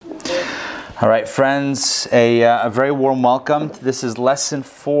All right, friends, a very warm welcome. This is lesson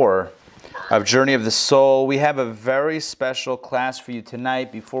 4 of Journey of the Soul. We have a very special class for you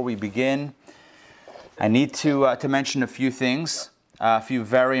tonight. Before we begin, I need to mention a few things, a few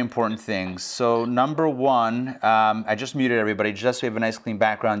very important things. So number one, I just muted everybody just so we have a nice clean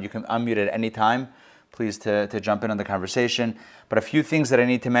background. You can unmute at any time. Please to jump in on the conversation. But a few things that I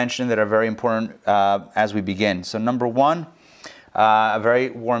need to mention that are very important as we begin. So number one, a very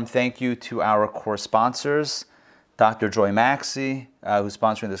warm thank you to our course sponsors, Dr. Joy Maxey, who's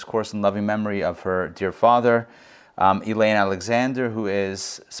sponsoring this course in loving memory of her dear father, Elaine Alexander, who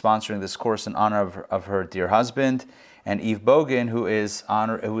is sponsoring this course in honor of her dear husband, and Eve Bogan, who is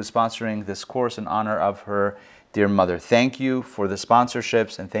sponsoring this course in honor of her dear mother. Thank you for the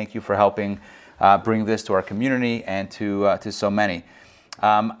sponsorships, and thank you for helping bring this to our community and to so many.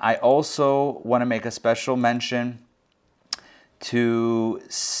 I also want to make a special mention to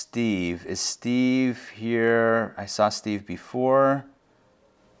Steve. Is Steve here? I saw Steve before.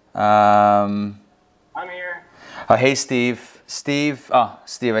 I'm here. Oh, hey, Steve. Steve, I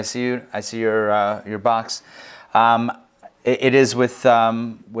see you. I see your box. It is with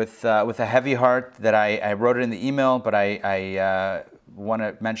a heavy heart that I wrote it in the email, but I want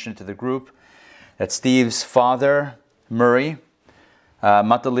to mention it to the group that Steve's father, Murray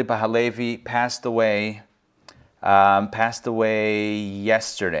Matalipa Halevi, passed away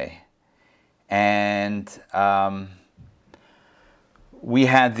yesterday, and we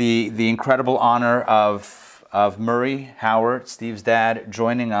had the incredible honor of Murray Howard, Steve's dad,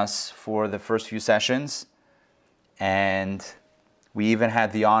 joining us for the first few sessions, and we even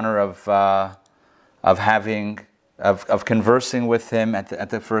had the honor of conversing with him at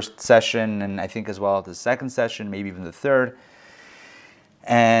the first session, and I think as well at the second session, maybe even the third.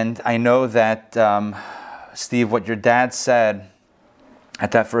 And I know that Steve, what your dad said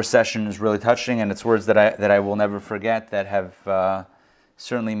at that first session is really touching, and it's words that I will never forget, that have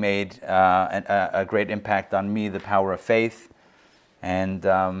certainly made a great impact on me, the power of faith and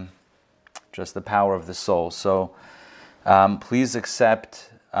just the power of the soul. So please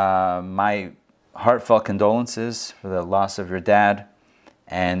accept my heartfelt condolences for the loss of your dad,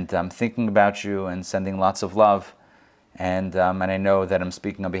 and I'm thinking about you and sending lots of love. And I know that I'm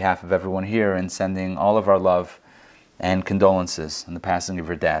speaking on behalf of everyone here and sending all of our love and condolences on the passing of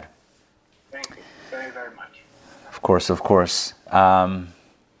your dad. Thank you very, very much. Of course.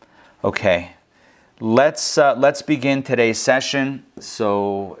 Okay, let's begin today's session.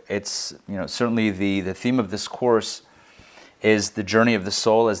 So it's certainly the theme of this course is the journey of the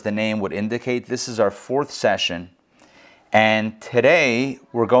soul, as the name would indicate. This is our 4th session, and today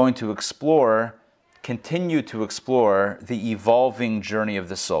we're going to continue to explore the evolving journey of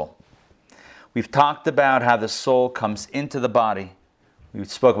the soul. We've talked about how the soul comes into the body. We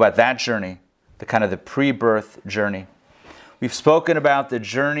spoke about that journey, the pre-birth journey. We've spoken about the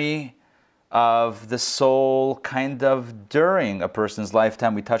journey of the soul during a person's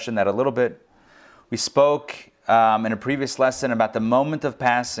lifetime. We touched on that a little bit. We spoke in a previous lesson about the moment of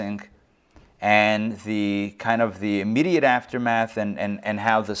passing and the immediate aftermath and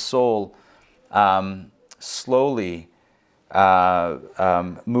how the soul slowly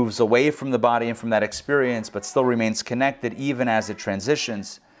moves away from the body and from that experience, but still remains connected even as it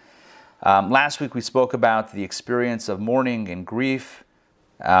transitions. Last week we spoke about the experience of mourning and grief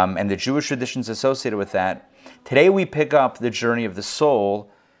and the Jewish traditions associated with that. Today we pick up the journey of the soul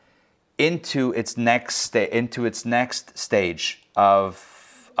into its next stage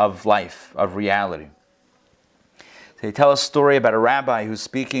of life, of reality. They tell a story about a rabbi who's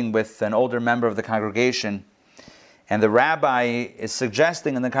speaking with an older member of the congregation, and the rabbi is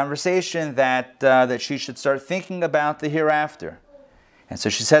suggesting in the conversation that she should start thinking about the hereafter. And so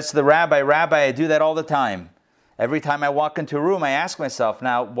she says to the rabbi, I do that all the time. Every time I walk into a room, I ask myself,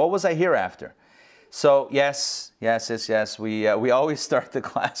 now, what was I hereafter? So yes, we always start the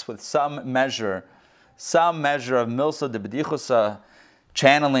class with some measure of milsa de bedichusa,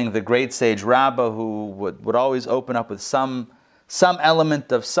 channeling the great sage Rabbi, who would always open up with some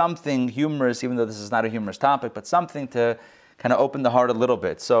element of something humorous, even though this is not a humorous topic, but something to kind of open the heart a little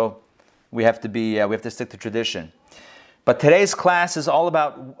bit. So we have to stick to tradition. But today's class is all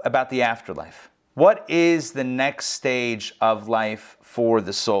about the afterlife. What is the next stage of life for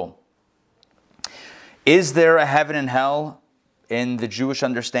the soul? Is there a heaven and hell in the Jewish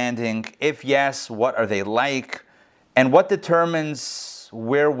understanding? If yes, what are they like? And what determines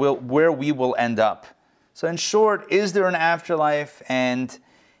where we will end up? So in short, is there an afterlife, and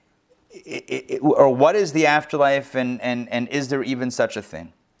or what is the afterlife, and is there even such a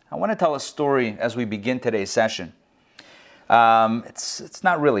thing? I want to tell a story as we begin today's session. It's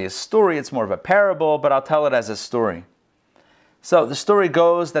not really a story, it's more of a parable, but I'll tell it as a story. So the story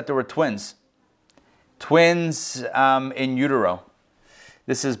goes that there were twins in utero.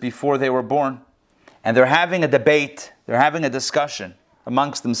 This is before they were born. And they're having a debate, they're having a discussion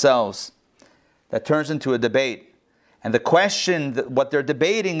amongst themselves that turns into a debate. And the question, what they're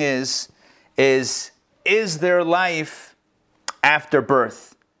debating is there life after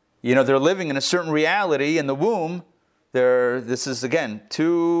birth? You know, they're living in a certain reality in the womb. This is, again,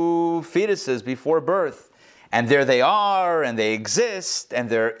 two fetuses before birth. And there they are, and they exist, and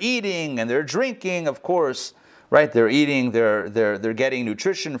they're eating, and they're drinking, of course, right? They're eating, they're getting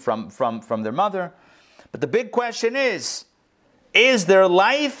nutrition from their mother. But the big question is there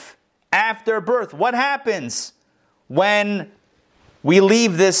life after birth? What happens when we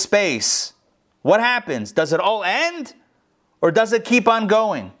leave this space? What happens? Does it all end? Or does it keep on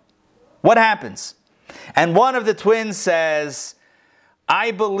going? What happens? And one of the twins says,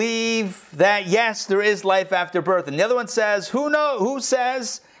 I believe that yes, there is life after birth. And the other one says, who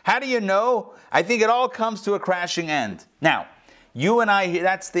says? How do you know? I think it all comes to a crashing end. Now, you and I,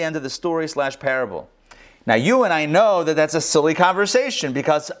 that's the end of the story / parable. Now, you and I know that that's a silly conversation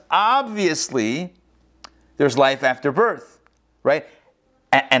because obviously there's life after birth, right?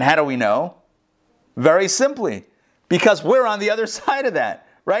 And how do we know? Very simply, because we're on the other side of that,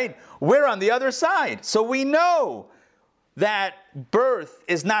 right? We're on the other side. So we know that birth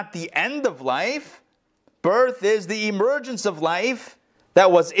is not the end of life. Birth is the emergence of life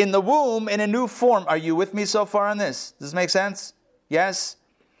that was in the womb in a new form. Are you with me so far on this? Does this make sense? Yes?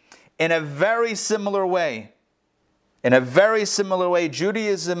 In a very similar way,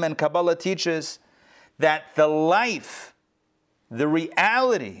 Judaism and Kabbalah teaches that the life, the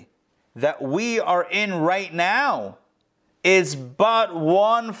reality that we are in right now is but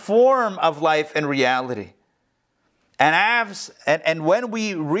one form of life and reality. And when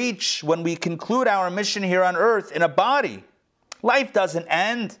we conclude our mission here on earth in a body, life doesn't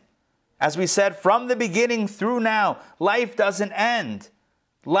end. As we said, from the beginning through now, life doesn't end.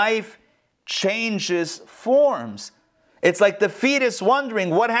 Life changes forms. It's like the fetus wondering,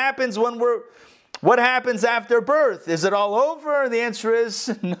 what happens after birth? Is it all over? The answer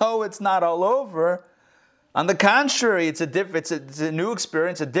is, no, it's not all over. On the contrary, it's a new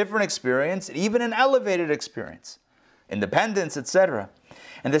experience, a different experience, even an elevated experience. Independence, etc.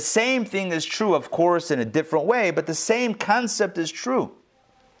 And the same thing is true, of course, in a different way, but the same concept is true.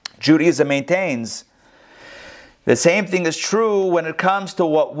 Judaism maintains the same thing is true when it comes to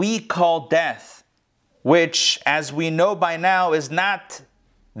what we call death, which, as we know by now, is not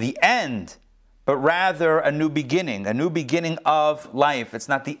the end, but rather a new beginning of life. It's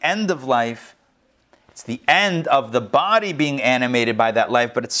not the end of life. It's the end of the body being animated by that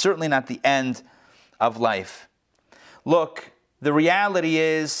life, but it's certainly not the end of life. Look, the reality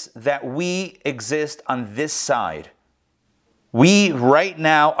is that we exist on this side. We, right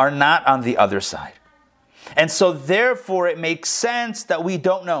now, are not on the other side. And so, therefore, it makes sense that we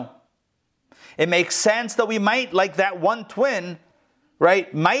don't know. It makes sense that we might, like that one twin,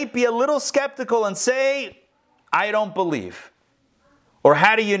 right, might be a little skeptical and say, I don't believe. Or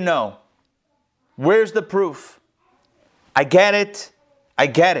how do you know? Where's the proof? I get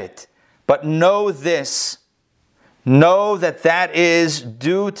it. But know this. Know that is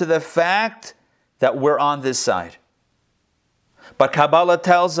due to the fact that we're on this side. But Kabbalah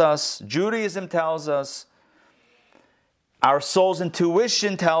tells us, Judaism tells us, our soul's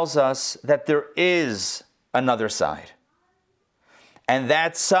intuition tells us that there is another side. And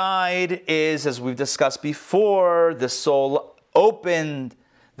that side is, as we've discussed before, the soul opened,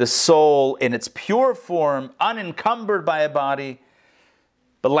 the soul in its pure form, unencumbered by a body.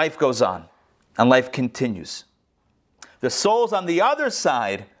 But life goes on, and life continues. The souls on the other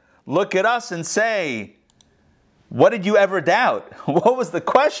side look at us and say, what did you ever doubt? What was the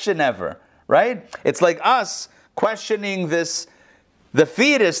question ever? Right? It's like us questioning the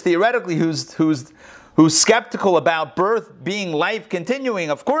fetus, theoretically, who's skeptical about birth being life continuing.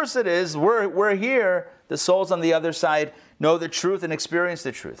 Of course it is. We're here. The souls on the other side know the truth and experience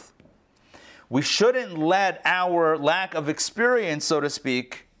the truth. We shouldn't let our lack of experience, so to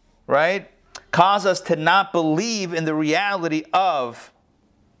speak, right, cause us to not believe in the reality of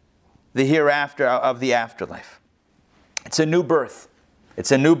the hereafter, of the afterlife. It's a new birth.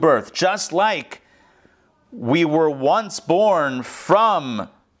 It's a new birth. Just like we were once born from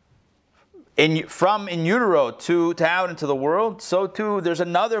in utero to out into the world, so too there's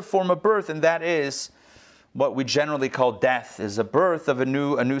another form of birth, and that is what we generally call death, is a birth of a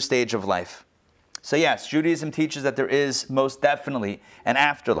new stage of life. So yes, Judaism teaches that there is most definitely an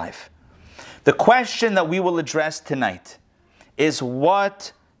afterlife. The question that we will address tonight is,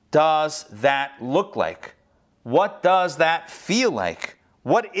 what does that look like? What does that feel like?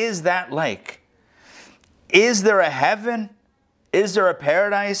 What is that like? Is there a heaven? Is there a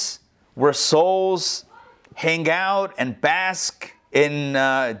paradise where souls hang out and bask in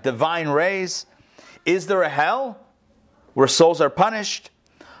divine rays? Is there a hell where souls are punished?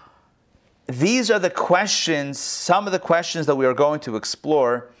 These are the questions, some of the questions that we are going to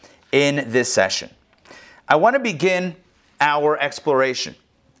explore in this session. I want to begin our exploration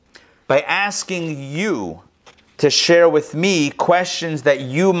by asking you to share with me questions that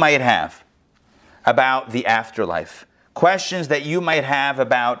you might have about the afterlife, questions that you might have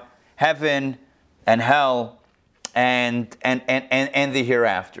about heaven and hell and the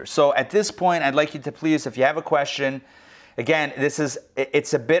hereafter. So at this point, I'd like you to please, if you have a question, again,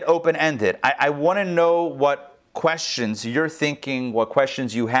 it's a bit open-ended. I want to know what questions you're thinking, what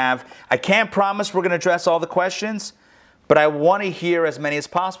questions you have. I can't promise we're going to address all the questions, but I want to hear as many as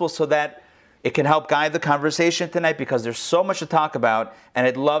possible so that it can help guide the conversation tonight, because there's so much to talk about, and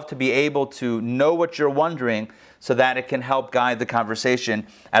I'd love to be able to know what you're wondering so that it can help guide the conversation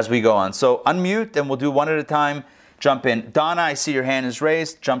as we go on. So unmute, and we'll do one at a time. Jump in. Donna, I see your hand is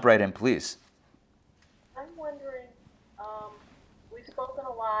raised. Jump right in, please. I'm wondering, we've spoken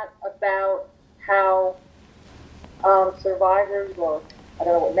a lot about how survivors, or I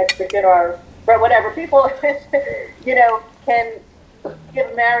don't know what next of kin or whatever, people, can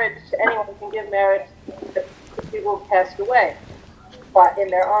give marriage, anyone can give marriage to people who passed away but in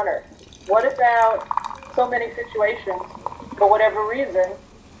their honor. What about so many situations, for whatever reason,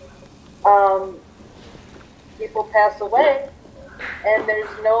 people pass away and there's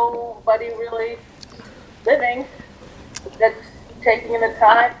nobody really living that's taking the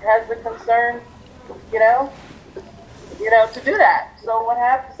time, has the concern, to do that. So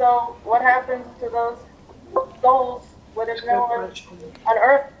what happens to those souls when there's no one on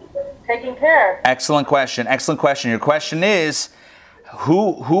earth taking care? Excellent question. Your question is,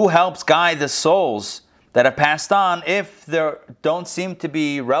 who helps guide the souls that have passed on if there don't seem to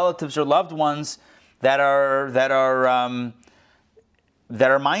be relatives or loved ones that are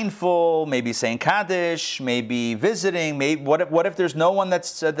mindful, maybe saying Kaddish, maybe visiting, maybe what if there's no one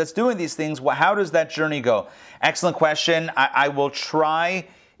that's doing these things? How does that journey go? Excellent question. I will try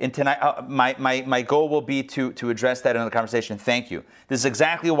in tonight. My goal will be to address that in the conversation. Thank you. This is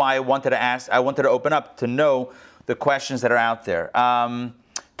exactly why I wanted to ask. I wanted to open up to know the questions that are out there.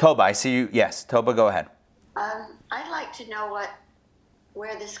 Toba, I see you. Yes, Toba, go ahead. I'd like to know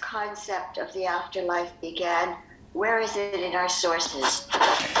where this concept of the afterlife began. Where is it in our sources?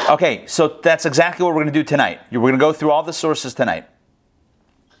 Okay, so that's exactly what we're going to do tonight. We're going to go through all the sources tonight.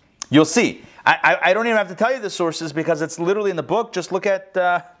 You'll see. I don't even have to tell you the sources because it's literally in the book. Just look at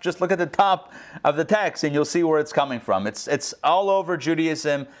the top of the text and you'll see where it's coming from. It's all over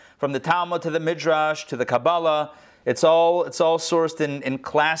Judaism, from the Talmud to the Midrash to the Kabbalah. It's all sourced in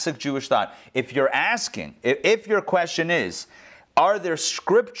classic Jewish thought. If you're asking, if your question is, are there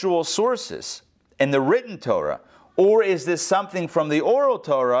scriptural sources in the written Torah, or is this something from the oral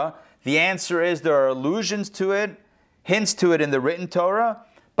Torah? The answer is there are allusions to it, hints to it in the written Torah,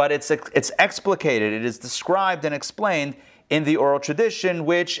 but it's explicated. It is described and explained in the oral tradition,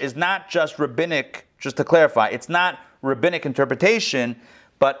 which is not just rabbinic. Just to clarify, it's not rabbinic interpretation,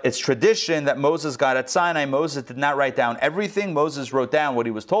 but it's tradition that Moses got at Sinai. Moses did not write down everything. Moses wrote down what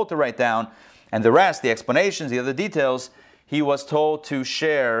he was told to write down, and the rest, the explanations, the other details, he was told to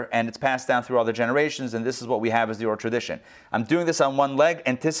share, and it's passed down through all the generations, and this is what we have as the oral tradition. I'm doing this on one leg,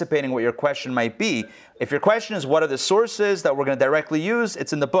 anticipating what your question might be. If your question is, what are the sources that we're going to directly use?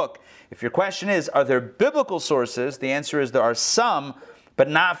 It's in the book. If your question is, are there biblical sources? The answer is there are some, but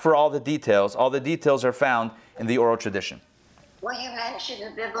not for all the details. All the details are found in the oral tradition. Well, you mentioned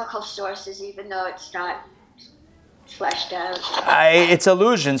the biblical sources, even though it's not fleshed out. It's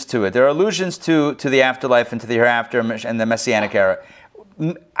allusions to it. There are allusions to the afterlife and to the hereafter and the Messianic era.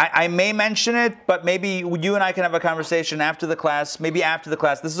 I may mention it, but maybe you and I can have a conversation after the class. Maybe after the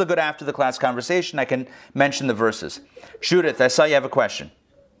class. This is a good after the class conversation. I can mention the verses. Judith, I saw you have a question.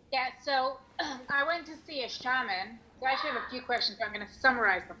 Yeah, so I went to see a shaman. So I actually have a few questions, but I'm going to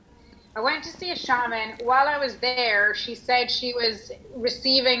summarize them. I went to see a shaman. While I was there, she said she was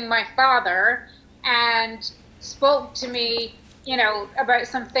receiving my father and spoke to me, about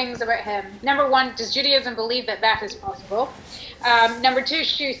some things about him. Number one, does Judaism believe that is possible? Number two,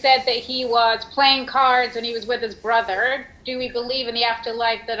 she said that he was playing cards and he was with his brother. Do we believe in the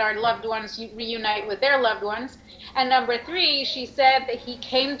afterlife that our loved ones reunite with their loved ones? And number three, she said that he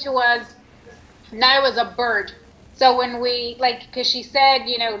came to us now as a bird. So when we, because she said,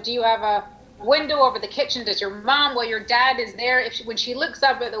 do you have window over the kitchen, does your mom, while your dad is there, when she looks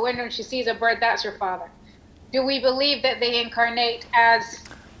up at the window and she sees a bird, that's your father? Do we believe that they incarnate as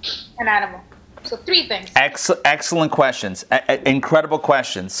an animal? So 3 things. Excellent questions. Incredible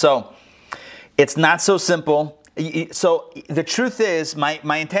questions. So it's not so simple. So the truth is,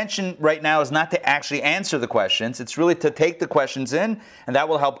 my intention right now is not to actually answer the questions. It's really to take the questions in, and that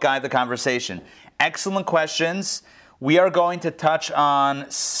will help guide the conversation. Excellent questions. We are going to touch on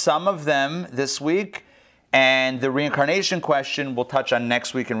some of them this week, and the reincarnation question we'll touch on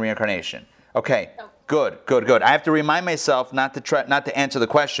next week in reincarnation. Okay. Good. I have to remind myself not to answer the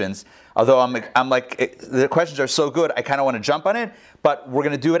questions. Although I'm like, the questions are so good, I kind of want to jump on it. But we're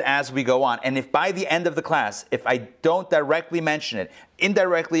going to do it as we go on. And if by the end of the class, if I don't directly mention it,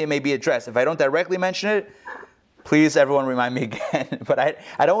 indirectly it may be addressed. If I don't directly mention it, please everyone remind me again. But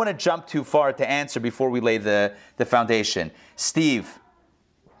I don't want to jump too far to answer before we lay the foundation. Steve.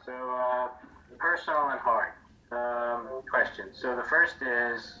 So, personal and hard questions. So the first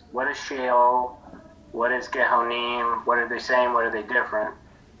is, what is Sheol? What is Gehonim? What are they saying? What are they different?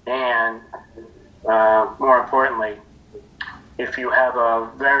 And more importantly, if you have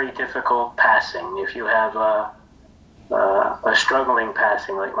a very difficult passing, if you have a struggling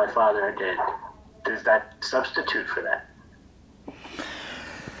passing like my father did, does that substitute for that?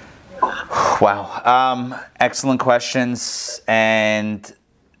 Wow, excellent questions, and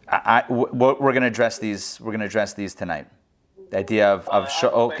we're going to address these. We're going to address these tonight. The idea of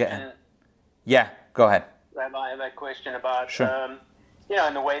okay, yeah, go ahead. Rabbi, I have a question about sure.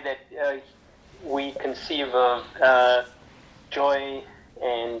 In the way that we conceive of joy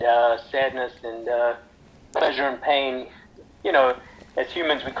and sadness and pleasure and pain. As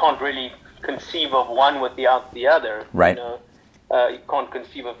humans, we can't really conceive of one without the other. Right. You can't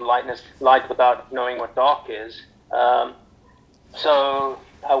conceive of light without knowing what dark is. So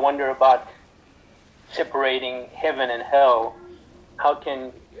I wonder about separating heaven and hell. How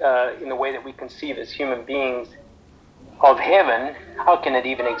can, in the way that we conceive as human beings of heaven, how can it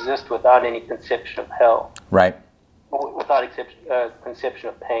even exist without any conception of hell? Right. Without conception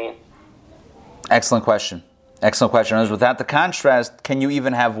of pain? Excellent question. Excellent question. Without the contrast, can you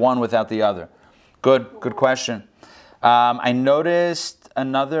even have one without the other? Good question. I noticed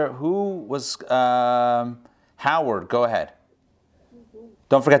another. Who was Howard? Go ahead.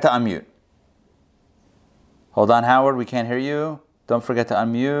 Don't forget to unmute. Hold on, Howard. We can't hear you. Don't forget to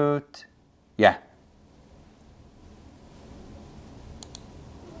unmute. Yeah.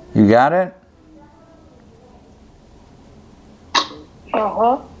 You got it?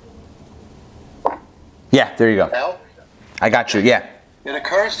 Uh-huh. Yeah, there you go. Now? I got you, yeah. It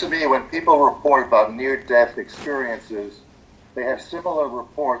occurs to me when people report about near-death experiences, they have similar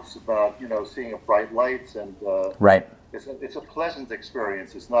reports about, seeing bright lights and right. It's a pleasant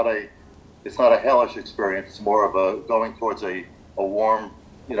experience. It's not a hellish experience. It's more of a going towards a warm,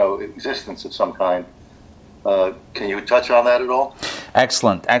 existence of some kind. Can you touch on that at all?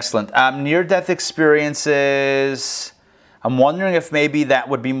 Excellent. Near-death experiences, I'm wondering if maybe that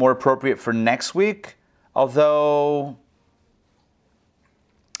would be more appropriate for next week, although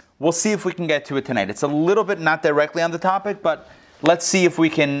we'll see if we can get to it tonight. It's a little bit not directly on the topic, but let's see if we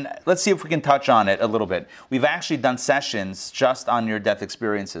can touch on it a little bit. We've actually done sessions just on near-death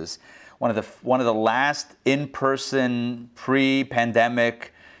experiences. One of the last in-person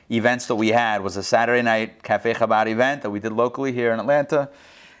pre-pandemic events that we had was a Saturday night Cafe Chabad event that we did locally here in Atlanta,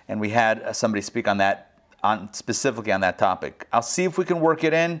 and we had somebody speak on that, specifically on that topic. I'll see if we can work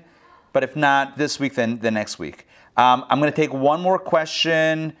it in, but if not this week, then the next week. I'm going to take one more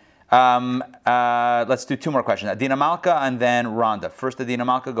question. Let's do 2 more questions. Adina Malka and then Rhonda. First, Adina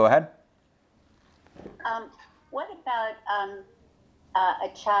Malka, go ahead. What about a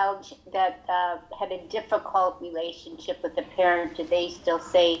child that had a difficult relationship with a parent? Do they still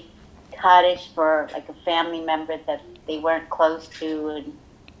say Kaddish for like a family member that they weren't close to and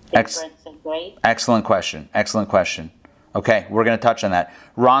they weren't so great? Excellent question. Okay, we're going to touch on that.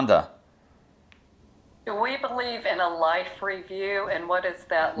 Rhonda. Do we believe in a life review, and what is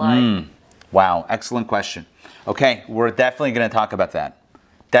that like? Wow, excellent question. Okay, we're definitely going to talk about that.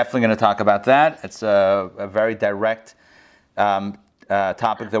 It's a very direct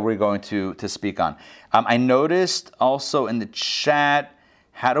topic that we're going to speak on. I noticed also in the chat,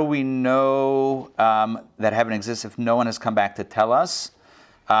 how do we know that heaven exists if no one has come back to tell us?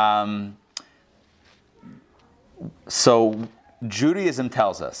 So Judaism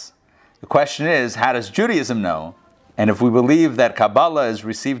tells us. The question is, how does Judaism know? And if we believe that Kabbalah is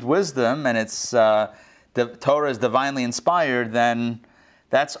received wisdom and it's the Torah is divinely inspired, then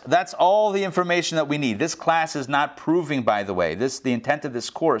that's all the information that we need. This class is not proving, by the way, the intent of this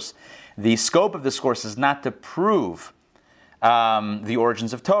course. The scope of this course is not to prove the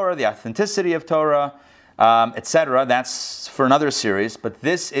origins of Torah, the authenticity of Torah, etc. That's for another series. But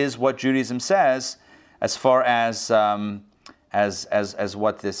this is what Judaism says as far as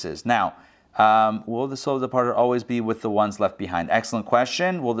what this is. Now, will the souls of the departed always be with the ones left behind? Excellent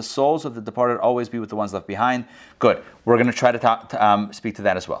question. Will the souls of the departed always be with the ones left behind? Good. We're going to try to speak to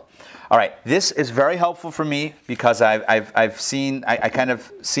that as well. All right. This is very helpful for me because I've seen I kind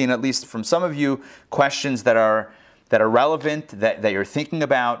of seen, at least from some of you, questions that are relevant that you're thinking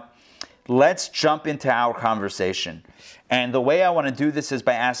about. Let's jump into our conversation. And the way I want to do this is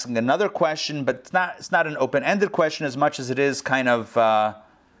by asking another question, but it's not an open-ended question as much as it is kind of,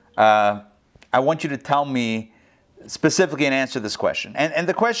 I want you to tell me specifically and answer this question. And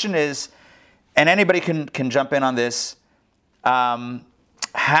the question is, and anybody can jump in on this,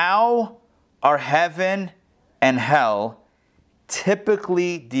 how are heaven and hell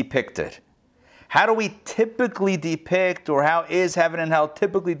typically depicted? How do we typically depict, or how is heaven and hell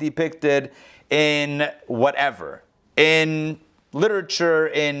typically depicted in whatever? In literature,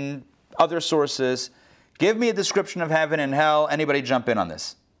 in other sources? Give me a description of heaven and hell. Anybody jump in on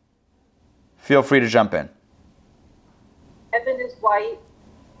this? Feel free to jump in. Heaven is white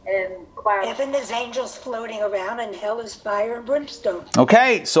and clouds. Heaven is angels floating around, and hell is fire and brimstone.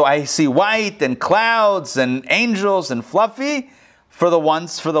 Okay, so I see white and clouds and angels and fluffy for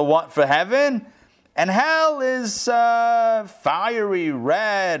heaven, and hell is fiery,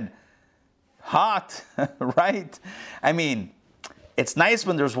 red, hot, right? I mean, it's nice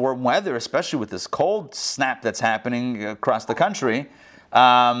when there's warm weather, especially with this cold snap that's happening across the country.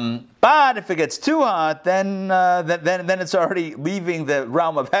 But if it gets too hot, then it's already leaving the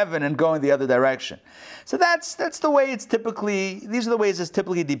realm of heaven and going the other direction. So that's the way it's typically. These are the ways it's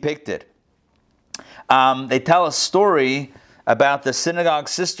typically depicted. They tell a story about the synagogue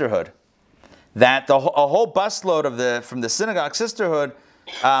sisterhood, that a whole busload from the synagogue sisterhood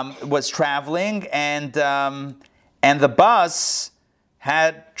was traveling, and the bus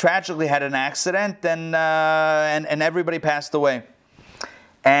tragically had an accident, and everybody passed away.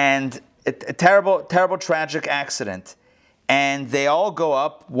 And a terrible, terrible, tragic accident. And they all go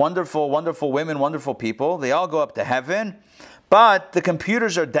up, wonderful, wonderful women, wonderful people. They all go up to heaven, but the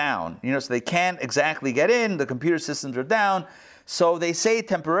computers are down, so they can't exactly get in. The computer systems are down. So they say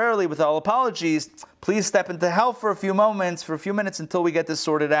temporarily, with all apologies, please step into hell for a few minutes until we get this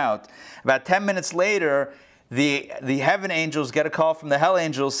sorted out. About 10 minutes later, the heaven angels get a call from the hell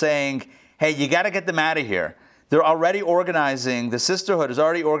angels saying, hey, you got to get them out of here. They're already the sisterhood is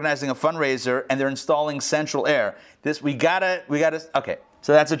already organizing a fundraiser, and they're installing central air. We gotta, okay.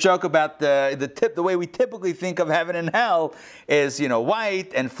 So that's a joke about the way we typically think of heaven and hell is,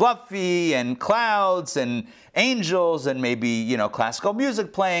 white and fluffy and clouds and angels and maybe, classical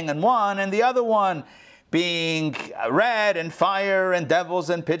music playing and one, and the other one being red and fire and devils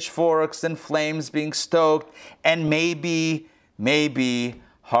and pitchforks and flames being stoked, and maybe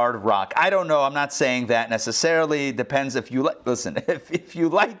hard rock. I don't know. I'm not saying that necessarily. Depends if you listen. If you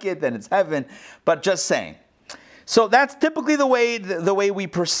like it, then it's heaven. But just saying. So that's typically the way we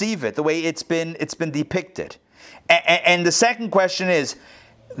perceive it, the way it's been depicted. And the second question is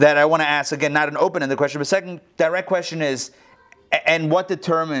that I want to ask, again, not an open-ended question, but second direct question is, and what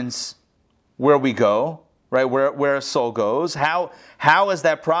determines where we go, right? Where a soul goes? How is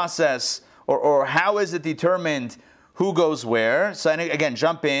that process, or how is it determined? Who goes where? So again,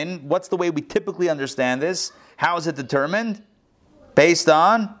 jump in. What's the way we typically understand this? How is it determined? Based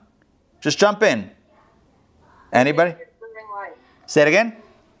on? Just jump in. Anybody? Say it again.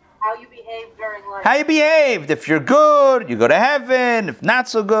 How you behave during life. How you behaved. If you're good, you go to heaven. If not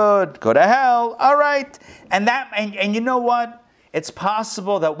so good, go to hell. All right. And you know what? It's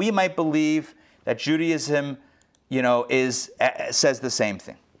possible that we might believe that Judaism, says the same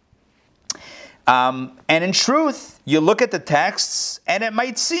thing. And in truth, you look at the texts, and it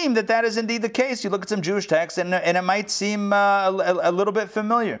might seem that is indeed the case. You look at some Jewish texts, and it might seem a little bit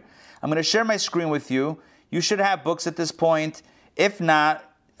familiar. I'm going to share my screen with you. You should have books at this point. If not,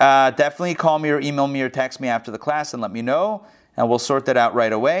 definitely call me or email me or text me after the class and let me know, and we'll sort that out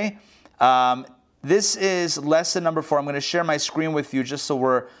right away. This is lesson number 4. I'm going to share my screen with you just so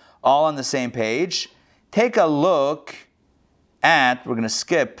we're all on the same page. Take a look at, we're going to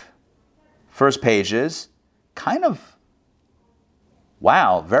skip first pages, kind of,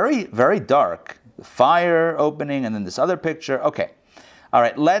 wow, very, very dark. The fire opening and then this other picture. Okay. All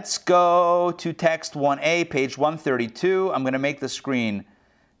right, let's go to text 1a, page 132. I'm going to make the screen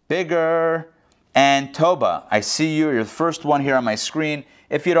bigger. And Toba, I see you. You're the first one here on my screen.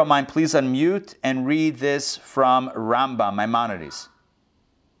 If you don't mind, please unmute and read this from Rambam, Maimonides.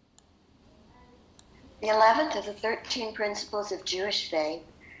 The 11th of the 13 principles of Jewish faith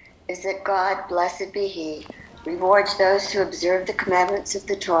is that God, blessed be He, rewards those who observe the commandments of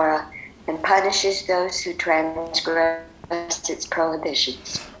the Torah and punishes those who transgress its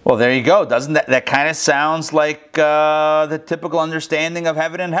prohibitions. Well, there you go. Doesn't that kind of sounds like the typical understanding of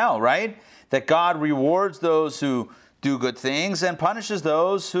heaven and hell, right? That God rewards those who do good things and punishes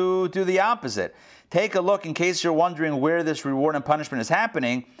those who do the opposite. Take a look, in case you're wondering where this reward and punishment is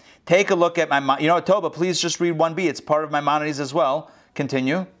happening, take a look at my, Toba, please just read 1b. It's part of Maimonides as well.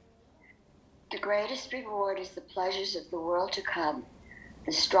 Continue. The greatest reward is the pleasures of the world to come.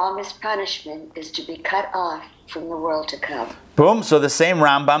 The strongest punishment is to be cut off from the world to come. Boom. So the same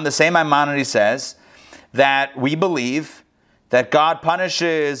Rambam, the same Maimonides says that we believe that God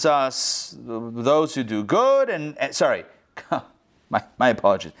punishes us, those who do good, my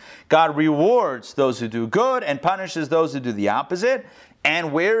apologies. God rewards those who do good and punishes those who do the opposite.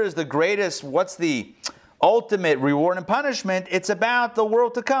 And where is the greatest, what's the ultimate reward and punishment? It's about the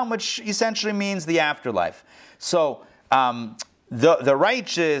world to come, which essentially means the afterlife. So the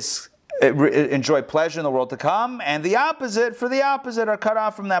righteous enjoy pleasure in the world to come, and the opposite are cut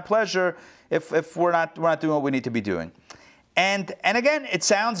off from that pleasure if we're not doing what we need to be doing. And again, it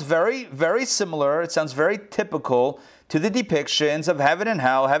sounds very, very similar. It sounds very typical to the depictions of heaven and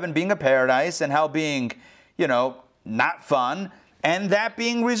hell, heaven being a paradise and hell being, not fun, and that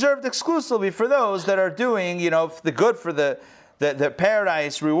being reserved exclusively for those that are doing, the good for the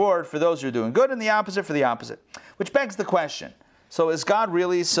paradise reward for those who are doing good, and the opposite for the opposite. Which begs the question, so is God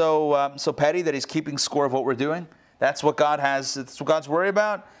really so petty that He's keeping score of what we're doing? That's what God's worried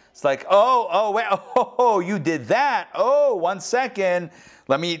about? It's like, wait, you did that. 1 second.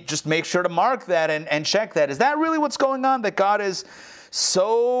 Let me just make sure to mark that and check that. Is that really what's going on? That God is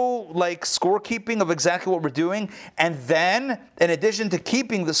so scorekeeping of exactly what we're doing? And then, in addition to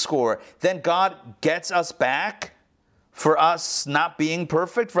keeping the score, then God gets us back for us not being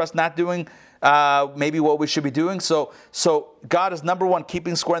perfect, for us not doing maybe what we should be doing. So God is number one,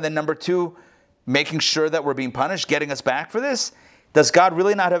 keeping score, and then number two, making sure that we're being punished, getting us back for this. Does God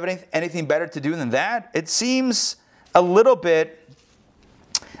really not have anything better to do than that? It seems a little bit,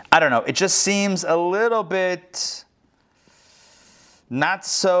 I don't know, it just seems a little bit not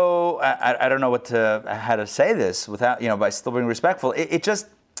so, I don't know how to say this without, by still being respectful. It just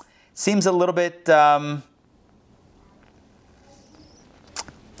seems a little bit, I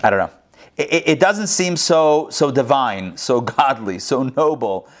don't know. It doesn't seem so divine, so godly, so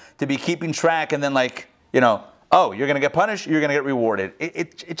noble to be keeping track and then you're going to get punished, you're going to get rewarded.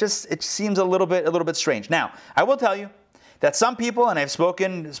 It seems a little bit strange. Now, I will tell you that some people, and I've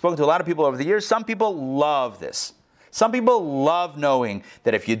spoken to a lot of people over the years, some people love this. Some people love knowing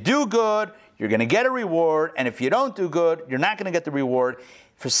that if you do good, you're going to get a reward, and if you don't do good, you're not going to get the reward.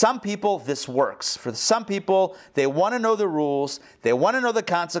 For some people, this works. For some people, they want to know the rules, they want to know the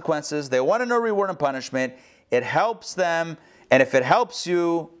consequences, they want to know reward and punishment. It helps them, and if it helps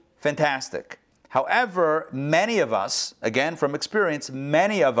you, fantastic. However, many of us, again from experience,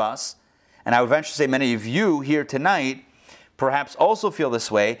 many of us, and I would venture to say many of you here tonight, perhaps also feel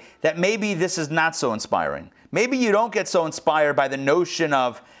this way, that maybe this is not so inspiring. Maybe you don't get so inspired by the notion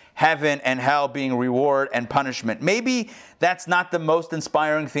of heaven and hell being reward and punishment. Maybe that's not the most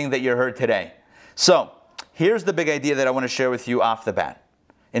inspiring thing that you heard today. So, here's the big idea that I want to share with you off the bat,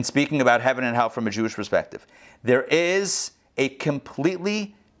 in speaking about heaven and hell from a Jewish perspective. There is a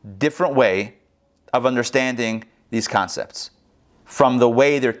completely different way of understanding these concepts from the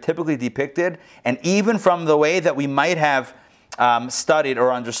way they're typically depicted, and even from the way that we might have studied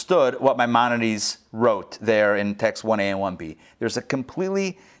or understood what Maimonides wrote there in text 1a and 1b. There's a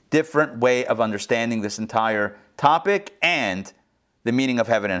completely different way of understanding this entire topic and the meaning of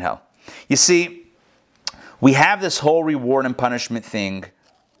heaven and hell. You see, we have this whole reward and punishment thing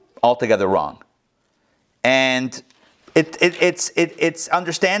altogether wrong. And it's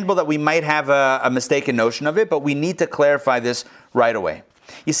understandable that we might have a mistaken notion of it, but we need to clarify this right away.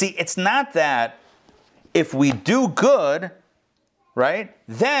 You see, it's not that if we do good, right,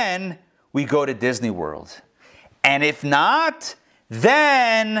 then we go to Disney World. And if not,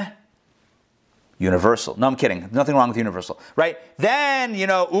 then Universal. No, I'm kidding. Nothing wrong with Universal, right? Then,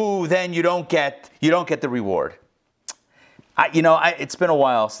 then you don't get the reward. It's been a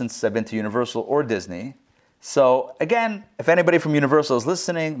while since I've been to Universal or Disney. So again, if anybody from Universal is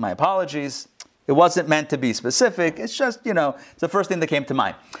listening, my apologies. It wasn't meant to be specific. It's just, it's the first thing that came to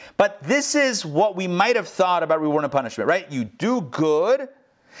mind. But this is what we might have thought about reward and punishment, right? You do good,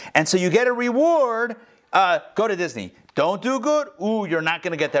 and so you get a reward. Go to Disney. Don't do good. You're not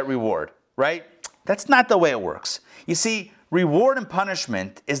going to get that reward, right? That's not the way it works. You see, reward and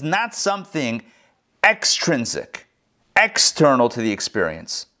punishment is not something extrinsic, external to the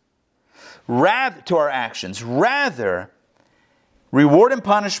experience, rather to our actions. Rather, reward and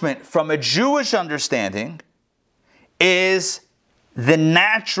punishment from a Jewish understanding is the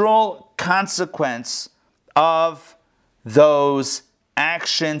natural consequence of those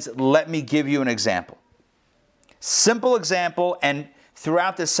actions. Let me give you an example. Simple example, and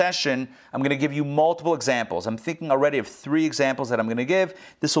throughout this session, I'm going to give you multiple examples. I'm thinking already of 3 examples that I'm going to give.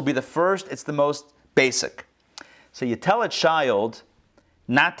 This will be the first. It's the most basic. So you tell a child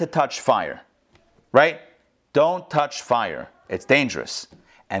not to touch fire, right? Don't touch fire. It's dangerous.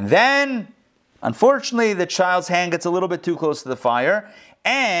 And then, unfortunately, the child's hand gets a little bit too close to the fire,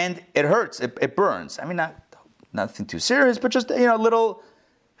 and it hurts. It burns. I mean, nothing too serious, but just, a little,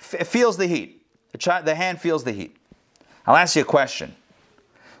 it feels the heat. The hand feels the heat. I'll ask you a question.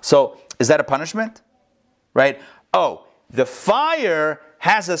 So, is that a punishment? Right? Oh, the fire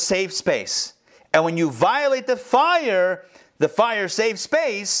has a safe space. And when you violate the fire safe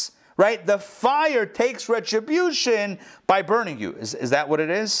space, right, the fire takes retribution by burning you. Is that what it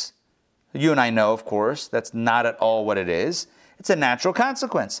is? You and I know, of course, that's not at all what it is. It's a natural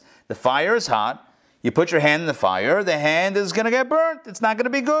consequence. The fire is hot. You put your hand in the fire, the hand is going to get burnt. It's not going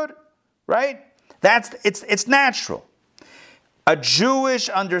to be good, right? It's natural. A Jewish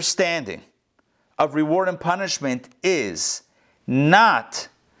understanding of reward and punishment is not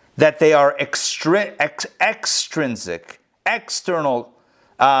that they are extrinsic, external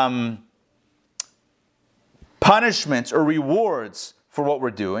punishments or rewards for what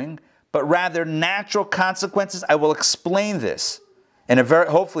we're doing, but rather natural consequences. I will explain this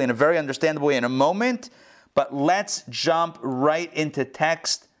hopefully in a very understandable way in a moment, but let's jump right into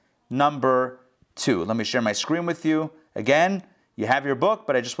text number 2. Let me share my screen with you. Again, you have your book,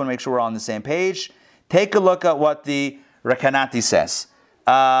 but I just want to make sure we're all on the same page. Take a look at what the Rekanati says.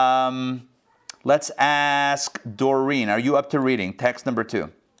 Let's ask Doreen. Are you up to reading text number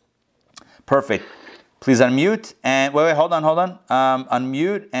 2? Perfect. Please unmute and wait, hold on.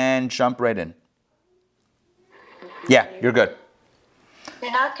 Unmute and jump right in. Yeah, you're good. Do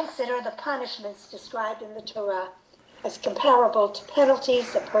not consider the punishments described in the Torah as comparable to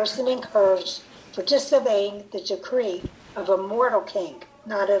penalties a person incurs for disobeying the decree of a mortal king.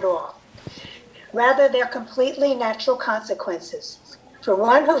 Not at all. Rather, they're completely natural consequences. For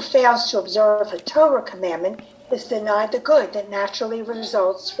one who fails to observe a Torah commandment is denied the good that naturally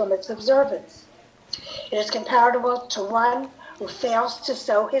results from its observance. It is comparable to one who fails to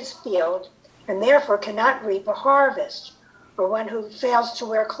sow his field and therefore cannot reap a harvest, or one who fails to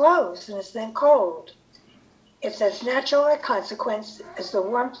wear clothes and is then cold. It's as natural a consequence as the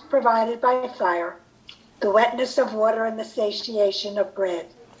warmth provided by fire, the wetness of water, and the satiation of bread.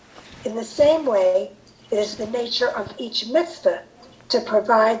 In the same way, it is the nature of each mitzvah to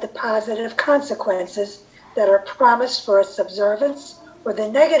provide the positive consequences that are promised for its observance, or the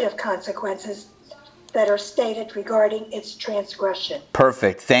negative consequences that are stated regarding its transgression.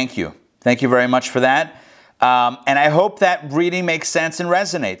 Perfect. Thank you. Thank you very much for that. And I hope that reading makes sense and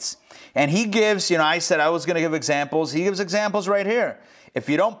resonates. And he gives, I said I was going to give examples. He gives examples right here. If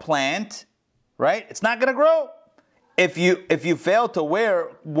you don't plant, right, it's not going to grow. If you fail to wear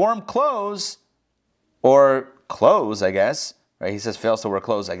warm clothes, or clothes, I guess, right? He says fails to wear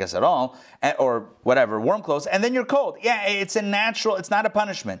clothes, I guess, at all, or whatever, warm clothes, and then you're cold. Yeah, it's not a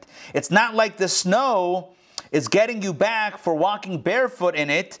punishment. It's not like the snow is getting you back for walking barefoot in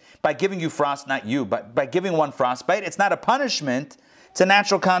it by giving you frost, not you, but by giving one frostbite. It's not a punishment. It's a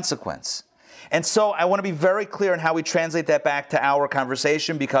natural consequence. And so I want to be very clear in how we translate that back to our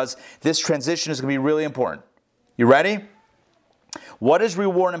conversation, because this transition is going to be really important. You ready? What is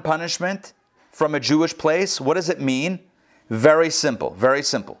reward and punishment from a Jewish place? What does it mean? Very simple, very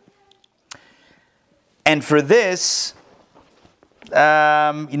simple. And for this,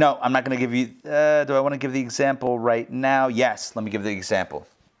 I'm not going to give you, do I want to give the example right now? Yes, let me give the example.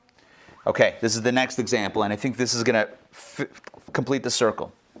 Okay, this is the next example, and I think this is going to complete the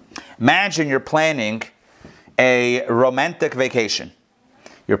circle. Imagine you're planning a romantic vacation.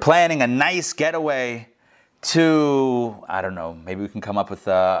 You're planning a nice getaway to, I don't know, maybe we can come up with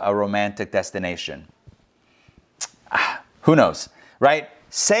a romantic destination. Who knows, right?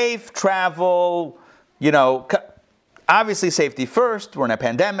 Safe travel, obviously safety first. We're in a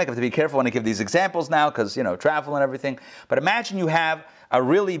pandemic. I have to be careful when I give these examples now because, travel and everything. But imagine you have a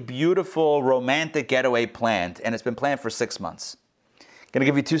really beautiful romantic getaway planned, and it's been planned for 6 months. I'm going to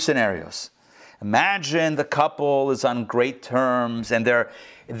give you 2 scenarios. Imagine the couple is on great terms, and they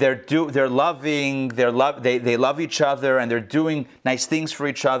love each other, and they're doing nice things for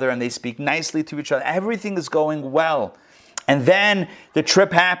each other, and they speak nicely to each other. Everything is going well. And then the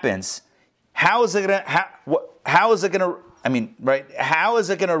trip happens. how is it going to, right? How is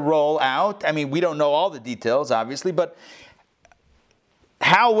it going to roll out? I mean, we don't know all the details, obviously, but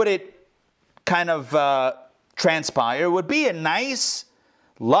how would it kind of transpire? It would be a nice,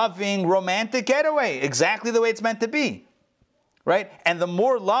 loving, romantic getaway, exactly the way it's meant to be, right? And the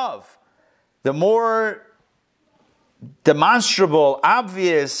more love, the more demonstrable,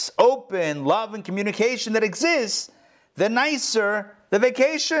 obvious, open love and communication that exists, the nicer the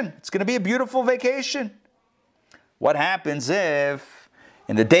vacation. It's going to be a beautiful vacation. What happens if,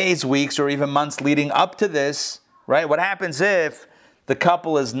 in the days, weeks, or even months leading up to this, right? What happens if the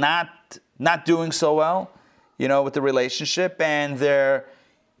couple is not doing so well, with the relationship, and they're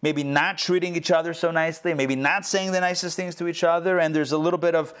maybe not treating each other so nicely, maybe not saying the nicest things to each other, and there's a little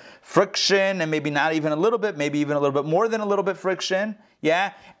bit of friction, and maybe not even a little bit, maybe even a little bit more than a little bit friction,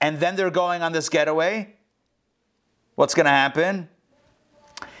 yeah? And then they're going on this getaway. What's going to happen?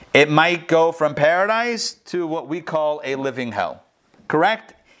 It might go from paradise to what we call a living hell.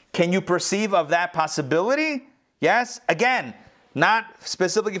 Correct? Can you perceive of that possibility? Yes? Again, not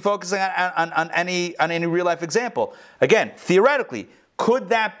specifically focusing on any real life example. Again, theoretically, could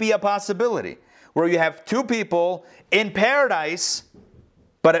that be a possibility? Where you have two people in paradise,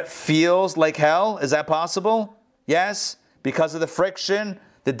 but it feels like hell? Is that possible? Yes? Because of the friction,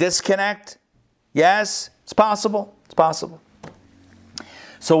 the disconnect? Yes? It's possible. It's possible.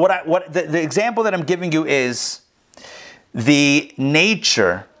 So the example that I'm giving you is the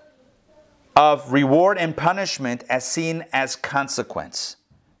nature of reward and punishment as seen as consequence,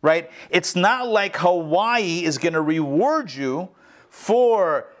 right? It's not like Hawaii is going to reward you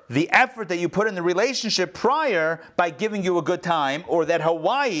for the effort that you put in the relationship prior by giving you a good time, or that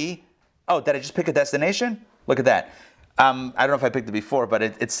Hawaii, did I just pick a destination? Look at that. I don't know if I picked it before, but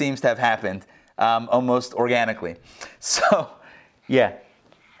it seems to have happened almost organically. So, yeah.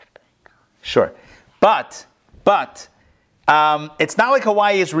 Sure. But it's not like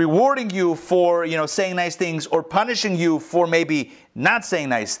Hawaii is rewarding you for, saying nice things, or punishing you for maybe not saying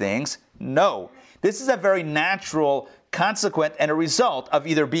nice things. No. This is a very natural consequence and a result of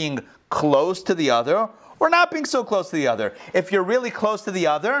either being close to the other or not being so close to the other. If you're really close to the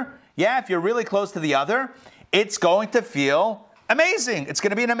other, it's going to feel amazing. It's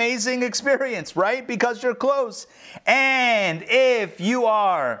going to be an amazing experience, right? Because you're close. And if you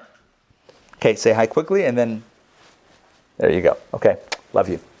are... Okay, say hi quickly, and then... There you go. Okay, love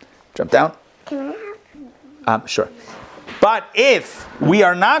you. Jump down. Can I have? Sure. But if we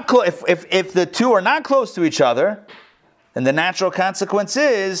are not if the two are not close to each other, then the natural consequence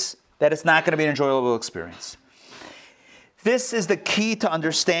is that it's not going to be an enjoyable experience. This is the key to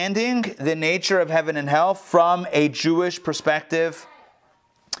understanding the nature of heaven and hell from a Jewish perspective,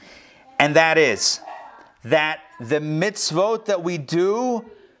 and that is that the mitzvot that we do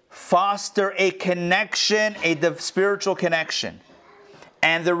foster a connection, a spiritual connection.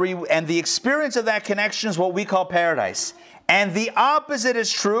 And the experience of that connection is what we call paradise. And the opposite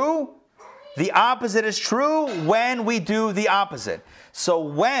is true. The opposite is true when we do the opposite. So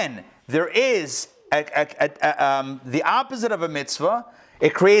when there is the opposite of a mitzvah,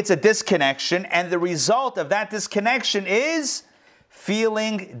 it creates a disconnection, and the result of that disconnection is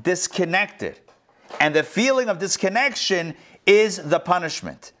feeling disconnected. And the feeling of disconnection is the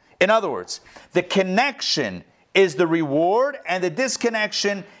punishment. In other words, the connection is the reward, and the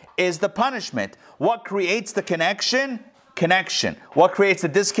disconnection is the punishment. What creates the connection? Connection. What creates the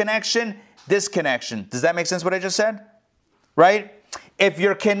disconnection? Disconnection. Does that make sense what I just said? Right? If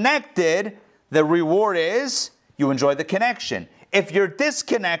you're connected, the reward is you enjoy the connection. If you're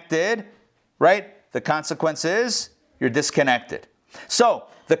disconnected, right, the consequence is you're disconnected. So,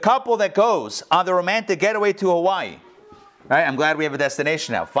 the couple that goes on the romantic getaway to Hawaii, right? I'm glad we have a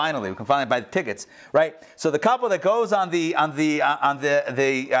destination now. Finally, we can finally buy the tickets, right? So the couple that goes on the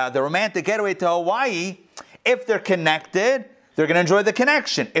romantic getaway to Hawaii, if they're connected, they're going to enjoy the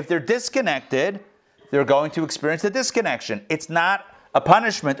connection. If they're disconnected, they're going to experience the disconnection. It's not a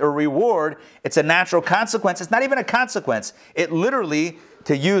punishment or reward. It's a natural consequence. It's not even a consequence. It literally,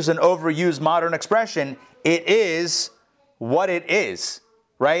 to use an overused modern expression, it is what it is.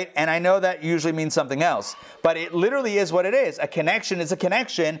 Right? And I know that usually means something else, but it literally is what it is. A connection is a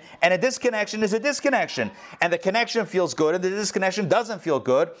connection, and a disconnection is a disconnection. And the connection feels good, and the disconnection doesn't feel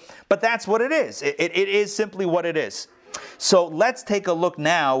good, but that's what it is. It is simply what it is. So let's take a look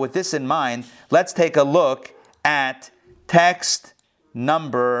now, with this in mind, let's take a look at text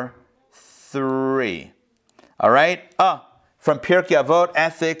number 3. All right? From Pirkei Avot,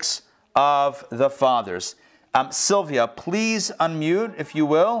 Ethics of the Fathers. Sylvia, please unmute, if you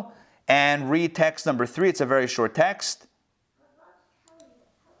will, and read text number 3. It's a very short text.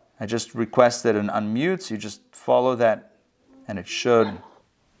 I just requested an unmute, so you just follow that, and it should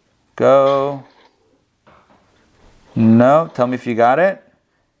go. No, tell me if you got it.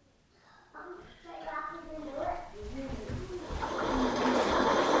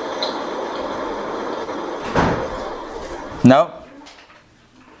 No.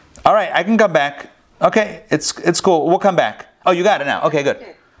 All right, I can come back. Okay, it's cool. We'll come back. Oh, you got it now. Okay,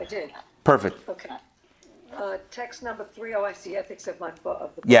 good. I did. Perfect. Okay. Text number 3, Ethics of the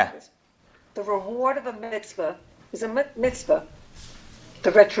Yeah. Practice. The reward of a mitzvah is a mitzvah.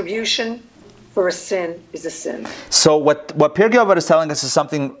 The retribution for a sin is a sin. So what Pirkei Avot is telling us is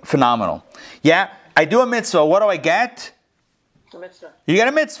something phenomenal. Yeah, I do a mitzvah. What do I get? The mitzvah. You get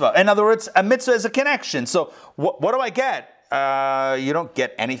a mitzvah. In other words, a mitzvah is a connection. So what do I get? You don't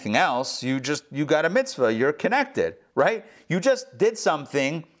get anything else. You got a mitzvah. You're connected, right? You just did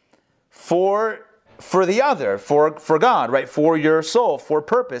something for the other, for God, right? For your soul, for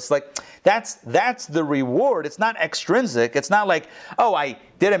purpose. Like that's the reward. It's not extrinsic. It's not like, oh, I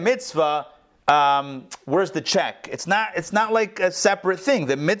did a mitzvah. Where's the check? It's not like a separate thing.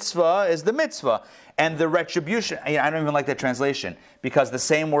 The mitzvah is the mitzvah. And the retribution, I don't even like that translation because the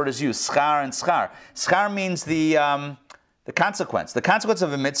same word is used, schar and schar. Schar means the consequence. The consequence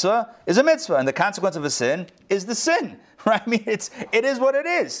of a mitzvah is a mitzvah, and the consequence of a sin is the sin. Right? I mean, it is what it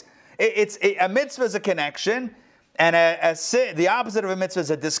is. A mitzvah is a connection, and a sin, the opposite of a mitzvah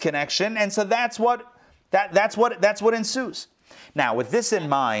is a disconnection, and so that's what ensues. Now, with this in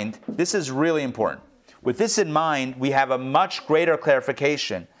mind, this is really important. With this in mind, we have a much greater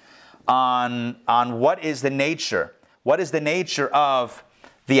clarification on what is the nature. What is the nature of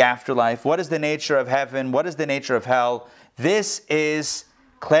the afterlife? What is the nature of heaven? What is the nature of hell? This is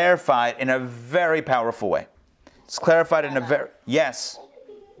clarified in a very powerful way. It's clarified in a very... Yes?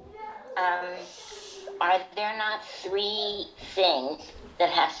 Are there not 3 things that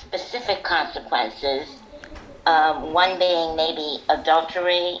have specific consequences? One being maybe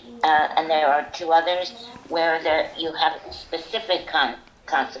adultery, and there are 2 others where you have specific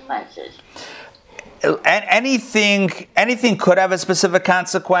consequences. And anything could have a specific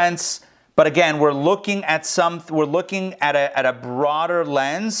consequence, but again, we're looking at a broader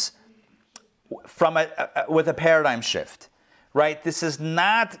lens with a paradigm shift, right? This is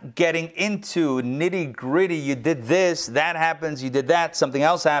not getting into nitty-gritty. You did this, that happens. You did that, something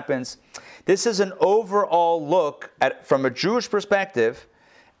else happens. This is an overall look from a Jewish perspective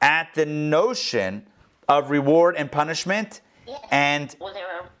at the notion of reward and punishment. Yes. And well, there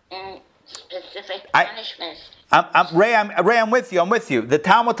are specific punishments. Ray, I'm with you. The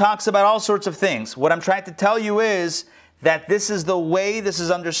Talmud talks about all sorts of things. What I'm trying to tell you is that this is the way this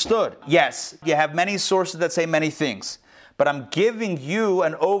is understood. Yes, you have many sources that say many things, but I'm giving you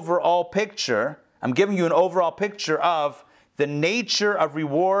an overall picture. I'm giving you an overall picture of the nature of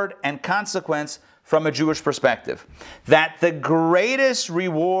reward and consequence from a Jewish perspective. That the greatest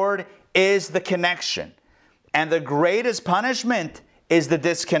reward is the connection, and the greatest punishment is the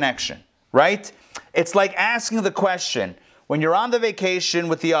disconnection, right? It's like asking the question when you're on the vacation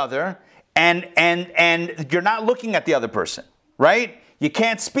with the other and you're not looking at the other person, right? You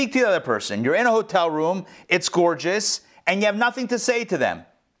can't speak to the other person. You're in a hotel room, it's gorgeous, and you have nothing to say to them.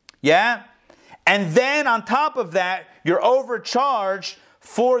 Yeah? And then on top of that, you're overcharged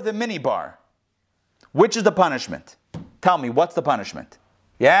for the minibar. Which is the punishment? Tell me, what's the punishment?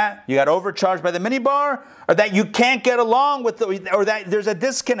 Yeah? You got overcharged by the minibar, or that you can't get along with or that there's a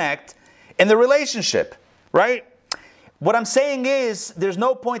disconnect in the relationship, right? What I'm saying is there's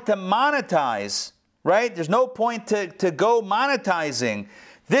no point to monetize, right? There's no point to go monetizing.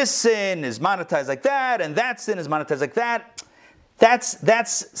 This sin is monetized like that, and that sin is monetized like that.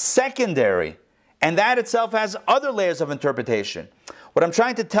 That's secondary. And that itself has other layers of interpretation. What I'm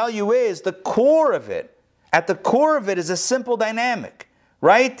trying to tell you is the core of it, at the core of it is a simple dynamic,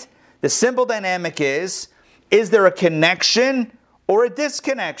 right? The simple dynamic is there a connection or a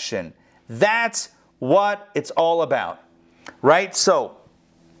disconnection? That's what it's all about, right? So,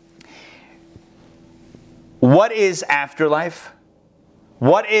 what is afterlife?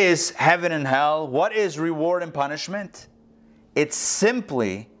 What is heaven and hell? What is reward and punishment? It's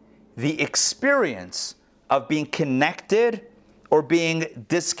simply the experience of being connected or being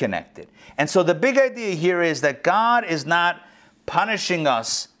disconnected. And so the big idea here is that God is not punishing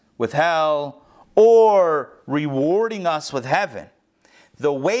us with hell or rewarding us with heaven.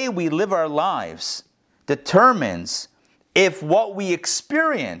 The way we live our lives determines if what we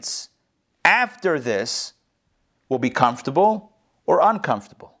experience after this will be comfortable or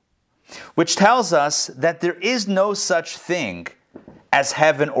uncomfortable. Which tells us that there is no such thing as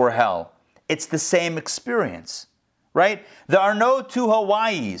heaven or hell. It's the same experience, right? There are no two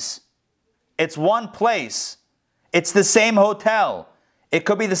Hawaiis. It's one place. It's the same hotel. It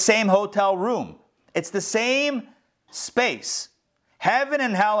could be the same hotel room. It's the same space. Heaven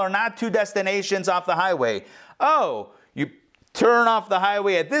and hell are not two destinations off the highway. Oh, you turn off the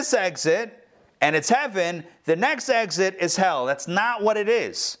highway at this exit, and it's heaven. The next exit is hell. That's not what it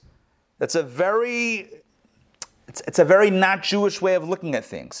is. It's a very not Jewish way of looking at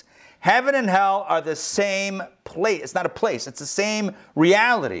things. Heaven and hell are the same place. It's not a place. It's the same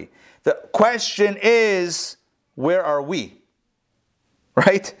reality. The question is, where are we?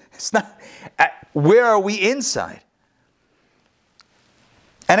 Right? It's not, where are we inside?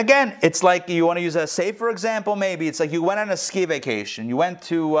 And again, it's like, you want to use a safer example, maybe. It's like you went on a ski vacation. You went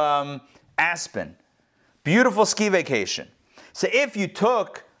to Aspen. Beautiful ski vacation. So if you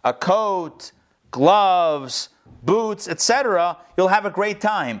took a coat, gloves, boots, etc., you'll have a great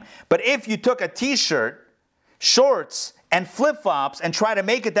time. But if you took a t-shirt, shorts, and flip-flops and try to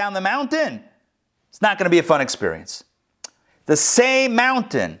make it down the mountain, it's not going to be a fun experience. The same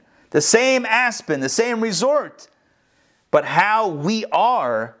mountain, the same Aspen, the same resort, but how we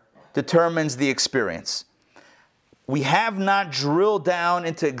are determines the experience. We have not drilled down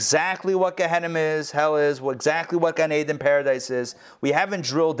into exactly what Gehenna is, hell is, exactly what Gan Eden paradise is. We haven't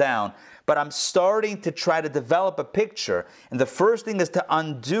drilled down, but I'm starting to try to develop a picture. And the first thing is to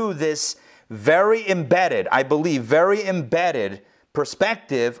undo this very embedded, I believe, very embedded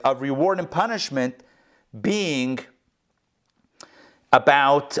perspective of reward and punishment being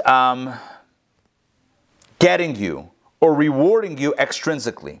about getting you or rewarding you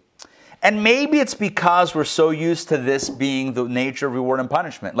extrinsically. And maybe it's because we're so used to this being the nature of reward and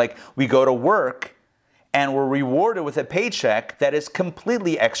punishment. Like, we go to work and we're rewarded with a paycheck that is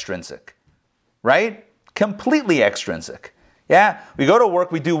completely extrinsic, right? Completely extrinsic. Yeah, we go to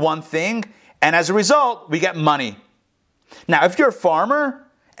work, we do one thing, and as a result, we get money. Now, if you're a farmer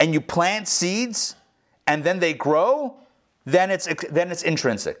and you plant seeds and then they grow, then it's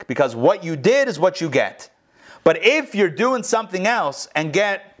intrinsic, because what you did is what you get. But if you're doing something else and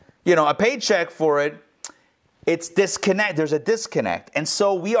get, a paycheck for it, it's disconnect. There's a disconnect. And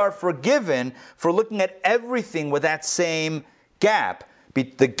so we are forgiven for looking at everything with that same gap,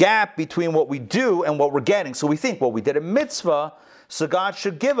 the gap between what we do and what we're getting. So we think, well, we did a mitzvah, so God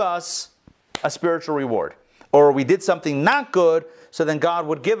should give us a spiritual reward. Or we did something not good, so then God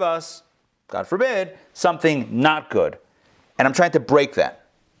would give us, God forbid, something not good. And I'm trying to break that.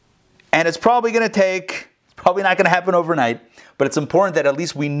 And it's probably not going to happen overnight, but it's important that at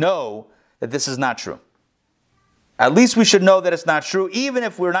least we know that this is not true. At least we should know that it's not true, even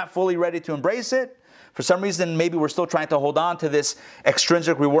if we're not fully ready to embrace it. For some reason, maybe we're still trying to hold on to this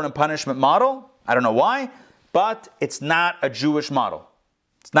extrinsic reward and punishment model. I don't know why, but it's not a Jewish model.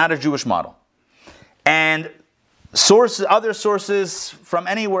 It's not a Jewish model. And other sources from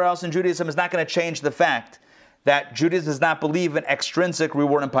anywhere else in Judaism is not going to change the fact that Judaism does not believe in extrinsic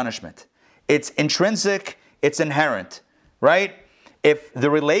reward and punishment. It's intrinsic, it's inherent, right? If the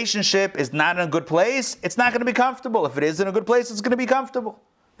relationship is not in a good place, it's not going to be comfortable. If it is in a good place, it's going to be comfortable.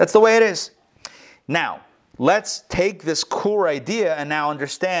 That's the way it is. Now, let's take this core idea and now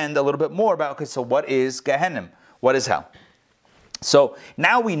understand a little bit more about, okay, so what is Gehenna? What is hell? So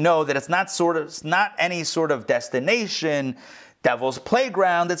now we know that it's not any sort of destination, devil's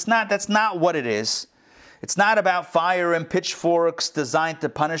playground. That's not what it is. It's not about fire and pitchforks designed to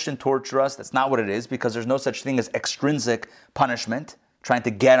punish and torture us. That's not what it is, because there's no such thing as extrinsic punishment, trying to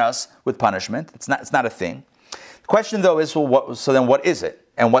get us with punishment. It's not a thing. The question, though, is, so then what is it?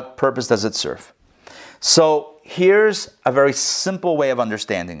 And what purpose does it serve? So here's a very simple way of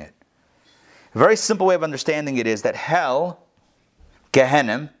understanding it. A very simple way of understanding it is that hell,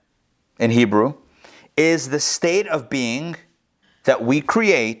 Gehenna in Hebrew, is the state of being that we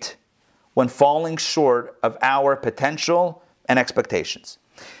create when falling short of our potential and expectations.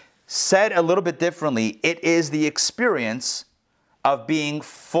 Said a little bit differently, it is the experience of being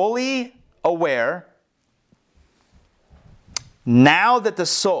fully aware now that the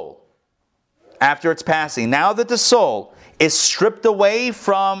soul, after its passing, now that the soul is stripped away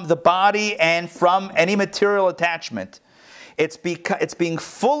from the body and from any material attachment, it's being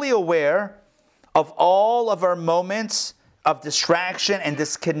fully aware of all of our moments of distraction and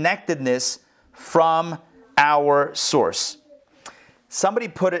disconnectedness from our source. I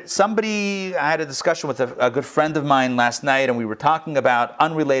had a discussion with a good friend of mine last night, and we were talking about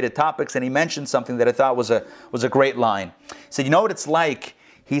unrelated topics, and he mentioned something that I thought was a great line. He said, you know what it's like?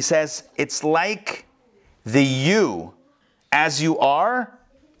 He says, it's like the you as you are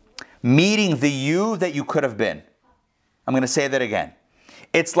meeting the you that you could have been. I'm going to say that again.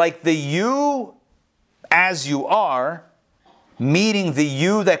 It's like the you as you are, meeting the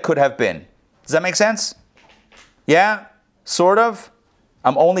you that could have been. Does that make sense? Yeah? Sort of?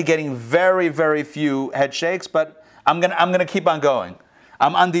 I'm only getting very, very few head shakes, but I'm gonna keep on going.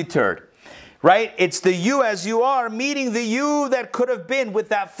 I'm undeterred. Right? It's the you as you are, meeting the you that could have been with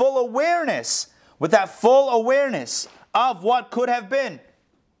that full awareness of what could have been,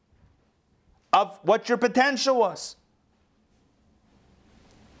 of what your potential was.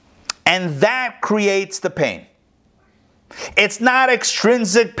 And that creates the pain. It's not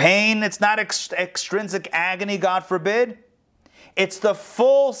extrinsic pain. It's not extrinsic agony, God forbid. It's the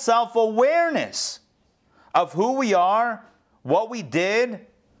full self-awareness of who we are, what we did,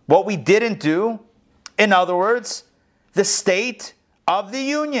 what we didn't do. In other words, the state of the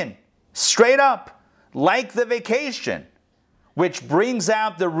union. Straight up, like the vacation, which brings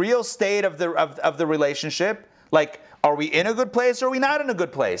out the real state of the relationship. Like, are we in a good place or are we not in a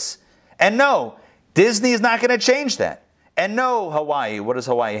good place? And no, Disney is not going to change that. And no, Hawaii, what does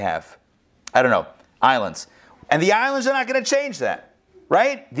Hawaii have? I don't know, islands. And the islands are not going to change that,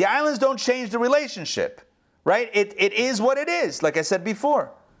 right? The islands don't change the relationship, right? It is what it is, like I said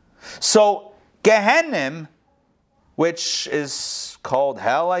before. So, Gehennim, which is called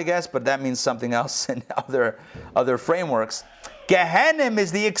hell, I guess, but that means something else in other frameworks. Gehennim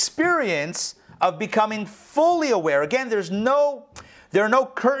is the experience of becoming fully aware. Again, there are no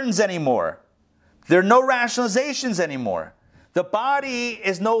curtains anymore. There are no rationalizations anymore. The body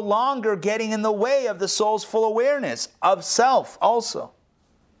is no longer getting in the way of the soul's full awareness of self also.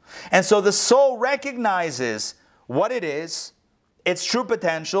 And so the soul recognizes what it is, its true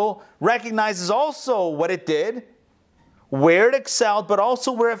potential, recognizes also what it did, where it excelled, but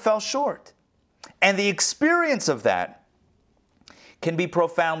also where it fell short. And the experience of that can be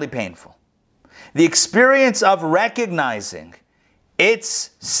profoundly painful. The experience of recognizing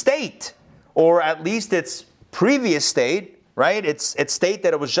its state, or at least its previous state, right? Its state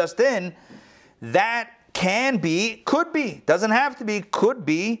that it was just in, that could be, doesn't have to be, could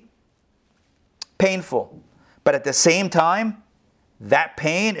be painful. But at the same time, that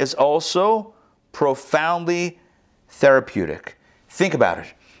pain is also profoundly therapeutic. Think about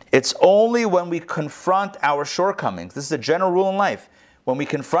it. It's only when we confront our shortcomings, this is a general rule in life, when we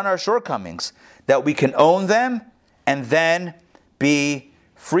confront our shortcomings, that we can own them and then be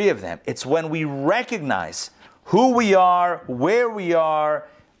free of them. It's when we recognize who we are, where we are,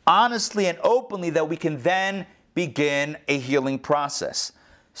 honestly and openly, that we can then begin a healing process.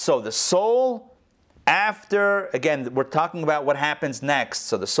 So the soul, after, again, we're talking about what happens next.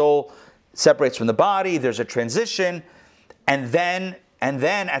 So the soul separates from the body, there's a transition, and then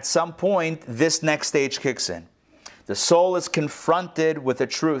at some point, this next stage kicks in. The soul is confronted with the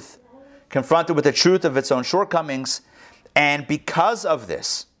truth of its own shortcomings, and because of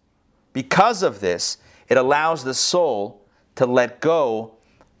this, it allows the soul to let go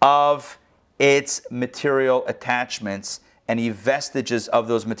of its material attachments, any vestiges of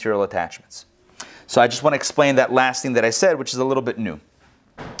those material attachments. So I just want to explain that last thing that I said, which is a little bit new.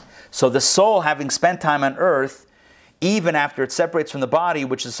 So the soul, having spent time on earth, even after it separates from the body,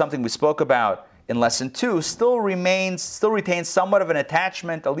 which is something we spoke about in lesson 2, still retains somewhat of an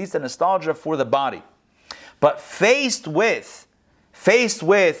attachment, at least a nostalgia for the body. But faced with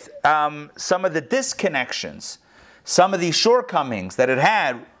some of the disconnections, some of these shortcomings that it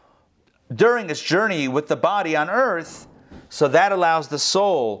had during its journey with the body on earth, so that allows the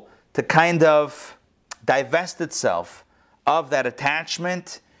soul to kind of divest itself of that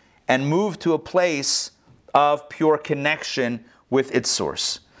attachment and move to a place of pure connection with its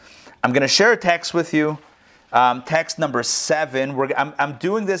source. I'm going to share a text with you, text number 7. I'm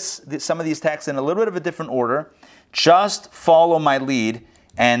doing some of these texts in a little bit of a different order. Just follow my lead,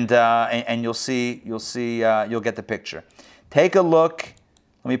 and you'll get the picture. Take a look.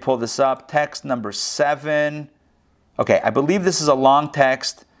 Let me pull this up. Text number 7. Okay, I believe this is a long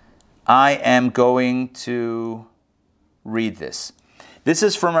text. I am going to read this. This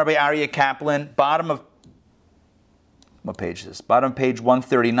is from Rabbi Aryeh Kaplan, what page is this? Bottom page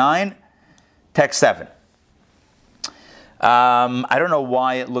 139, text 7. I don't know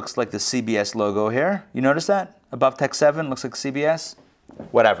why it looks like the CBS logo here. You notice that? Above text 7, looks like CBS?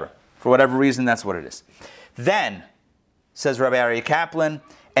 Whatever. For whatever reason, that's what it is. Then, says Rabbi Aryeh Kaplan,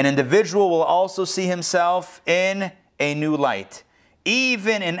 an individual will also see himself in a new light.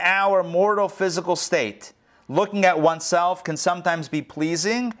 Even in our mortal physical state, looking at oneself can sometimes be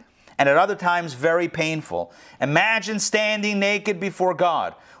pleasing and at other times very painful. Imagine standing naked before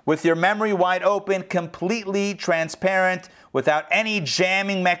God, with your memory wide open, completely transparent, without any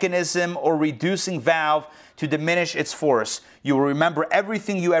jamming mechanism or reducing valve to diminish its force. You will remember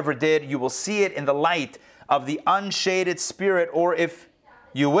everything you ever did. You will see it in the light of the unshaded spirit, or if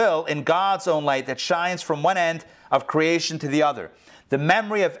you will, in God's own light that shines from one end of creation to the other. The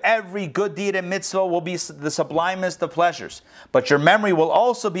memory of every good deed and mitzvah will be the sublimest of pleasures, but your memory will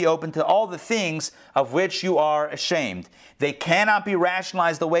also be open to all the things of which you are ashamed. They cannot be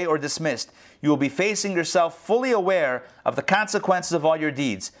rationalized away or dismissed. You will be facing yourself fully aware of the consequences of all your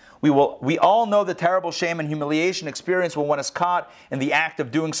deeds. We all know the terrible shame and humiliation experienced when one is caught in the act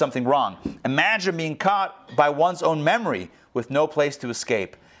of doing something wrong. Imagine being caught by one's own memory with no place to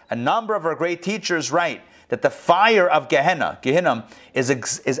escape. A number of our great teachers write that the fire of Gehenna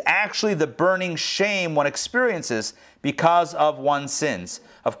is actually the burning shame one experiences because of one's sins.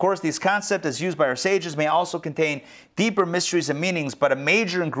 Of course, these concepts, as used by our sages, may also contain deeper mysteries and meanings, but a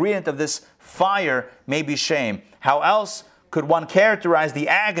major ingredient of this fire may be shame. How else could one characterize the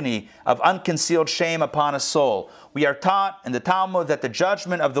agony of unconcealed shame upon a soul? We are taught in the Talmud that the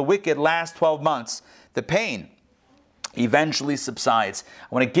judgment of the wicked lasts 12 months. The pain eventually subsides.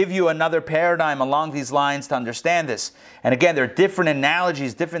 I want to give you another paradigm along these lines to understand this. And again, there are different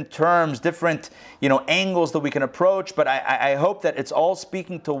analogies, different terms, different angles that we can approach, but I hope that it's all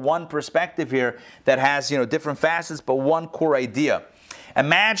speaking to one perspective here that has different facets, but one core idea.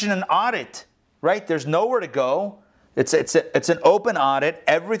 Imagine an audit, right? There's nowhere to go. It's an open audit.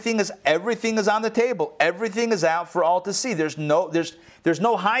 Everything is on the table. Everything is out for all to see. There's no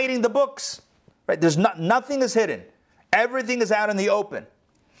hiding the books, right? Nothing is hidden. Everything is out in the open.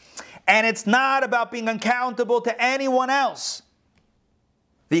 And it's not about being accountable to anyone else.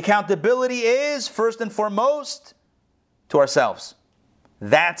 The accountability is, first and foremost, to ourselves.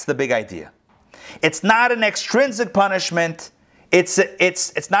 That's the big idea. It's not an extrinsic punishment. It's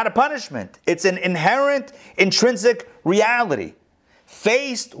not a punishment. It's an inherent, intrinsic reality.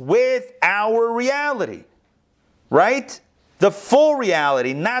 Faced with our reality. Right? The full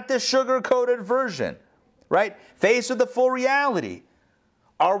reality, not the sugar-coated version. Right? Faced with the full reality.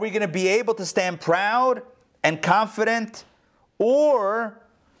 Are we going to be able to stand proud and confident, or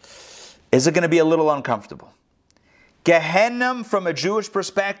is it going to be a little uncomfortable? Gehenna, from a Jewish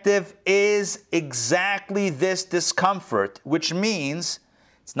perspective, is exactly this discomfort, which means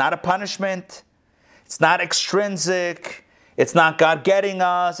it's not a punishment, it's not extrinsic, it's not God getting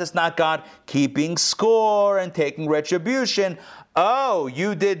us, it's not God keeping score and taking retribution. Oh,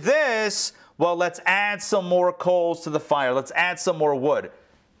 you did this, well, let's add some more coals to the fire. Let's add some more wood.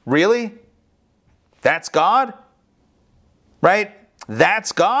 Really? That's God? Right?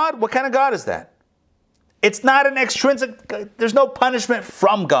 That's God? What kind of God is that? It's not an extrinsic, there's no punishment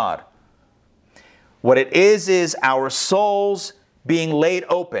from God. What it is our souls being laid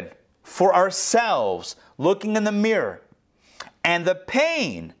open for ourselves, looking in the mirror, and the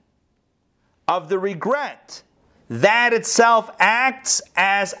pain of the regret. That itself acts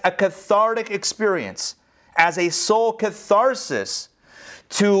as a cathartic experience, as a soul catharsis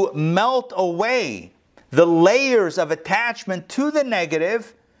to melt away the layers of attachment to the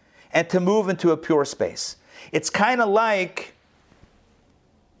negative and to move into a pure space. It's kind of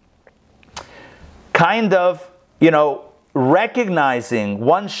recognizing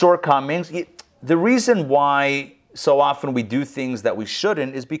one's shortcomings. The reason why so often we do things that we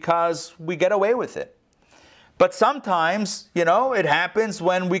shouldn't is because we get away with it. But sometimes, it happens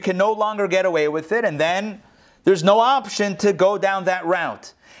when we can no longer get away with it, and then there's no option to go down that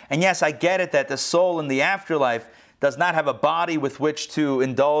route. And yes, I get it that the soul in the afterlife does not have a body with which to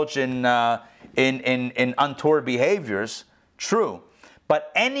indulge in untoward behaviors. True.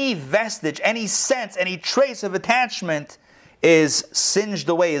 But any vestige, any sense, any trace of attachment is singed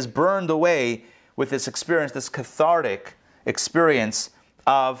away, is burned away with this experience, this cathartic experience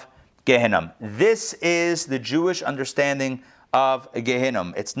of Gehenna. This is the Jewish understanding of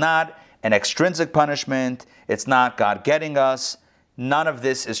Gehenna. It's not an extrinsic punishment. It's not God getting us. None of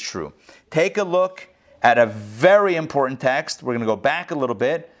this is true. Take a look at a very important text. We're going to go back a little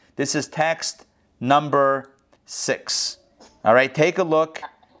bit. This is text number 6. All right, take a look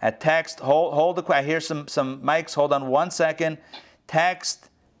at text. Hold the. I hear some mics. Hold on 1 second. Text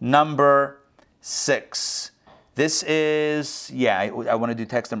number 6. This is, I want to do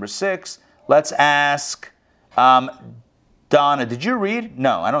text number 6. Let's ask Donna. Did you read?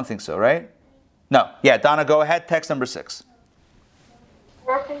 No, I don't think so, right? No. Yeah, Donna, go ahead. Text number 6. The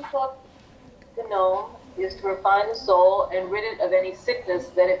purpose of the gnome is to refine the soul and rid it of any sickness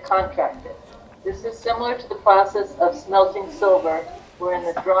that it contracted. This is similar to the process of smelting silver, wherein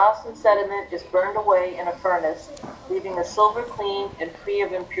the dross and sediment is burned away in a furnace, leaving the silver clean and free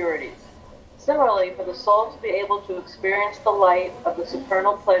of impurities. Similarly, for the soul to be able to experience the light of the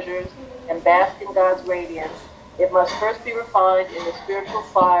supernal pleasures and bask in God's radiance, it must first be refined in the spiritual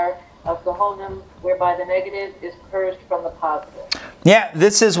fire of Gehonim, whereby the negative is purged from the positive. Yeah,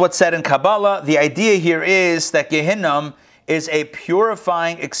 this is what's said in Kabbalah. The idea here is that Gehinnom is a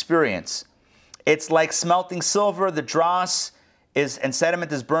purifying experience. It's like smelting silver. The dross and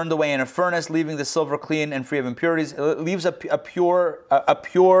sediment is burned away in a furnace, leaving the silver clean and free of impurities. It leaves a pure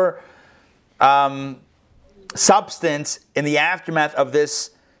substance in the aftermath of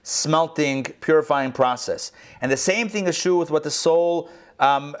this smelting, purifying process. And the same thing is true with what the soul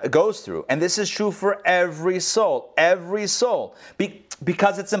goes through. And this is true for every soul.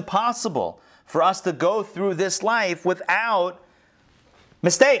 Because it's impossible for us to go through this life without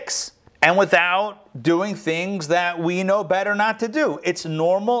mistakes and without doing things that we know better not to do. It's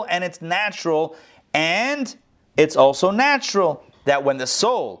normal and it's natural. And it's also natural that when the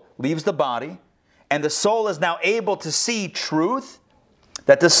soul leaves the body and the soul is now able to see truth,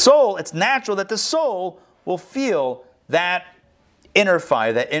 it's natural that the soul will feel that inner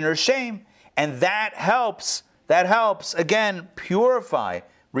fire, that inner shame. And that helps, again, purify,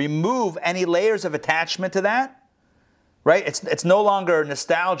 remove any layers of attachment to that. Right? It's no longer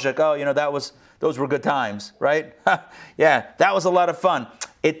nostalgic. Oh, those were good times, right? Yeah, that was a lot of fun.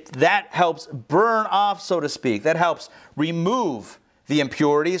 That helps burn off, so to speak. That helps remove the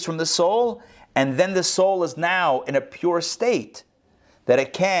impurities from the soul, and then the soul is now in a pure state that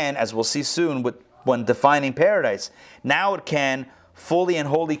it can, as we'll see soon when defining paradise, now it can fully and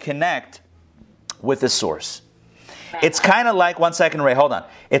wholly connect with the source. It's kind of like, one second, Ray, hold on.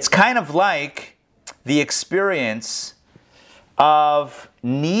 It's kind of like the experience of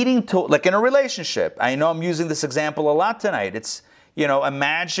needing to, like in a relationship. I know I'm using this example a lot tonight. It's,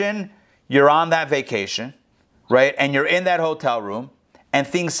 imagine you're on that vacation, right? And you're in that hotel room and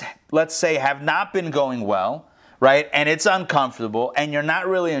things, let's say, have not been going well, right? And it's uncomfortable and you're not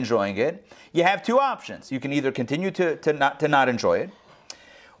really enjoying it. You have two options. You can either continue to not enjoy it,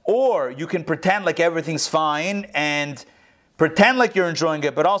 or you can pretend like everything's fine and pretend like you're enjoying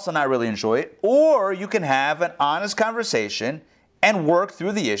it, but also not really enjoy it. Or you can have an honest conversation and work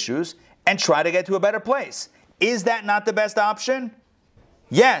through the issues and try to get to a better place. Is that not the best option?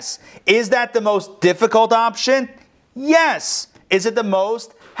 Yes. Is that the most difficult option? Yes. Is it the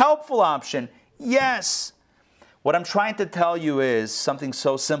most helpful option? Yes. What I'm trying to tell you is something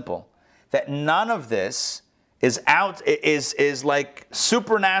so simple, that none of this is like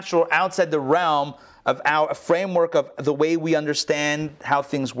supernatural, outside the realm of our framework of the way we understand how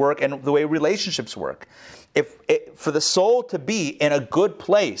things work and the way relationships work. For the soul to be in a good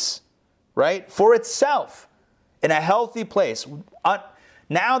place, right, for itself, in a healthy place,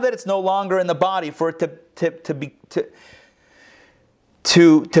 now that it's no longer in the body, for it to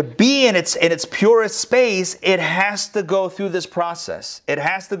be in its purest space, it has to go through this process. It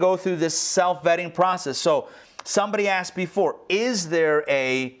has to go through this self-vetting process. So somebody asked before, is there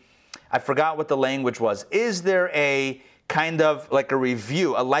I forgot what the language was, is there a kind of like a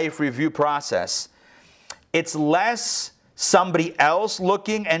life review process? It's less somebody else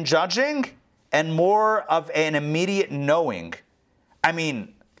looking and judging and more of an immediate knowing. I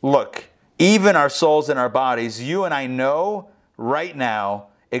mean, look, even our souls and our bodies, you and I know right now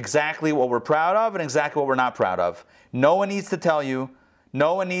exactly what we're proud of and exactly what we're not proud of. No one needs to tell you.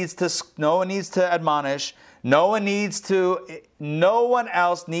 No one needs to admonish. No one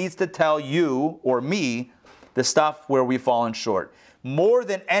else needs to tell you or me the stuff where we've fallen short. More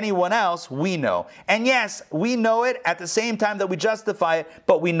than anyone else, we know. And yes, we know it at the same time that we justify it,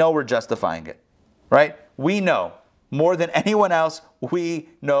 but we know we're justifying it, right? We know. More than anyone else, we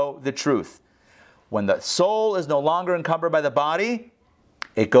know the truth. When the soul is no longer encumbered by the body,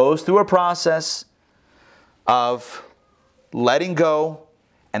 it goes through a process of letting go.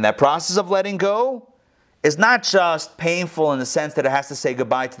 And that process of letting go is not just painful in the sense that it has to say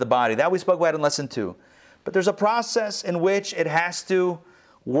goodbye to the body. That we spoke about in lesson 2. But there's a process in which it has to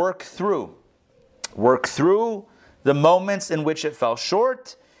work through the moments in which it fell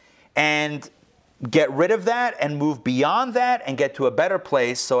short and get rid of that and move beyond that and get to a better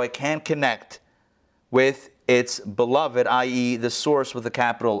place so it can connect with its beloved, i.e. the source with a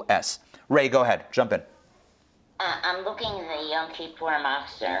capital S. Ray, go ahead. Jump in. I'm looking at the Yom Kippur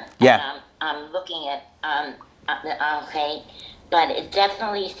Machzor. Yeah. I'm looking at, okay, but it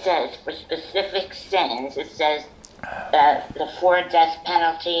definitely says for specific sins, it says the 4 death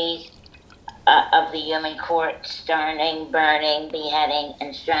penalties of the human court: stoning, burning, beheading,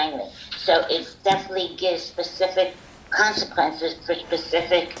 and strangling. So it definitely gives specific consequences for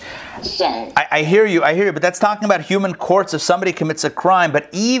specific sins. I hear you, but that's talking about human courts if somebody commits a crime. But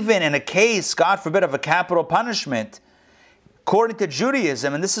even in a case, God forbid, of a capital punishment, according to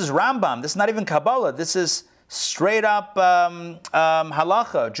Judaism, and this is Rambam, this is not even Kabbalah, this is straight up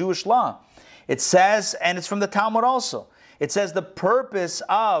halacha, Jewish law. It says, and it's from the Talmud also, it says the purpose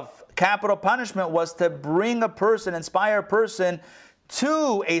of capital punishment was to bring a person, inspire a person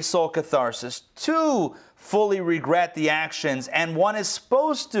to a soul catharsis, to fully regret the actions, and one is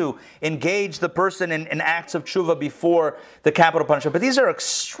supposed to engage the person in acts of tshuva before the capital punishment. But these are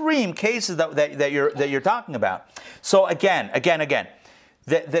extreme cases that you're talking about. So again,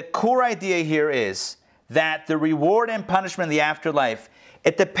 the core idea here is that the reward and punishment in the afterlife,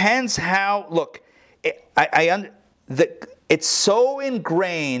 it depends how. Look, it's so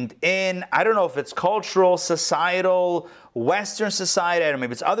ingrained in, I don't know if it's cultural, societal, Western society, I don't know,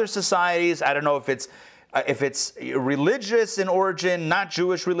 maybe it's other societies, I don't know if it's religious in origin, not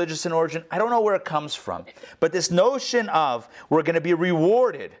Jewish religious in origin, I don't know where it comes from. But this notion of we're going to be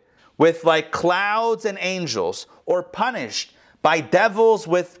rewarded with like clouds and angels, or punished by devils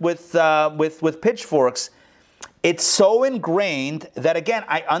with pitchforks, it's so ingrained that, again,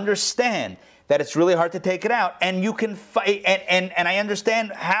 I understand that it's really hard to take it out, and you can fight, and I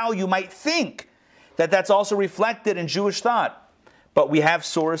understand how you might think that that's also reflected in Jewish thought. But we have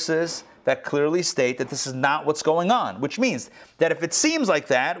sources that clearly state that this is not what's going on, which means that if it seems like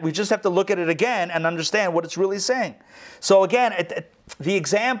that, we just have to look at it again and understand what it's really saying. So again, the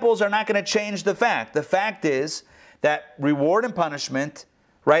examples are not going to change the fact. The fact is that reward and punishment,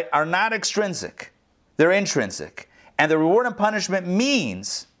 right, are not extrinsic. They're intrinsic. And the reward and punishment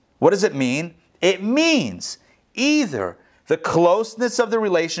means, what does it mean? It means either the closeness of the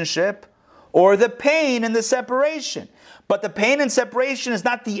relationship or the pain in the separation. But the pain and separation is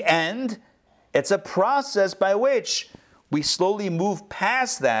not the end. It's a process by which we slowly move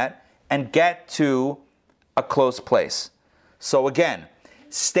past that and get to a close place. So again,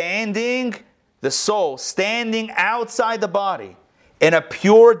 the soul standing outside the body in a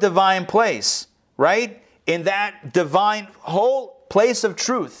pure divine place, right? In that divine whole place of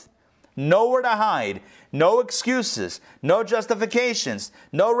truth. Nowhere to hide, no excuses, no justifications,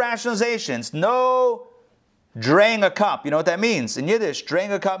 no rationalizations, no draining a cup. You know what that means? In Yiddish,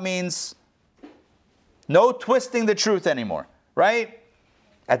 draining a cup means no twisting the truth anymore, right?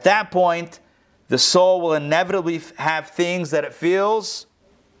 At that point, the soul will inevitably have things that it feels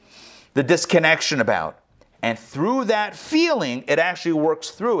the disconnection about. And through that feeling, it actually works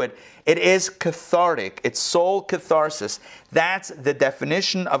through it. It is cathartic. It's soul catharsis. That's the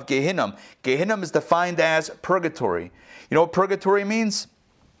definition of Gehinnom. Gehinnom is defined as purgatory. You know what purgatory means?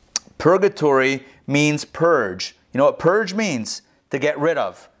 Purgatory means purge. You know what purge means? To get rid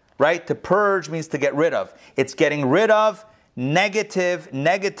of, right? To purge means to get rid of. It's getting rid of negative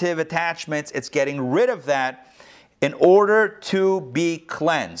attachments. It's getting rid of that in order to be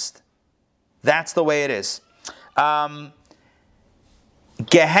cleansed. That's the way it is.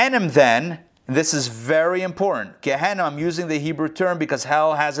 Gehenna then, and this is very important. Gehenna, I'm using the Hebrew term because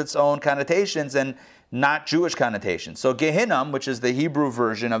hell has its own connotations and not Jewish connotations. So Gehenna, which is the Hebrew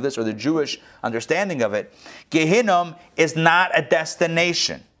version of this, or the Jewish understanding of it, Gehenna is not a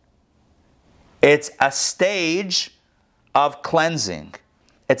destination. It's a stage of cleansing.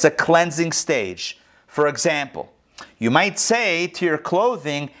 It's a cleansing stage. For example, you might say to your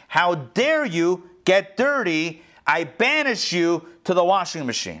clothing, how dare you get dirty, I banish you to the washing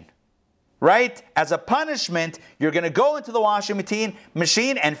machine. Right? As a punishment, you're going to go into the washing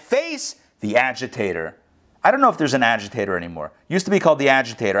machine and face the agitator. I don't know if there's an agitator anymore. It used to be called the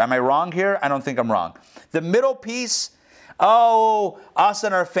agitator. Am I wrong here? I don't think I'm wrong. The middle piece, us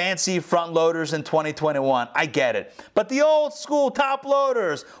and our fancy front loaders in 2021. I get it. But the old school top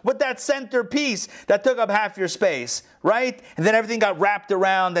loaders with that center piece that took up half your space, right? And then everything got wrapped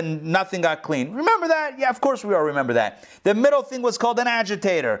around and nothing got clean. Remember that? Yeah, of course we all remember that. The middle thing was called an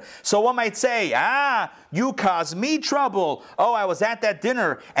agitator. So one might say, you caused me trouble. Oh, I was at that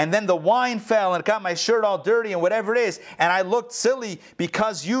dinner and then the wine fell and it got my shirt all dirty and whatever it is. And I looked silly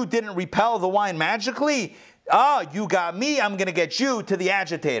because you didn't repel the wine magically. You got me, I'm going to get you to the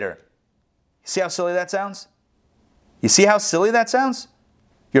agitator. See how silly that sounds? You see how silly that sounds?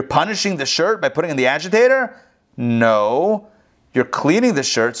 You're punishing the shirt by putting in the agitator? No. You're cleaning the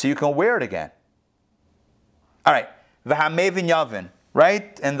shirt so you can wear it again. All right. V'hamevin yavin,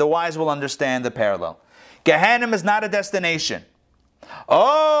 right? And the wise will understand the parallel. Gehenna is not a destination.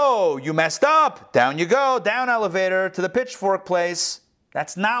 Oh, you messed up. Down you go. Down elevator to the pitchfork place.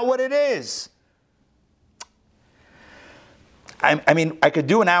 That's not what it is. I mean, I could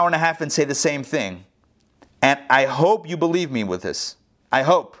do an hour and a half and say the same thing. And I hope you believe me with this. I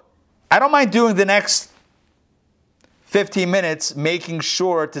hope. I don't mind doing the next 15 minutes making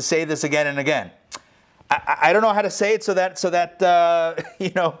sure to say this again and again. I don't know how to say it so that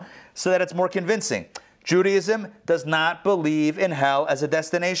it's more convincing. Judaism does not believe in hell as a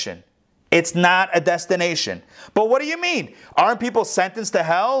destination. It's not a destination. But what do you mean? Aren't people sentenced to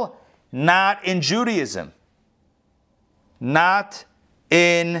hell? Not in Judaism. Not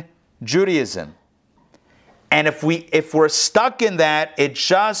in Judaism. And if we're stuck in that, it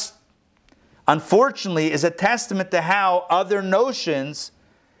just, unfortunately, is a testament to how other notions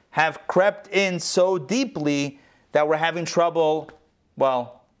have crept in so deeply that we're having trouble,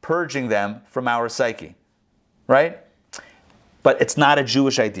 purging them from our psyche. Right? But it's not a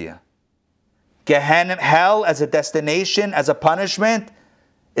Jewish idea. Gehenna, hell as a destination, as a punishment,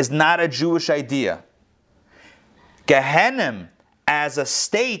 is not a Jewish idea. Gehenna as a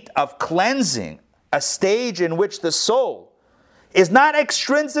state of cleansing, a stage in which the soul is not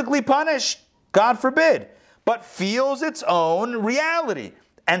extrinsically punished, God forbid, but feels its own reality.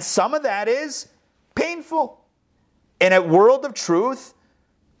 And some of that is painful. In a world of truth,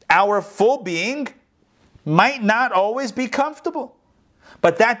 our full being might not always be comfortable.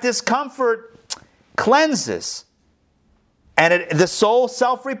 But that discomfort cleanses. And the soul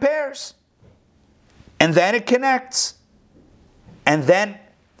self-repairs. And then it connects. And then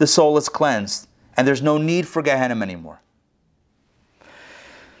the soul is cleansed. And there's no need for Gehenna anymore.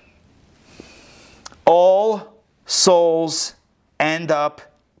 All souls end up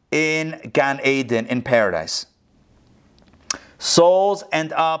in Gan Eden, in paradise. Souls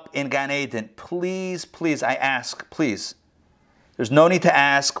end up in Gan Eden. Please, I ask, please. There's no need to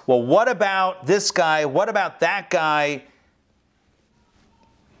ask, well, what about this guy? What about that guy?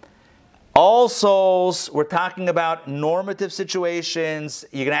 All souls, we're talking about normative situations.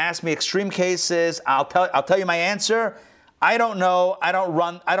 You're going to ask me extreme cases. I'll tell you my answer. I don't know. I don't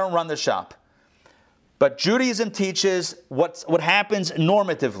run the shop. But Judaism teaches what happens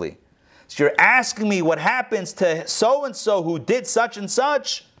normatively. So you're asking me what happens to so-and-so who did such and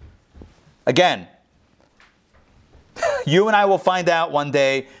such. Again, you and I will find out one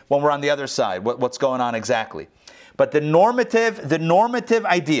day when we're on the other side what's going on exactly. But the normative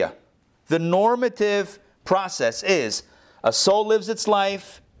idea, the normative process is a soul lives its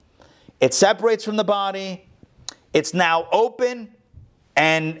life, it separates from the body, it's now open,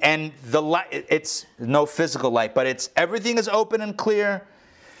 and the light, it's no physical light, but everything is open and clear.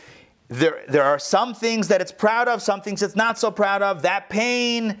 There are some things that it's proud of, some things it's not so proud of. That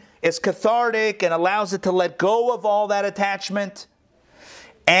pain is cathartic and allows it to let go of all that attachment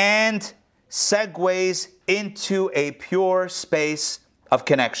and segues into a pure space of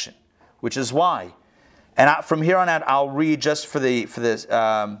connection, which is why. And from here on out, I'll read just for the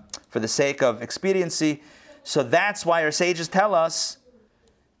sake of expediency. So that's why our sages tell us,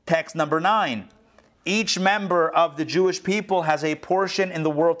 text number 9, each member of the Jewish people has a portion in the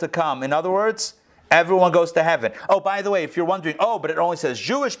world to come. In other words, everyone goes to heaven. Oh, by the way, if you're wondering, but it only says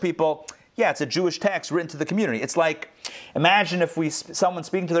Jewish people, yeah, it's a Jewish text written to the community. It's like, imagine if someone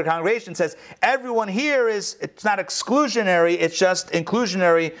speaking to their congregation says, everyone here it's not exclusionary, it's just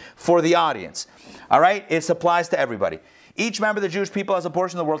inclusionary for the audience. All right? It applies to everybody. Each member of the Jewish people has a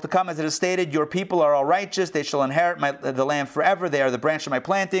portion of the world to come. As it is stated, your people are all righteous. They shall inherit the land forever. They are the branch of my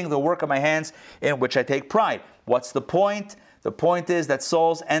planting, the work of my hands, in which I take pride. What's the point? The point is that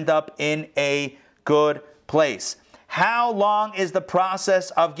souls end up in a good place. How long is the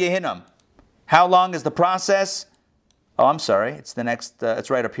process of Gehinnom? How long is the process? Oh, I'm sorry. It's the next. It's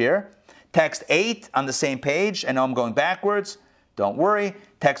right up here. Text 8 on the same page. I know I'm going backwards. Don't worry.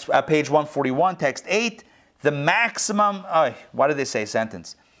 Text page 141. Text 8. The maximum, why did they say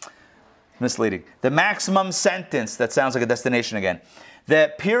sentence? Misleading. The maximum sentence, that sounds like a destination again.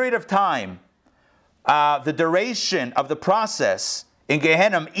 The period of time, the duration of the process in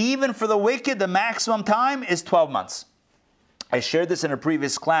Gehenna, even for the wicked, the maximum time is 12 months. I shared this in a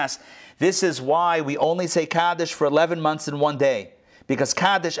previous class. This is why we only say Kaddish for 11 months in one day. Because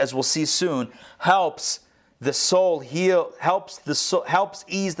Kaddish, as we'll see soon, helps the soul heal, helps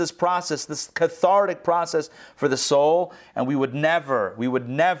ease this process, this cathartic process for the soul, and we would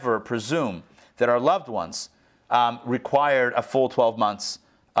never presume that our loved ones required a full 12 months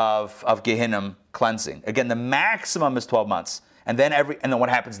of Gehinnom cleansing. Again, the maximum is 12 months, and then what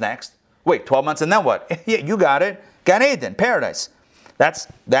happens next? Wait, 12 months, and then what? Yeah, you got it. Gan Eden, paradise. That's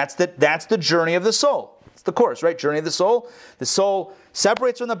the journey of the soul. It's the course, right? Journey of the soul. The soul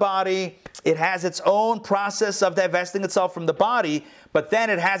separates from the body. It has its own process of divesting itself from the body, but then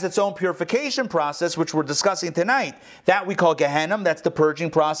it has its own purification process, which we're discussing tonight. That we call Gehenna. That's the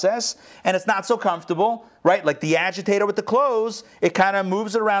purging process. And it's not so comfortable, right? Like the agitator with the clothes, it kind of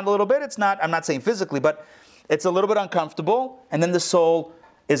moves it around a little bit. It's not, I'm not saying physically, but it's a little bit uncomfortable. And then the soul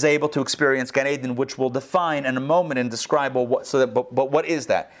is able to experience Gan Eden, which we'll define in a moment and describe but what is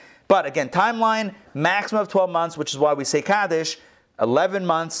that? But again, timeline, maximum of 12 months, which is why we say Kaddish, 11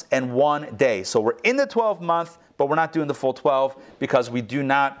 months and 1 day. So we're in the 12th month, but we're not doing the full 12 because we do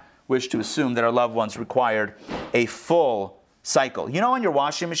not wish to assume that our loved ones required a full cycle. You know, on your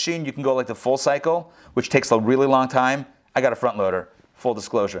washing machine, you can go like the full cycle, which takes a really long time. I got a front loader, full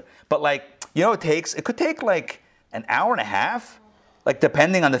disclosure. But like, you know, it could take like an hour and a half. Like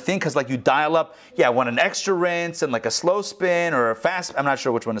depending on the thing, because like you dial up, I want an extra rinse and like a slow spin or a fast, I'm not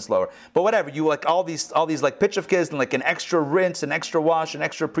sure which one is slower. But whatever, you like all these like pitchufkas and like an extra rinse, an extra wash, an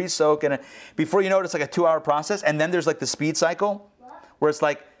extra pre-soak, and before you know it, it's like a 2-hour process. And then there's like the speed cycle, where it's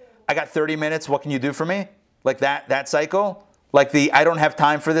like, I got 30 minutes, what can you do for me? Like that cycle? Like the I don't have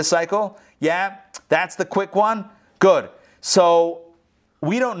time for this cycle? Yeah, that's the quick one? Good. So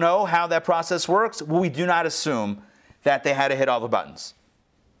we don't know how that process works. We do not assume that they had to hit all the buttons.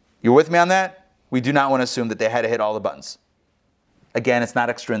 You with me on that? We do not want to assume that they had to hit all the buttons. Again, it's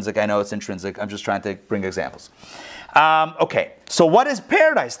not extrinsic. I know it's intrinsic. I'm just trying to bring examples. Okay, so what is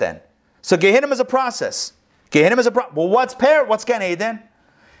paradise then? So Gehinnom is a process. Well, what's Gan Eden?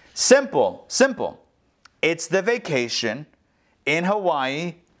 Simple. It's the vacation in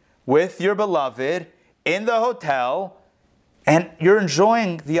Hawaii with your beloved in the hotel, and you're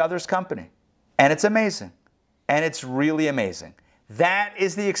enjoying the other's company. And it's amazing. And it's really amazing. That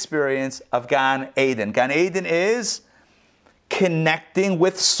is the experience of Gan Eden. Gan Eden is connecting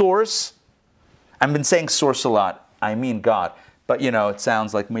with Source. I've been saying Source a lot. I mean God. But, you know, it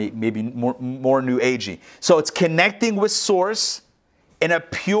sounds like maybe more New Agey. So it's connecting with Source in a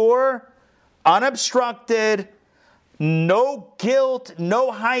pure, unobstructed, no guilt,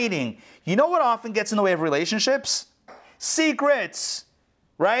 no hiding. You know what often gets in the way of relationships? Secrets.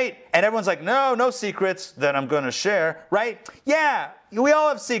 Right? And everyone's like, no secrets that I'm going to share, right? Yeah, we all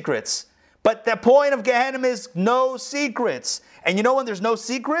have secrets. But the point of Gehenna is no secrets. And you know when there's no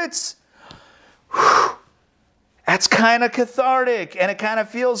secrets? That's kind of cathartic and it kind of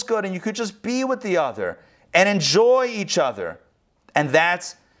feels good and you could just be with the other and enjoy each other. And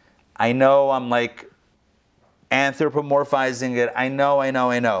that's, I know I'm like anthropomorphizing it. I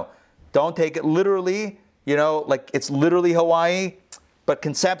know. Don't take it literally, you know, like it's literally Hawaii. But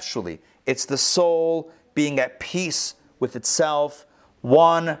conceptually, it's the soul being at peace with itself,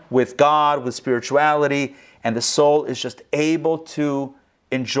 one with God, with spirituality, and the soul is just able to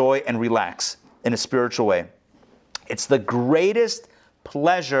enjoy and relax in a spiritual way. It's the greatest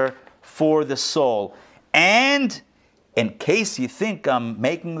pleasure for the soul. And in case you think I'm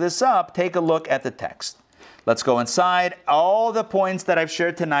making this up, take a look at the text. Let's go inside. All the points that I've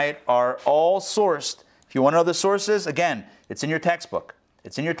shared tonight are all sourced. If you want to know the sources, again, it's in your textbook.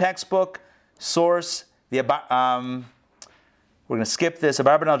 Source. We're going to skip this.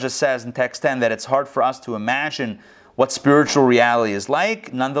 Abarbanel just says in text 10 that it's hard for us to imagine what spiritual reality is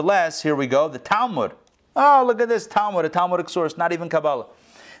like. Nonetheless, here we go. The Talmud. Oh, look at this Talmud, a Talmudic source, not even Kabbalah.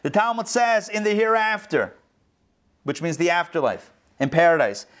 The Talmud says in the hereafter, which means the afterlife, in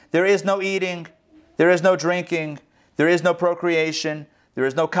paradise, there is no eating, there is no drinking, there is no procreation, there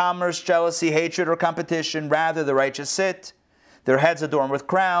is no commerce, jealousy, hatred, or competition. Rather, the righteous sit, their heads adorned with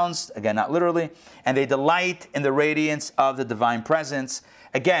crowns, again, not literally, and they delight in the radiance of the divine presence.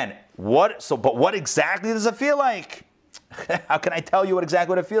 Again, but what exactly does it feel like? How can I tell you what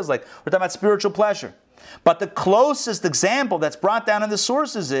it feels like? We're talking about spiritual pleasure. But the closest example that's brought down in the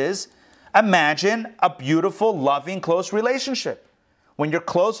sources is, imagine a beautiful, loving, close relationship. When you're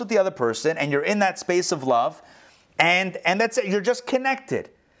close with the other person and you're in that space of love, and that's it, you're just connected.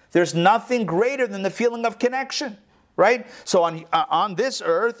 There's nothing greater than the feeling of connection, right? So on this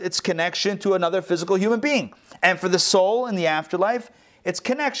earth, it's connection to another physical human being. And for the soul in the afterlife, it's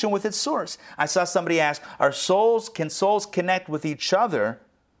connection with its source. I saw somebody ask, can souls connect with each other,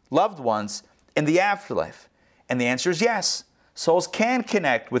 loved ones, in the afterlife? And the answer is yes. Souls can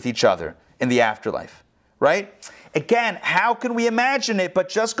connect with each other in the afterlife, right? Again, how can we imagine it but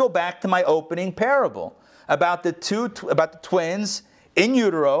just go back to my opening parable about the twins in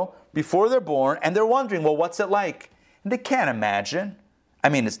utero before they're born, and they're wondering, well, what's it like? And they can't imagine. I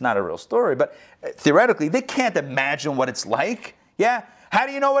mean, it's not a real story, but theoretically, they can't imagine what it's like. Yeah? How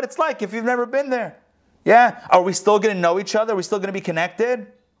do you know what it's like if you've never been there? Yeah? Are we still going to know each other? Are we still going to be connected?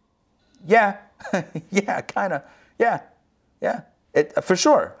 Yeah, yeah, kind of, yeah. For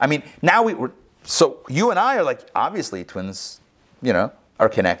sure. I mean, now so you and I are like, obviously twins, are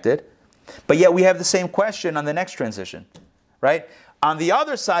connected, but yet we have the same question on the next transition, right? On the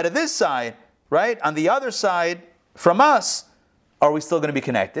other side of this side, right? On the other side from us, are we still going to be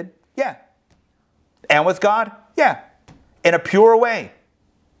connected? Yeah. And with God? Yeah. In a pure way.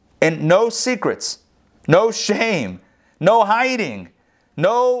 And no secrets, no shame, no hiding,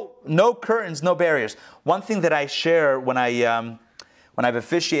 no curtains, no barriers. One thing that I share when I've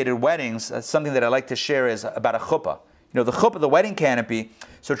officiated weddings, something that I like to share is about a chuppah. The chuppah, the wedding canopy.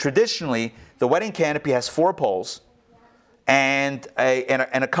 So traditionally, the wedding canopy has 4 poles and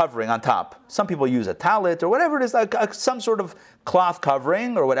a covering on top. Some people use a talit or whatever it is, like some sort of cloth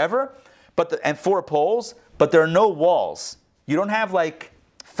covering or whatever. And 4 poles, but there are no walls. You don't have like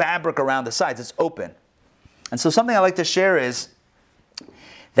fabric around the sides. It's open. And so something I like to share is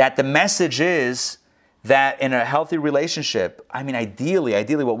that the message is that in a healthy relationship, I mean, ideally,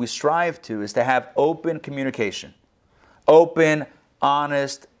 what we strive to is to have open communication. Open,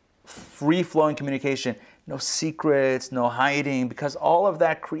 honest, free-flowing communication. No secrets, no hiding, because all of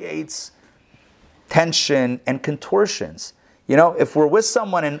that creates tension and contortions. If we're with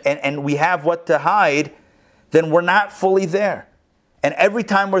someone and we have what to hide, then we're not fully there. And every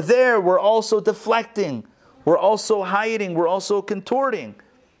time we're there, we're also deflecting. We're also hiding. We're also contorting.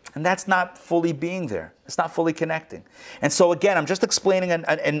 And that's not fully being there. It's not fully connecting. And so again, I'm just explaining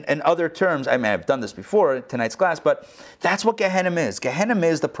in other terms. I mean, I've done this before in tonight's class, but that's what Gehenna is. Gehenna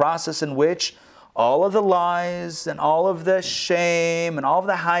is the process in which all of the lies and all of the shame and all of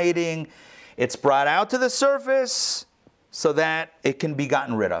the hiding, it's brought out to the surface so that it can be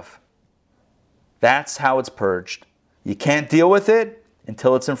gotten rid of. That's how it's purged. You can't deal with it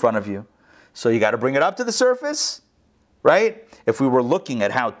until it's in front of you. So you got to bring it up to the surface, right? If we were looking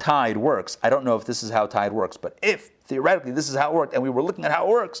at how tide works, I don't know if this is how tide works, but if theoretically this is how it worked and we were looking at how it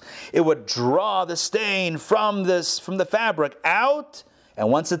works, it would draw the stain from the fabric out, and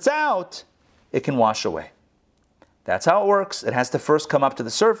once it's out, it can wash away. That's how it works. It has to first come up to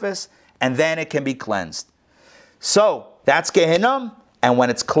the surface, and then it can be cleansed. So that's Gehinnom, and when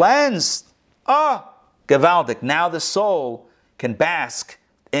it's cleansed, Gevaldik, now the soul can bask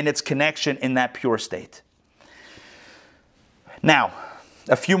in its connection in that pure state. Now,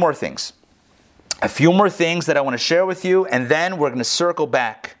 a few more things. A few more things that I want to share with you, and then we're going to circle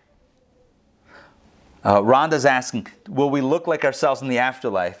back. Rhonda's asking, will we look like ourselves in the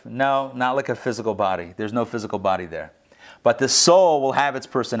afterlife? No, not like a physical body. There's no physical body there. But the soul will have its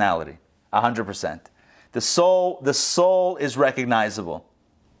personality, 100%. The soul is recognizable.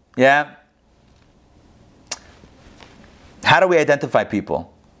 Yeah? How do we identify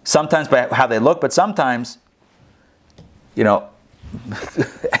people? Sometimes by how they look, but sometimes,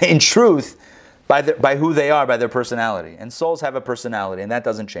 in truth, by who they are, by their personality. And souls have a personality, and that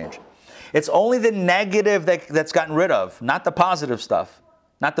doesn't change. It's only the negative that's gotten rid of, not the positive stuff,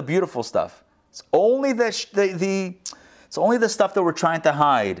 not the beautiful stuff. It's only it's only the stuff that we're trying to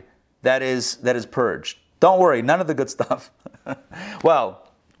hide that is purged. Don't worry, none of the good stuff. Well,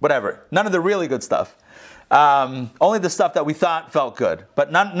 whatever, none of the really good stuff. Only the stuff that we thought felt good,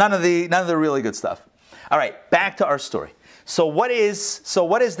 but none of the really good stuff. All right, back to our story. So what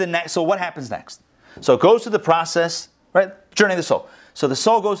happens next? So it goes through the process, right? Journey of the soul. So the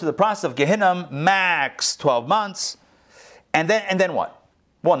soul goes through the process of Gehinnom, max 12 months, and then what?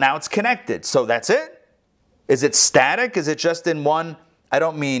 Well, now it's connected. So that's it? Is it static? Is it just in one? I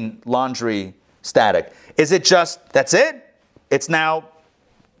don't mean laundry static. Is it just, that's it? It's now,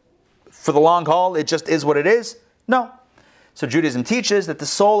 for the long haul, it just is what it is? No. So Judaism teaches that the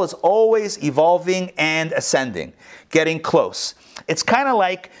soul is always evolving and ascending, getting close. It's kind of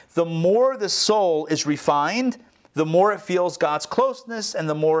like the more the soul is refined, the more it feels God's closeness, and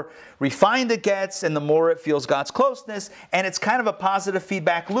the more refined it gets, and the more it feels God's closeness. And it's kind of a positive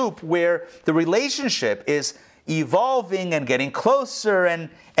feedback loop where the relationship is evolving and getting closer, and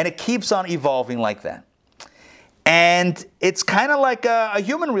it keeps on evolving like that. And it's kind of like a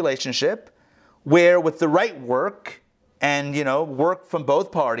human relationship where with the right work, and work from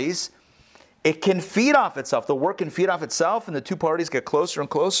both parties, it can feed off itself. The work can feed off itself, and the two parties get closer and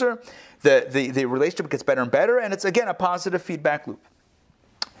closer. The relationship gets better and better, and it's again a positive feedback loop.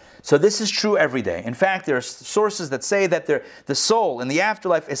 So this is true every day. In fact, there are sources that say that the soul in the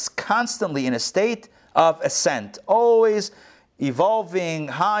afterlife is constantly in a state of ascent, always evolving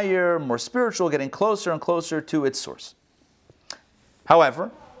higher, more spiritual, getting closer and closer to its source. However,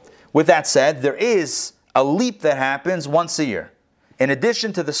 with that said, there is a leap that happens once a year. In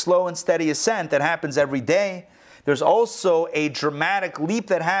addition to the slow and steady ascent that happens every day, there's also a dramatic leap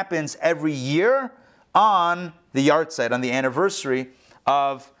that happens every year on the yahrzeit, on the anniversary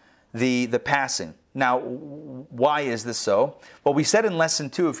of the passing. Now, why is this so? Well, we said in lesson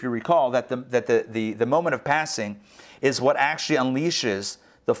 2, if you recall, that the moment of passing is what actually unleashes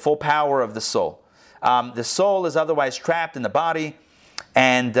the full power of the soul. The soul is otherwise trapped in the body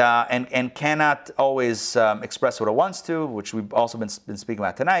and cannot always express what it wants to, which we've also been speaking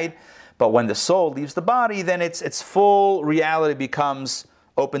about tonight. But when the soul leaves the body, then its full reality becomes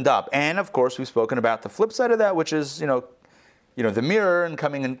opened up. And of course, we've spoken about the flip side of that, which is the mirror and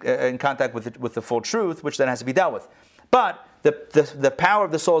coming in contact with the full truth, which then has to be dealt with. But the power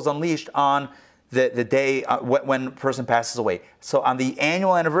of the soul is unleashed on the day when a person passes away. So on the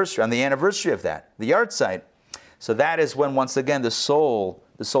annual anniversary, on the anniversary of that, the yahrzeit, so that is when once again the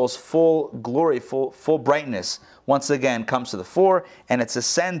soul's full glory, full brightness once again comes to the fore, and it's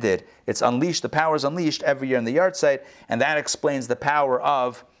ascended, it's unleashed, the power is unleashed every year in the yahrzeit, and that explains the power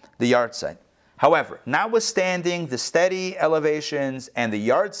of the yahrzeit. However, notwithstanding the steady elevations and the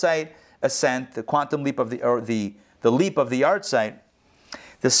yahrzeit ascent, the quantum leap of the leap of the yahrzeit,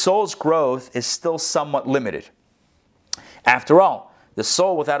 the soul's growth is still somewhat limited. After all, the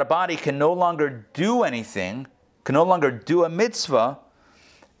soul without a body can no longer do anything, can no longer do a mitzvah,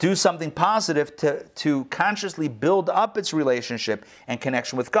 do something positive to consciously build up its relationship and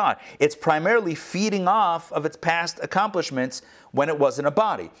connection with God. It's primarily feeding off of its past accomplishments when it was in a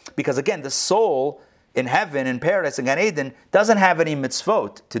body. Because again, the soul in heaven, in paradise, in Gan Eden, doesn't have any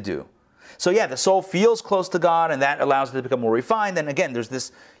mitzvot to do. So yeah, the soul feels close to God, and that allows it to become more refined. And again, there's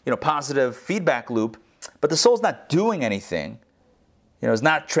this positive feedback loop, but the soul's not doing anything. It's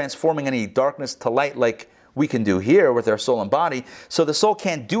not transforming any darkness to light like we can do here with our soul and body. So the soul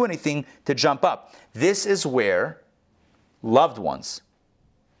can't do anything to jump up. This is where loved ones,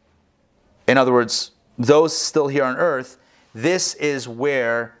 in other words, those still here on earth, this is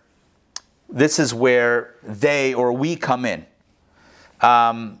where they or we come in.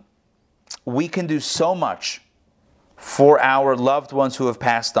 We can do so much for our loved ones who have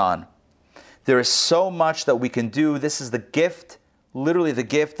passed on. There is so much that we can do. This is the gift, literally the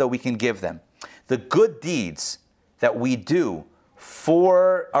gift that we can give them. The good deeds that we do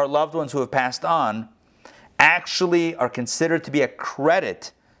for our loved ones who have passed on actually are considered to be a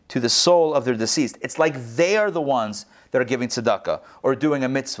credit to the soul of their deceased. It's like they are the ones that are giving tzedakah or doing a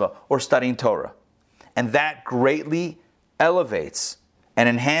mitzvah or studying Torah. And that greatly elevates and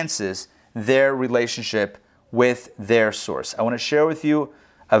enhances their relationship with their source. I want to share with you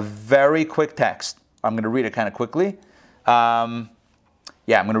a very quick text. I'm going to read it kind of quickly. I'm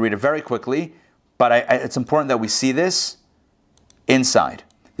going to read it very quickly. But it's important that we see this inside.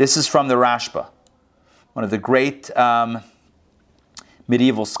 This is from the Rashba, one of the great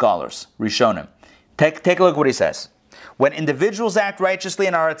medieval scholars, Rishonim. Take a look at what he says. When individuals act righteously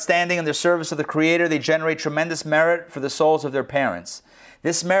and are outstanding in their service of the Creator, they generate tremendous merit for the souls of their parents.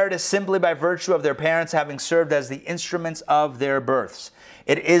 This merit is simply by virtue of their parents having served as the instruments of their births.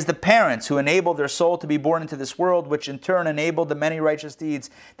 It is the parents who enable their soul to be born into this world, which in turn enabled the many righteous deeds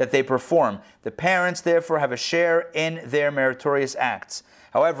that they perform. The parents, therefore, have a share in their meritorious acts.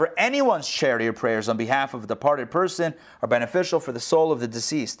 However, anyone's charity or prayers on behalf of a departed person are beneficial for the soul of the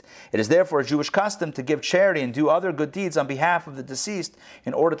deceased. It is therefore a Jewish custom to give charity and do other good deeds on behalf of the deceased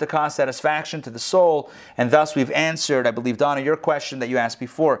in order to cause satisfaction to the soul. And thus we've answered, I believe, Donna, your question that you asked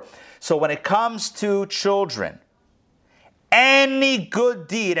before. So when it comes to children, any good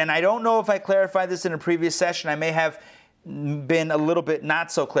deed, and I don't know if I clarified this in a previous session, I may have been a little bit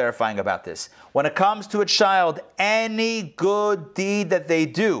not so clarifying about this. When it comes to a child, any good deed that they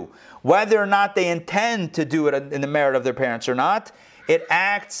do, whether or not they intend to do it in the merit of their parents or not, it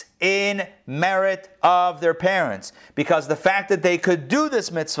acts in merit of their parents. Because the fact that they could do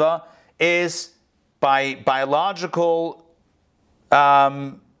this mitzvah is by biological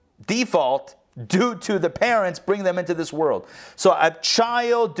default due to the parents bring them into this world. So a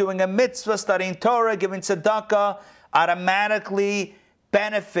child doing a mitzvah, studying Torah, giving tzedakah, automatically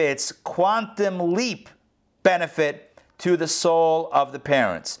benefits, quantum leap benefit to the soul of the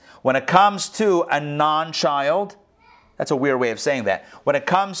parents. When it comes to a non-child, that's a weird way of saying that. When it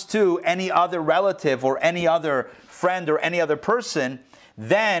comes to any other relative or any other friend or any other person,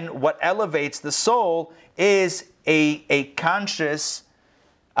 then what elevates the soul is a conscious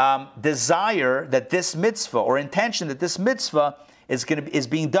desire that this mitzvah, or intention that this mitzvah is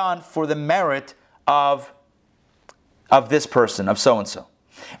being done for the merit of this person, of so-and-so.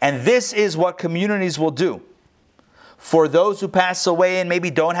 And this is what communities will do for those who pass away and maybe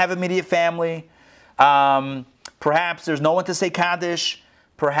don't have immediate family. Perhaps there's no one to say Kaddish.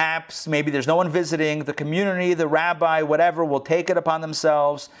 perhaps maybe there's no one visiting, the community, the rabbi, whatever, will take it upon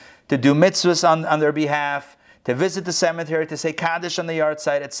themselves to do mitzvahs on their behalf, to visit the cemetery, to say Kaddish on the yard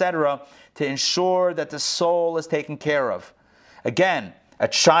site, etc., to ensure that the soul is taken care of. Again, a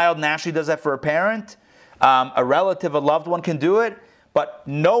child naturally does that for a parent. A relative, a loved one can do it, but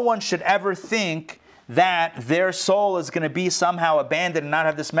no one should ever think that their soul is going to be somehow abandoned and not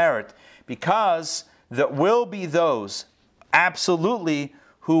have this merit, because there will be those, absolutely,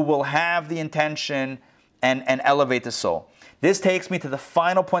 who will have the intention and elevate the soul. This takes me to the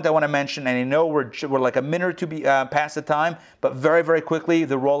final point I want to mention, and I know we're like a minute or two past the time, but very, very quickly,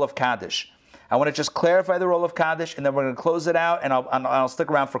 the role of Kaddish. I want to just clarify the role of Kaddish, and then we're going to close it out, and I'll stick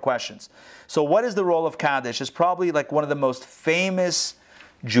around for questions. So what is the role of Kaddish? It's probably like one of the most famous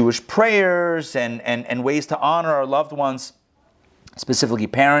Jewish prayers and ways to honor our loved ones, specifically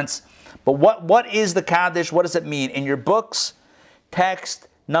parents. But what is the Kaddish? What does it mean? In your books, text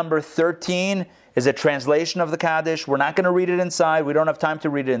number 13 is a translation of the Kaddish. We're not going to read it inside. We don't have time to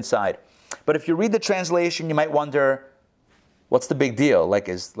read it inside. But if you read the translation, you might wonder, what's the big deal?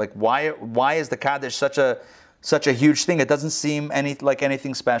 Why is the Kaddish such a huge thing? It doesn't seem like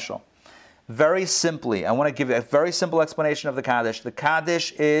anything special. Very simply, I want to give you a very simple explanation of the Kaddish. The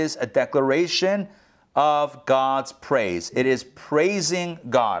Kaddish is a declaration of God's praise. It is praising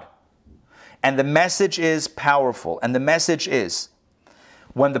God. And the message is powerful. And the message is,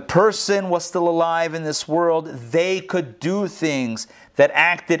 when the person was still alive in this world, they could do things that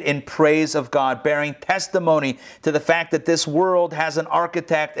acted in praise of God, bearing testimony to the fact that this world has an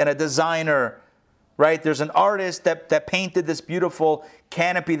architect and a designer, right? There's an artist that painted this beautiful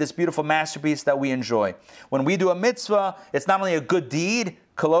canopy, this beautiful masterpiece that we enjoy. When we do a mitzvah, it's not only a good deed,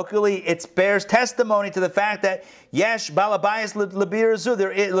 colloquially, it bears testimony to the fact that, yes, Balabayas Ladirzu,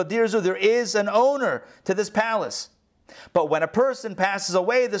 there is an owner to this palace. But when a person passes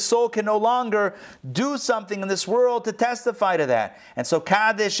away, the soul can no longer do something in this world to testify to that. And so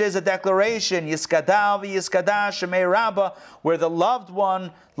Kaddish is a declaration, Yiskadav Yiskadash Shemei Rabba, where the loved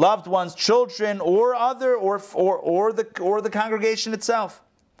one's children or the congregation itself,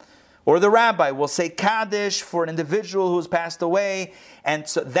 or the rabbi will say Kaddish for an individual who has passed away, and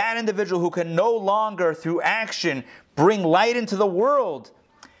so that individual who can no longer, through action, bring light into the world,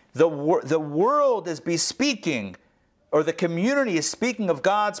 the world is bespeaking, or the community is speaking of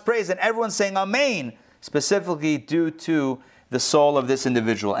God's praise, and everyone's saying Amen, specifically due to the soul of this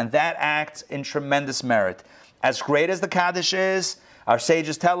individual. And that acts in tremendous merit. As great as the Kaddish is, our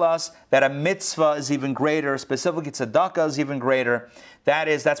sages tell us that a mitzvah is even greater, specifically tzedakah is even greater.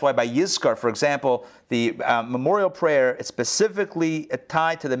 That's why by Yizkar, for example, the memorial prayer is specifically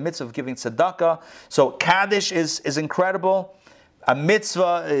tied to the mitzvah of giving tzedakah. So Kaddish is incredible. A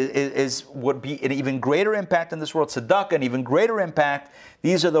mitzvah would be an even greater impact in this world. Tzedakah, an even greater impact.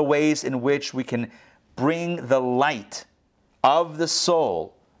 These are the ways in which we can bring the light of the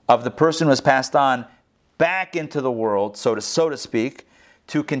soul of the person who has passed on back into the world, so to speak,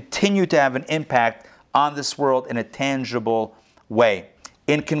 to continue to have an impact on this world in a tangible way.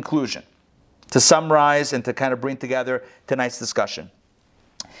 In conclusion, to summarize and to kind of bring together tonight's discussion.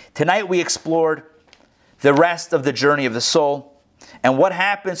 Tonight we explored the rest of the journey of the soul, and what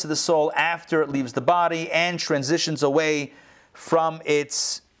happens to the soul after it leaves the body and transitions away from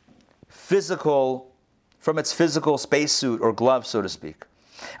its physical spacesuit or glove, so to speak.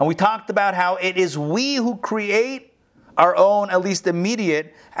 And we talked about how it is we who create our own, at least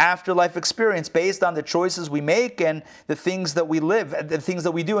immediate, afterlife experience based on the choices we make and the things that we live, the things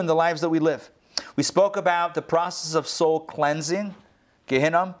that we do in the lives that we live. We spoke about the process of soul cleansing,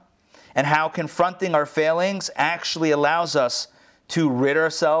 Gehinnom, and how confronting our failings actually allows us to rid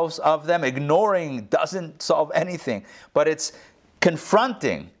ourselves of them. Ignoring doesn't solve anything, but it's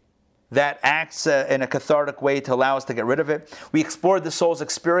confronting that acts in a cathartic way to allow us to get rid of it. We explored the soul's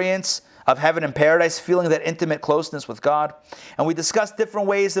experience of heaven and paradise, feeling that intimate closeness with God. And we discussed different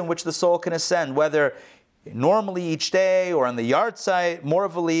ways in which the soul can ascend, whether normally each day or on the yard site, more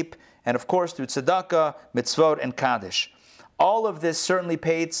of a leap, and of course through tzedakah, mitzvot, and Kaddish. All of this certainly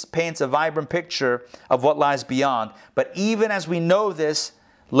paints a vibrant picture of what lies beyond. But even as we know this,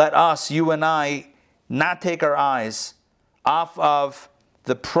 let us, you and I, not take our eyes off of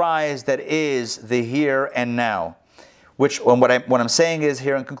the prize that is the here and now. What I'm saying is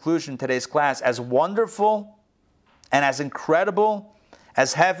here in conclusion today's class, as wonderful and as incredible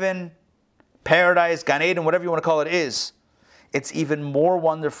as heaven, paradise, Gan Eden, whatever you want to call it is, it's even more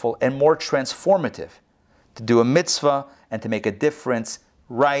wonderful and more transformative to do a mitzvah and to make a difference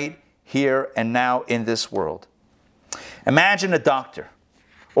right here and now in this world. Imagine a doctor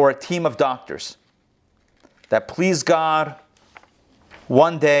or a team of doctors that please God,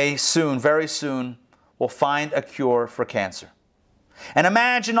 one day, soon, very soon, will find a cure for cancer. And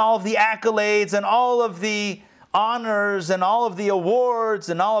imagine all of the accolades and all of the honors and all of the awards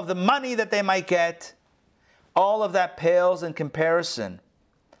and all of the money that they might get. All of that pales in comparison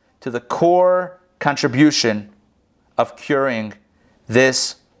to the core contribution of curing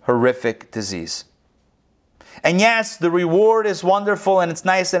this horrific disease. And yes, the reward is wonderful and it's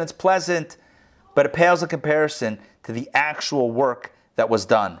nice and it's pleasant, but it pales in comparison to the actual work that was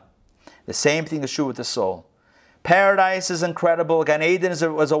done. The same thing is true with the soul. Paradise is incredible. Gan Eden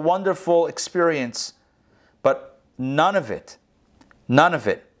was a wonderful experience, but none of it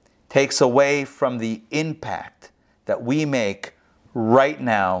takes away from the impact that we make right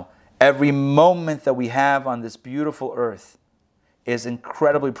now. Every moment that we have on this beautiful earth is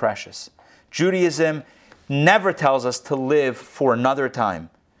incredibly precious. Judaism never tells us to live for another time,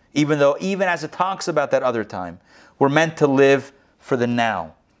 even as it talks about that other time. We're meant to live for the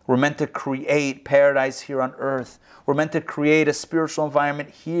now. We're meant to create paradise here on earth. We're meant to create a spiritual environment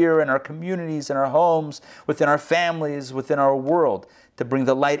here in our communities, in our homes, within our families, within our world, to bring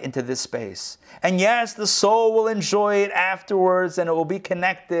the light into this space. And yes, the soul will enjoy it afterwards, and it will be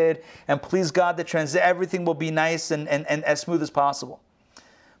connected, and please God, everything will be nice and as smooth as possible.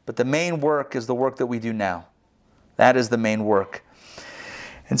 But the main work is the work that we do now. That is the main work.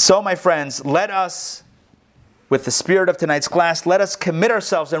 And so, my friends, let us, with the spirit of tonight's class, let us commit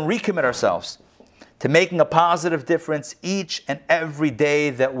ourselves and recommit ourselves to making a positive difference each and every day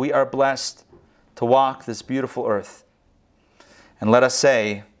that we are blessed to walk this beautiful earth. And let us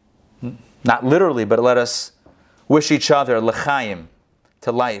say, not literally, but let us wish each other l'chaim,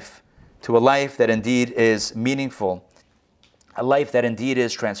 to a life that indeed is meaningful, a life that indeed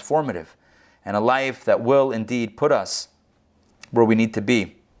is transformative, and a life that will indeed put us where we need to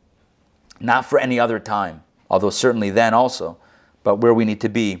be. Not for any other time, although certainly then also, but where we need to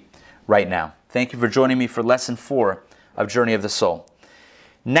be right now. Thank you for joining me for Lesson 4 of Journey of the Soul.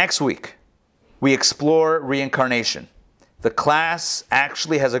 Next week, we explore reincarnation. The class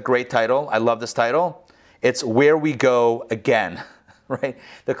actually has a great title. I love this title. It's Where We Go Again, right?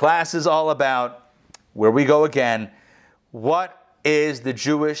 The class is all about where we go again. What is the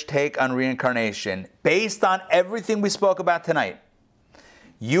Jewish take on reincarnation? Based on everything we spoke about tonight,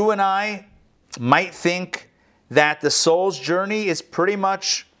 you and I might think that the soul's journey is pretty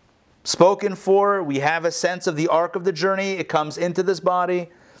much spoken for. We have a sense of the arc of the journey. It comes into this body.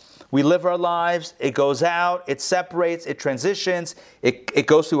 We live our lives. It goes out. It separates. It transitions. It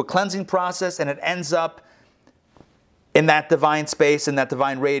goes through a cleansing process, and it ends up in that divine space, in that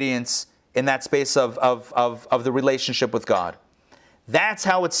divine radiance, in that space of the relationship with God. That's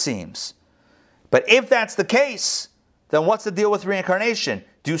how it seems. But if that's the case, then what's the deal with reincarnation?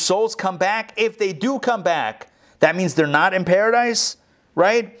 Do souls come back? If they do come back, that means they're not in paradise,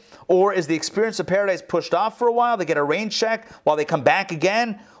 right? Or is the experience of paradise pushed off for a while? They get a rain check while they come back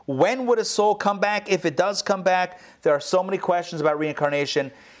again? When would a soul come back? If it does come back, there are so many questions about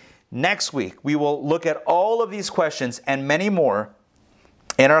reincarnation. Next week, we will look at all of these questions and many more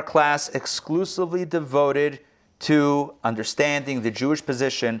in our class exclusively devoted to understanding the Jewish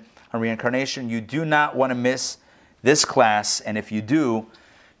position on reincarnation. You do not want to miss this class, and if you do,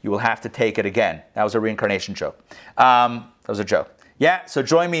 you will have to take it again. That was a reincarnation joke. That was a joke. Yeah, so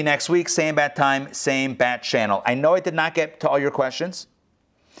join me next week, same bat time, same bat channel. I know I did not get to all your questions,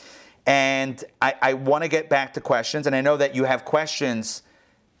 and I want to get back to questions, and I know that you have questions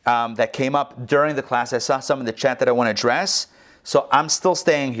that came up during the class. I saw some in the chat that I want to address, so I'm still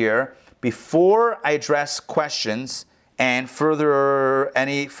staying here. Before I address questions and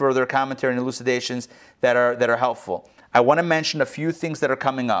any further commentary and elucidations that are helpful, I want to mention a few things that are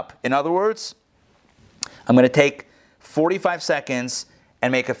coming up. In other words, I'm going to take 45 seconds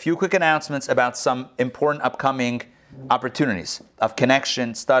and make a few quick announcements about some important upcoming opportunities of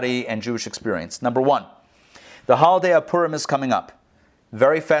connection, study, and Jewish experience. Number one, the holiday of Purim is coming up.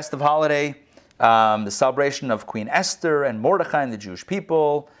 Very festive holiday, the celebration of Queen Esther and Mordechai and the Jewish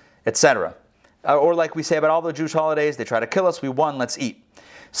people, etc. Or like we say about all the Jewish holidays, they try to kill us, we won, let's eat.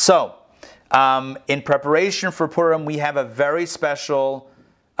 So, in preparation for Purim, we have a very special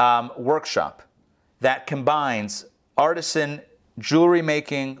workshop that combines artisan jewelry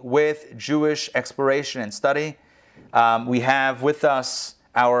making with Jewish exploration and study. We have with us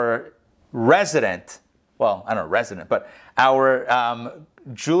our our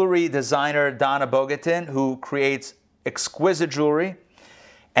jewelry designer, Donna Bogatin, who creates exquisite jewelry.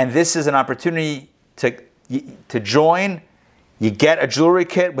 And this is an opportunity to join. You get a jewelry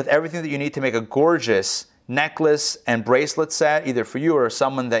kit with everything that you need to make a gorgeous necklace and bracelet set, either for you or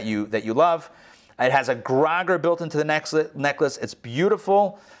someone that you love. It has a grogger built into the necklace. It's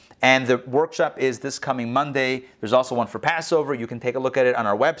beautiful. And the workshop is this coming Monday. There's also one for Passover. You can take a look at it on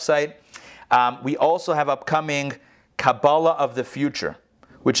our website. We also have upcoming Kabbalah of the Future,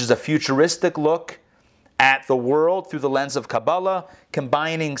 which is a futuristic look at the world through the lens of Kabbalah,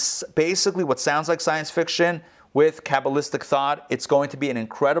 combining basically what sounds like science fiction with Kabbalistic thought. It's going to be an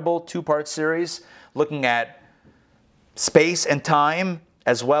incredible 2-part series looking at space and time,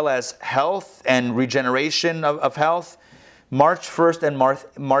 as well as health and regeneration of health. March 1st and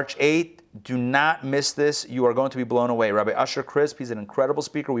March 8th. Do not miss this. You are going to be blown away. Rabbi Usher Crisp, he's an incredible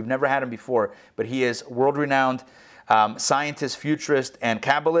speaker. We've never had him before, but he is world-renowned scientist, futurist, and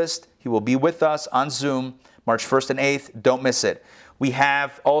Kabbalist. He will be with us on Zoom March 1st and 8th. Don't miss it. We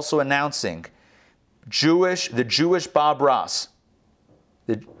have also announcing the Jewish Bob Ross.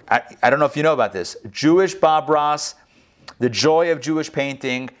 I don't know if you know about this. Jewish Bob Ross, The Joy of Jewish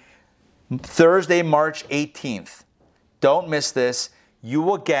Painting, Thursday, March 18th. Don't miss this. You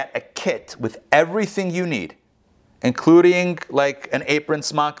will get a kit with everything you need, including like an apron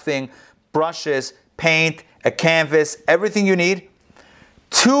smock thing, brushes, paint, a canvas, everything you need.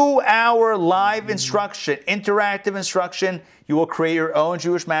 2-hour live instruction, interactive instruction. You will create your own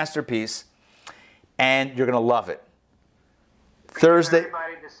Jewish masterpiece, and you're going to love it. Thursday.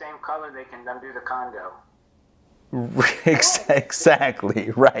 Everybody the same color, they can undo the condo. Exactly,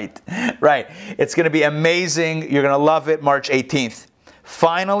 right. It's going to be amazing. You're going to love it, March 18th.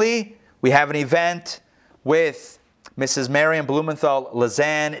 Finally, we have an event with Mrs. Marian Blumenthal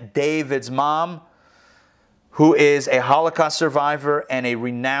Lazan, David's mom, who is a Holocaust survivor and a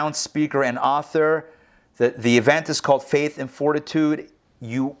renowned speaker and author. The event is called Faith and Fortitude.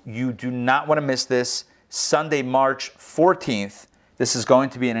 You do not want to miss this. Sunday, March 14th. This is going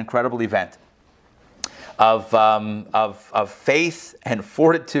to be an incredible event of faith and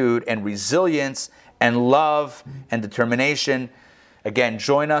fortitude and resilience and love and determination. Again,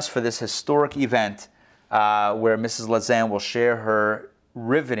 join us for this historic event where Mrs. Lazan will share her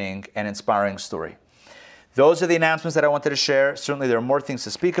riveting and inspiring story. Those are the announcements that I wanted to share. Certainly there are more things to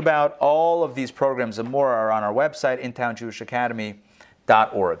speak about. All of these programs and more are on our website,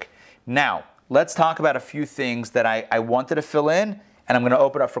 intownjewishacademy.org. Now, let's talk about a few things that I wanted to fill in, and I'm going to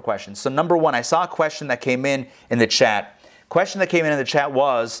open up for questions. So number one, I saw a question that came in the chat. Question that came in the chat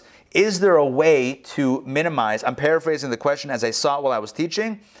was, is there a way to minimize, I'm paraphrasing the question as I saw it while I was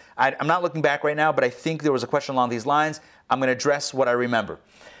teaching. I'm not looking back right now, but I think there was a question along these lines. I'm going to address what I remember.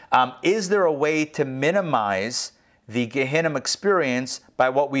 Is there a way to minimize the Gehinnom experience by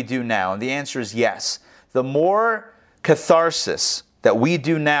what we do now? And the answer is yes. The more catharsis that we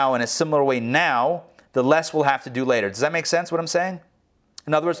do now in a similar way now, the less we'll have to do later. Does that make sense, what I'm saying?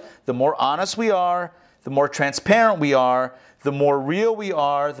 In other words, the more honest we are, the more transparent we are, the more real we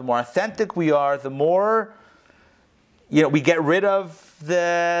are, the more authentic we are, the more we get rid of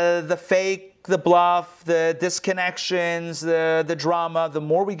the fake, the bluff, the disconnections, the drama. The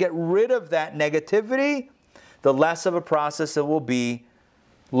more we get rid of that negativity, the less of a process it will be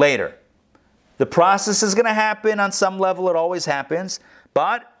later. The process is going to happen on some level. It always happens.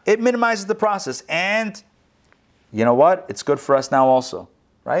 But it minimizes the process. And you know what? It's good for us now also.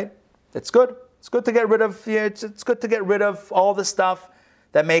 Right? It's good. It's good to get rid of. It's good to get rid of all the stuff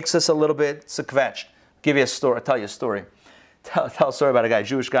that makes us a little bit sekvetch. Give you a story. I'll tell you a story. Tell a story about a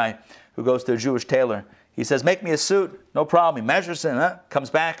Jewish guy who goes to a Jewish tailor. He says, "Make me a suit." No problem. He measures it. Comes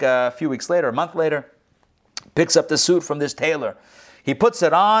back a few weeks later, a month later, picks up the suit from this tailor. He puts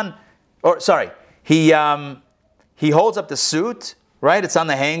it on. He holds up the suit. Right, it's on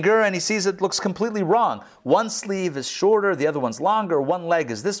the hanger, and he sees it looks completely wrong. One sleeve is shorter, the other one's longer. One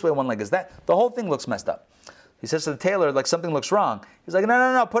leg is this way, one leg is that. The whole thing looks messed up. He says to the tailor, like, something looks wrong. He's like,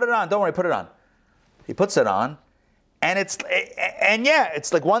 no, put it on. Don't worry, put it on. He puts it on, and it's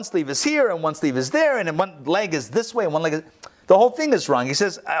like one sleeve is here and one sleeve is there, and then one leg is this way and one leg is. The whole thing is wrong. He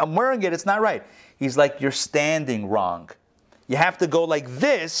says, I'm wearing it. It's not right. He's like, you're standing wrong. You have to go like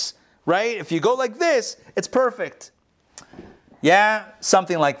this, right? If you go like this, it's perfect. Yeah,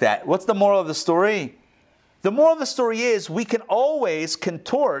 something like that. What's the moral of the story? The moral of the story is we can always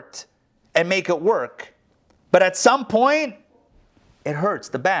contort and make it work. But at some point, it hurts.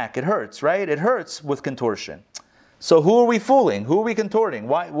 The back, it hurts, right? It hurts with contortion. So who are we fooling? Who are we contorting?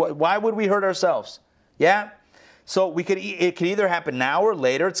 Why would we hurt ourselves? Yeah? So it could either happen now or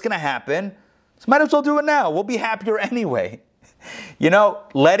later. It's going to happen. So might as well do it now. We'll be happier anyway.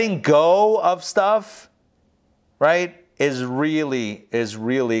 Letting go of stuff, right? is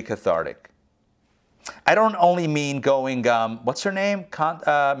really cathartic. I don't only mean going, what's her name?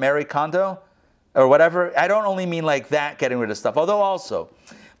 Mary Kondo? Or whatever. I don't only mean like that, getting rid of stuff. Although also.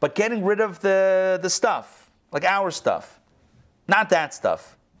 but getting rid of the stuff, like our stuff, not that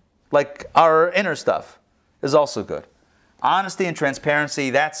stuff, like our inner stuff, is also good. Honesty and transparency,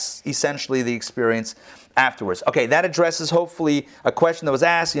 that's essentially the experience afterwards. Okay, that addresses hopefully a question that was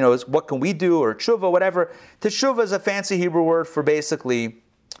asked, is what can we do, or tshuva, whatever. Teshuvah is a fancy Hebrew word for basically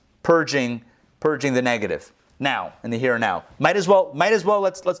purging the negative. Now, in the here and now. Might as well,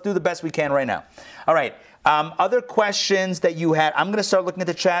 let's do the best we can right now. All right, other questions that you had, I'm going to start looking at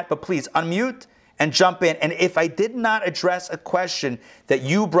the chat, but please unmute and jump in. And if I did not address a question that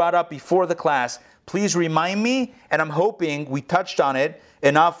you brought up before the class, please remind me, and I'm hoping we touched on it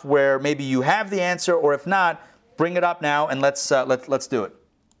enough where maybe you have the answer, or if not, bring it up now and let's do it.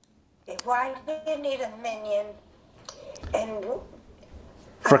 Why do you need a minion? And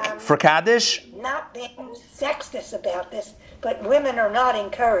for Kaddish? Not being sexist about this, but women are not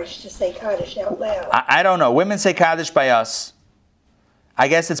encouraged to say Kaddish out loud. I don't know. Women say Kaddish by us. I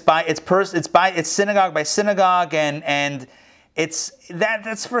guess it's synagogue by synagogue, and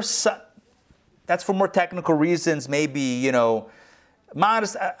that's for more technical reasons. Maybe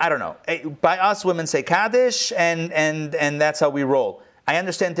modest. I don't know. By us, women say Kaddish, and that's how we roll. I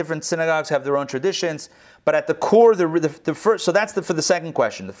understand different synagogues have their own traditions, but at the core, the first. So that's for the second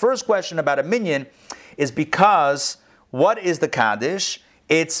question. The first question about a minyan is because what is the Kaddish?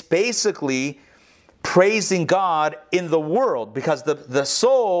 It's basically praising God in the world, because the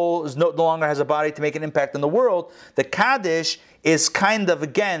soul no longer has a body to make an impact in the world. The Kaddish is kind of,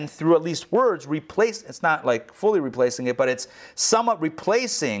 again, through at least words, it's not like fully replacing it, but it's somewhat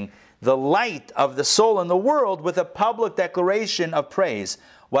replacing the light of the soul in the world with a public declaration of praise.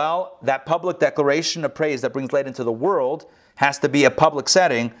 Well, that public declaration of praise that brings light into the world has to be a public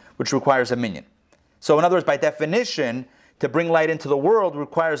setting, which requires a minyan. So in other words, by definition, to bring light into the world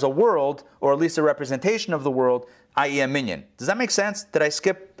requires a world, or at least a representation of the world, i.e. a minyan. Does that make sense? Did I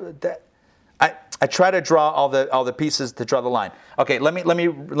skip that? I try to draw all the pieces to draw the line. Okay, let me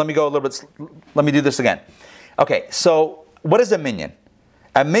go a little bit. Let me do this again. Okay, so what is a minyan?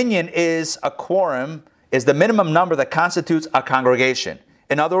 A minyan is a quorum, is the minimum number that constitutes a congregation.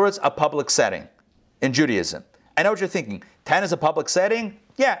 In other words, a public setting in Judaism. I know what you're thinking. 10 is a public setting?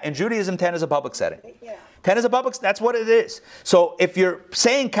 Yeah, in Judaism, 10 is a public setting. Yeah. 10 is a public, that's what it is. So if you're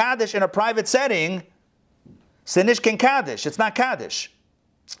saying Kaddish in a private setting, Sinish ken Kaddish, it's not Kaddish.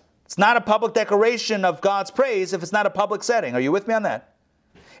 It's not a public declaration of God's praise if it's not a public setting. Are you with me on that?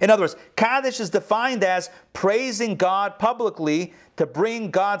 In other words, Kaddish is defined as praising God publicly to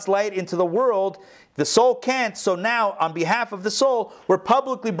bring God's light into the world. The soul can't, so now on behalf of the soul, we're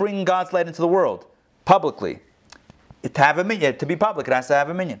publicly bringing God's light into the world. Publicly. To have a minyan, to be public, it has to have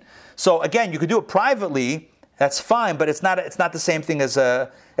a minyan. So again, you could do it privately. That's fine, but it's not the same thing as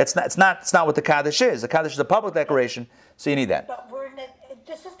it's not what the Kaddish is. The Kaddish is a public declaration, so you need that. But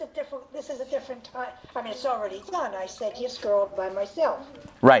this is a different time. I mean, it's already done. I said Yizkor by myself.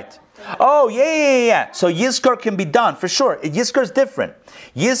 Right. Oh, yeah. So Yizkor can be done, for sure. Yizkor is different.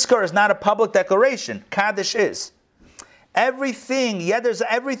 Yizkor is not a public declaration. Kaddish is. Everything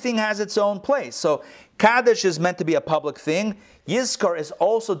has its own place. So Kaddish is meant to be a public thing. Yizkor is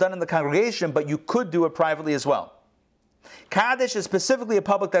also done in the congregation, but you could do it privately as well. Kaddish is specifically a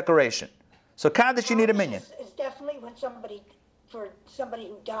public declaration. So Kaddish, you need a minyan. It's definitely for somebody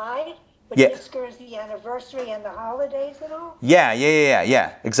who died, but yeah. Yizkor is the anniversary and the holidays and all? Yeah,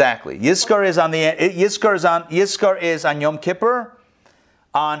 exactly. Yizkor is on Yom Kippur,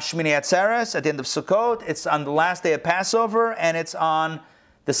 on Shmini Atzeres at the end of Sukkot, it's on the last day of Passover, and it's on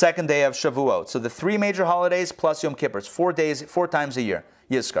the second day of Shavuot. So the 3 major holidays plus Yom Kippur. It's 4 times a year,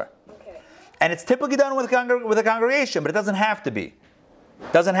 Yizkor. Okay. And it's typically done with a congregation, but it doesn't have to be.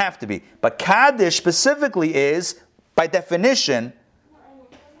 But Kaddish specifically is, by definition,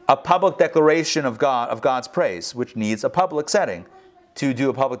 a public declaration of God's praise, which needs a public setting to do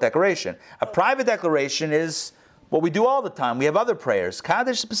a public declaration. A private declaration is what we do all the time. We have other prayers.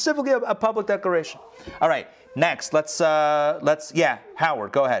 Kaddish is specifically a public declaration. All right, next, let's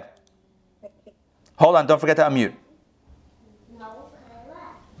Howard, go ahead. Hold on, don't forget to unmute.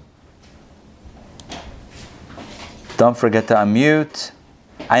 Don't forget to unmute.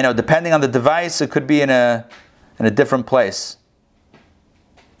 I know, depending on the device, it could be in a different place.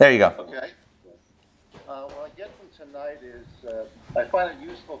 There you go. Okay. What I get from tonight is I find it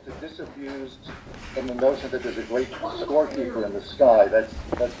useful to disabuse from the notion that there's a great scorekeeper in the sky. That's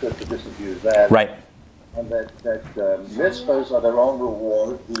good to disabuse that. Right. And that mitzvahs are their own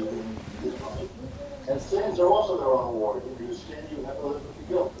reward. And sins are also their own reward. If you sin, you have to live with the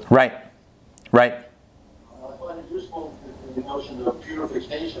guilt. Right. I find it useful the notion of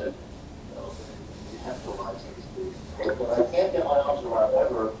purification. temporal, so to speak. But I can't get my arms around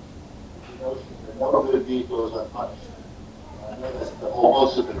ever the notion that no good deed goes unpunished. I know that the whole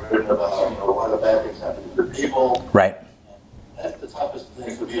books have been written about, why the bad things happen to good people. Right. That's the toughest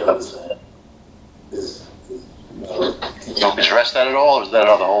thing for me to understand. Can you address that at all, or is that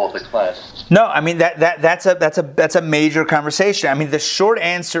on the whole of the class? No, I mean that's a major conversation. I mean, the short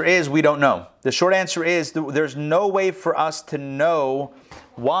answer is we don't know. The short answer is there's no way for us to know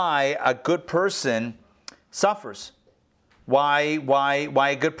why a good person suffers, why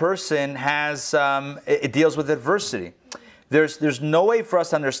a good person has it deals with adversity. There's no way for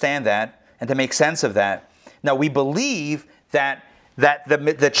us to understand that and to make sense of that. Now we believe that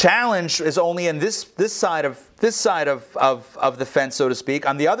the challenge is only in this side of the fence, so to speak.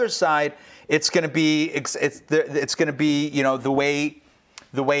 On the other side, it's going to be the way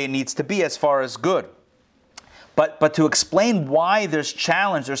it needs to be as far as good. But to explain why there's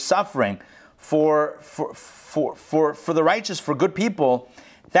challenge, there's suffering for the righteous, for good people,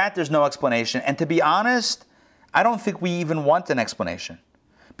 that there's no explanation. And to be honest, I don't think we even want an explanation,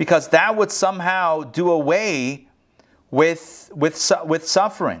 because that would somehow do away with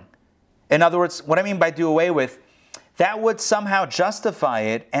suffering. In other words, what I mean by do away with, that would somehow justify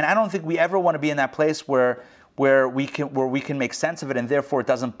it, and I don't think we ever want to be in that place where we can make sense of it, and therefore it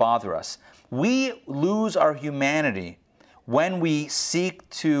doesn't bother us. We lose our humanity when we seek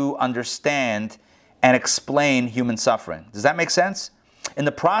to understand and explain human suffering. Does that make sense? In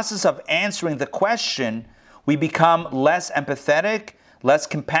the process of answering the question, we become less empathetic, less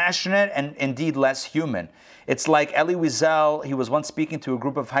compassionate, and indeed less human. It's like Elie Wiesel, he was once speaking to a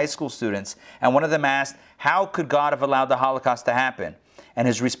group of high school students, and one of them asked, how could God have allowed the Holocaust to happen? And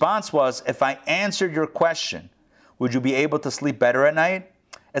his response was, if I answered your question, would you be able to sleep better at night?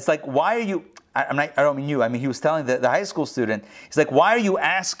 It's like, why are you, I don't mean you, I mean he was telling the high school student, he's like, why are you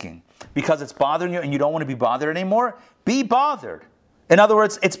asking? Because it's bothering you and you don't want to be bothered anymore? Be bothered. In other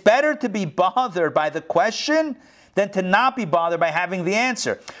words, it's better to be bothered by the question than to not be bothered by having the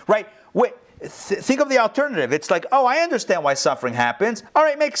answer. Right? Think of the alternative. It's like, oh, I understand why suffering happens. All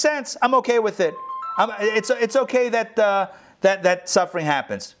right, makes sense. I'm okay with it. It's okay that suffering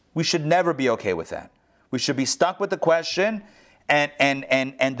happens. We should never be okay with that. We should be stuck with the question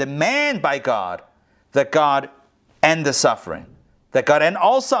and demand by God that God end the suffering, that God end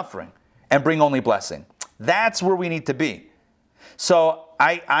all suffering and bring only blessing. That's where we need to be. So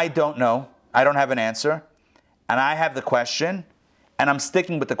I don't know. I don't have an answer. And I have the question, and I'm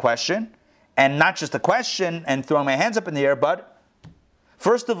sticking with the question. And not just a question and throwing my hands up in the air, but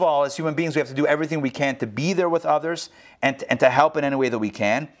first of all, as human beings, we have to do everything we can to be there with others and to help in any way that we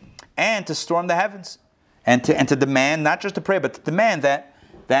can, and to storm the heavens, and to demand, not just to pray, but to demand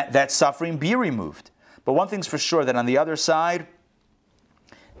that suffering be removed. But one thing's for sure, that on the other side,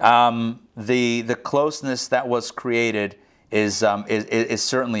 the closeness that was created is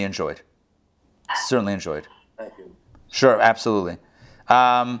certainly enjoyed. Certainly enjoyed. Thank you. Sure, absolutely.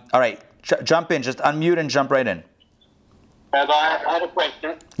 All right. Jump in, just unmute and jump right in. Rabbi, I had a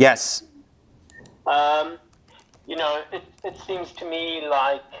question. Yes. It seems to me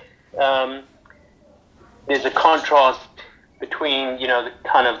like there's a contrast between,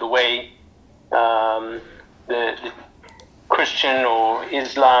 the way the Christian or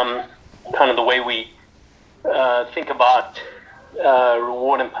Islam, kind of the way we think about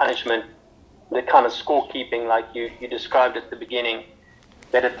reward and punishment, the kind of scorekeeping like you described at the beginning,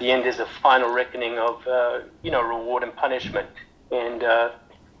 that at the end is a final reckoning of, reward and punishment, and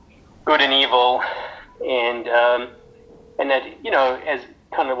good and evil, and that, as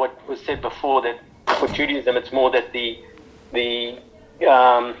kind of what was said before, that for Judaism, it's more that the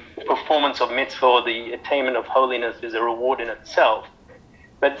performance of mitzvah, or the attainment of holiness, is a reward in itself.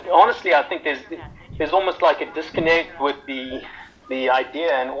 But honestly, I think there's almost like a disconnect with the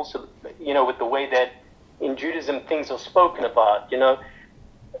idea, and also, with the way that in Judaism things are spoken about,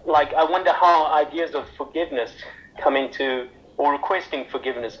 Like, I wonder how ideas of forgiveness or requesting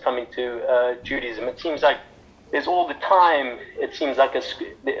forgiveness come into Judaism. It seems like there's all the time, it seems like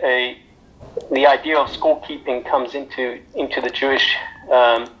the idea of scorekeeping comes into the Jewish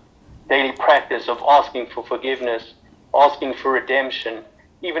daily practice of asking for forgiveness, asking for redemption.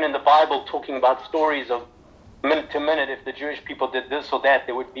 Even in the Bible, talking about stories of minute to minute, if the Jewish people did this or that,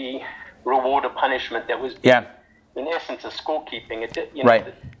 there would be reward or punishment that was in essence a scorekeeping.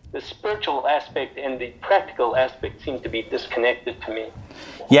 Right. The spiritual aspect and the practical aspect seem to be disconnected to me.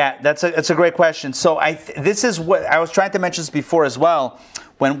 Yeah, that's a great question. So this is what I was trying to mention this before as well,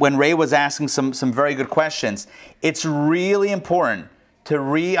 when Ray was asking some very good questions. It's really important to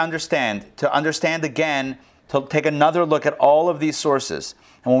understand again, to take another look at all of these sources.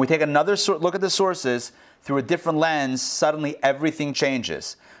 And when we take another look at the sources through a different lens, suddenly everything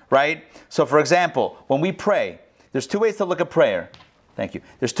changes, right? So for example, when we pray, there's two ways to look at prayer. Thank you.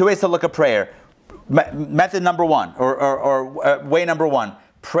 There's two ways to look at prayer. Method number one, or way number one.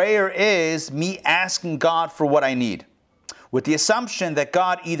 Prayer is me asking God for what I need, with the assumption that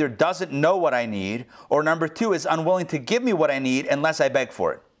God either doesn't know what I need, or number two, is unwilling to give me what I need unless I beg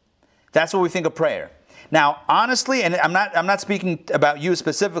for it. That's what we think of prayer. Now, honestly, and I'm not speaking about you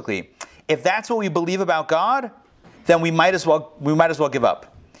specifically, if that's what we believe about God, then we might as well give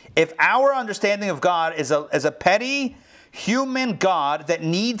up. If our understanding of God is a petty human God that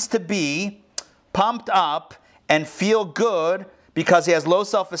needs to be pumped up and feel good because he has low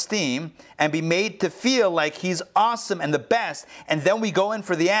self-esteem and be made to feel like he's awesome and the best, and then we go in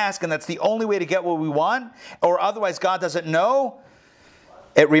for the ask and that's the only way to get what we want, or otherwise God doesn't know.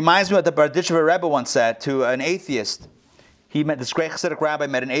 It reminds me of what the Berditchever Rebbe once said to an atheist. This great Hasidic rabbi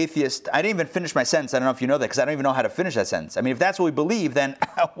met an atheist. I didn't even finish my sentence. I don't know if you know that, because I don't even know how to finish that sentence. I mean, if that's what we believe, then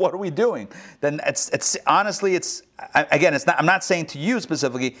what are we doing? Then it's honestly, I'm not saying to you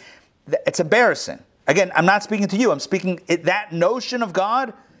specifically, it's embarrassing. Again, I'm not speaking to you. I'm speaking, that notion of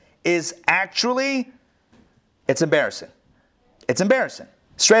God is actually, it's embarrassing. It's embarrassing.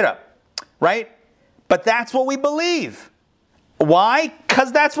 Straight up. Right? But that's what we believe. Why?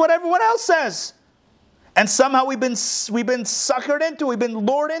 Because that's what everyone else says. And somehow we've been suckered into, we've been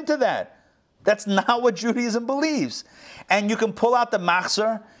lured into that. That's not what Judaism believes. And you can pull out the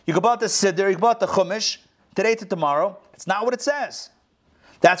Machzor, you can pull out the Siddur, you can pull out the Chumash, today to tomorrow. It's not what it says.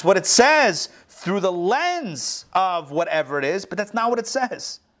 That's what it says through the lens of whatever it is, but that's not what it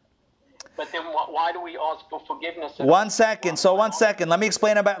says. But then why do we ask for forgiveness? One second. Let me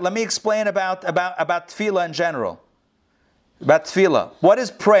explain about tefillah in general. About tefillah. What is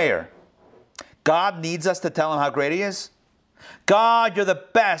prayer? God needs us to tell him how great he is. God, you're the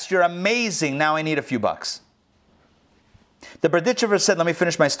best. You're amazing. Now I need a few bucks. The Berditchever said, let me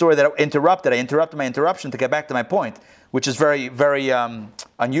finish my story that I interrupted. I interrupted my interruption to get back to my point, which is very, very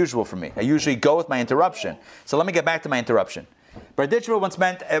unusual for me. I usually go with my interruption. So let me get back to my interruption. Berditchever once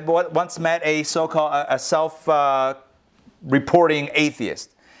met a so-called self-reporting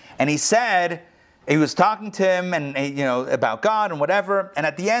atheist. And he said, he was talking to him and about God and whatever. And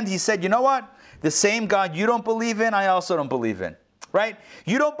at the end he said, you know what? The same God you don't believe in, I also don't believe in. Right?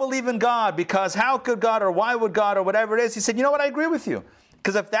 You don't believe in God because how could God, or why would God, or whatever it is. He said, you know what? I agree with you.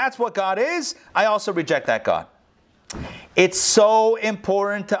 Because if that's what God is, I also reject that God. It's so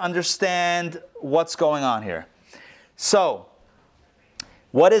important to understand what's going on here. So,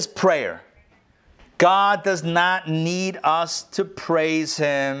 what is prayer? God does not need us to praise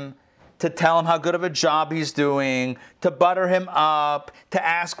him, to tell him how good of a job he's doing, to butter him up, to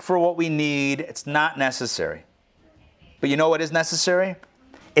ask for what we need. It's not necessary. But you know what is necessary?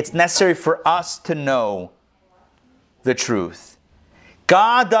 It's necessary for us to know the truth.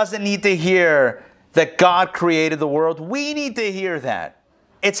 God doesn't need to hear that God created the world. We need to hear that.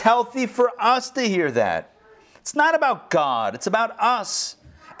 It's healthy for us to hear that. It's not about God. It's about us.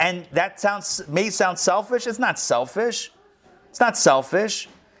 And that may sound selfish. It's not selfish. It's not selfish.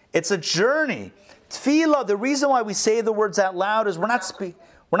 It's a journey. Tefillah, the reason why we say the words out loud is we're not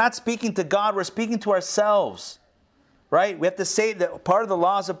speaking to God, we're speaking to ourselves. Right? We have to say that part of the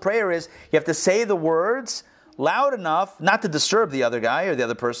laws of prayer is you have to say the words loud enough, not to disturb the other guy or the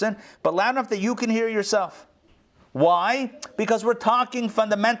other person, but loud enough that you can hear yourself. Why? Because we're talking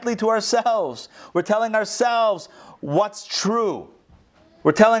fundamentally to ourselves. We're telling ourselves what's true.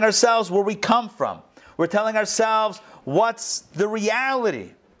 We're telling ourselves where we come from. We're telling ourselves what's the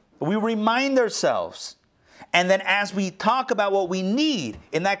reality. We remind ourselves. And then as we talk about what we need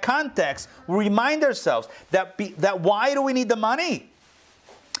in that context, we remind ourselves that why do we need the money?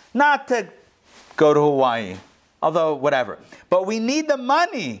 Not to go to Hawaii, although whatever. But we need the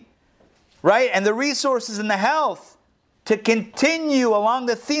money, right? And the resources and the health to continue along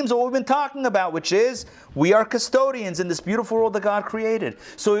the themes of what we've been talking about, which is we are custodians in this beautiful world that God created.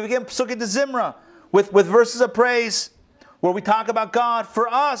 So we begin Psukkah de Zimra with verses of praise where we talk about God for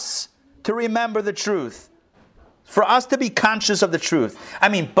us to remember the truth. For us to be conscious of the truth. I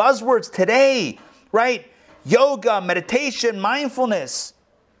mean, buzzwords today, right? Yoga, meditation, mindfulness.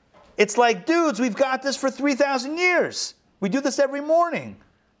 It's like, dudes, we've got this for 3,000 years. We do this every morning.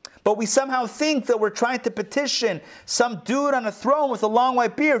 But we somehow think that we're trying to petition some dude on a throne with a long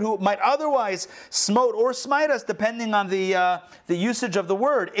white beard who might otherwise smote or smite us, depending on the usage of the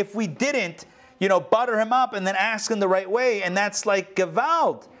word, if we didn't, butter him up and then ask him the right way. And that's like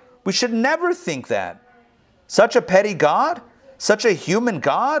Gewalt. We should never think that. Such a petty God? Such a human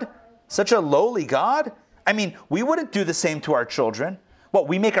God? Such a lowly God? I mean, we wouldn't do the same to our children. What,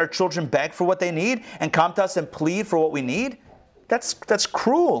 we make our children beg for what they need and come to us and plead for what we need? That's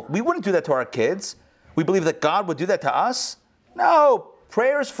cruel. We wouldn't do that to our kids. We believe that God would do that to us? No.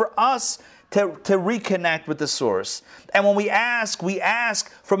 Prayer is for us to reconnect with the source. And when we ask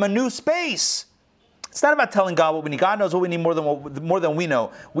from a new space. It's not about telling God what we need. God knows what we need more than we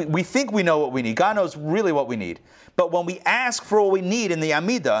know. We think we know what we need. God knows really what we need. But when we ask for what we need in the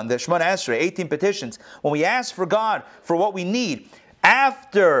Amidah, in the Shemona Esrei, 18 petitions, when we ask for God for what we need,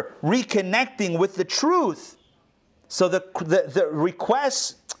 after reconnecting with the truth, so the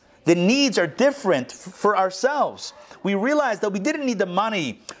requests, the needs are different for ourselves. We realize that we didn't need the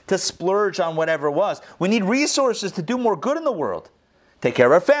money to splurge on whatever it was. We need resources to do more good in the world. Take care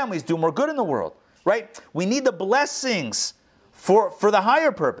of our families, do more good in the world. Right? We need the blessings for the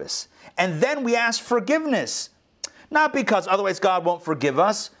higher purpose. And then we ask forgiveness. Not because otherwise God won't forgive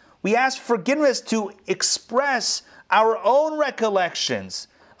us. We ask forgiveness to express our own recollections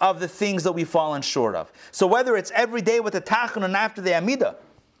of the things that we've fallen short of. So whether it's every day with the Tachanun after the Amidah,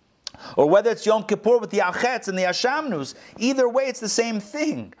 or whether it's Yom Kippur with the Achetz and the Ashamnus, either way it's the same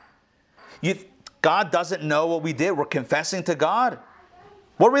thing. God doesn't know what we did. We're confessing to God.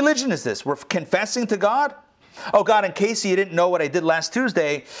 What religion is this? We're confessing to God? Oh, God, in case you didn't know what I did last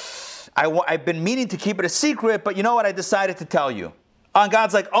Tuesday, I've been meaning to keep it a secret, but you know what? I decided to tell you. And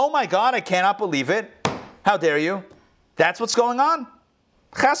God's like, oh my God, I cannot believe it. How dare you? That's what's going on?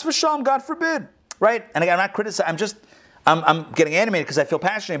 Chas v'shalom, God forbid. Right? And again, I'm not criticizing. I'm getting animated because I feel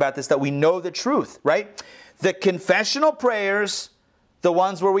passionate about this, that we know the truth, right? The confessional prayers, the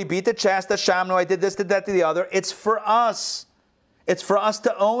ones where we beat the chest, the shamnu, I did this, did that, did the other, it's for us. It's for us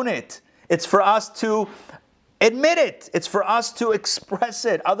to own it. It's for us to admit it. It's for us to express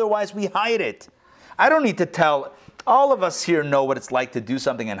it. Otherwise, we hide it. I don't need to tell. All of us here know what it's like to do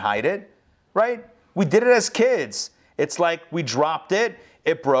something and hide it, right? We did it as kids. It's like we dropped it,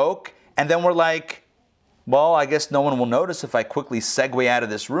 it broke, and then we're like, well, I guess no one will notice if I quickly segue out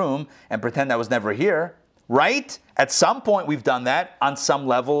of this room and pretend I was never here, right? At some point, we've done that on some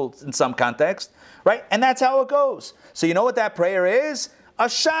level, in some context, right? And that's how it goes. So you know what that prayer is?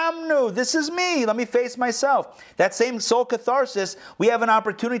 Ashamnu, this is me. Let me face myself. That same soul catharsis we have an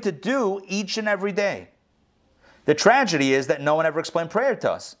opportunity to do each and every day. The tragedy is that no one ever explained prayer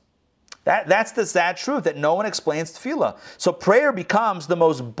to us. That's the sad truth, that no one explains tefillah. So prayer becomes the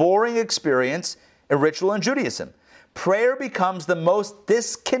most boring experience in ritual in Judaism. Prayer becomes the most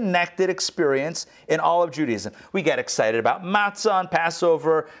disconnected experience in all of Judaism. We get excited about matzah on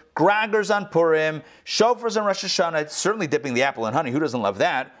Passover, gragers on Purim, shofars on Rosh Hashanah, certainly dipping the apple in honey. Who doesn't love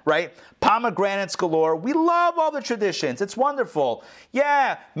that, right? Pomegranates galore. We love all the traditions. It's wonderful.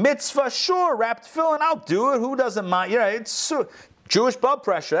 Yeah, mitzvah, sure. Wrapped tefillin, I'll do it. Who doesn't mind? Yeah, it's Jewish blood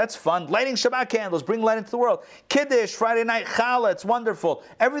pressure, that's fun. Lighting Shabbat candles, bring light into the world. Kaddish, Friday night challah, it's wonderful.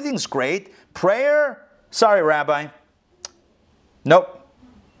 Everything's great. Prayer, sorry, Rabbi. Nope.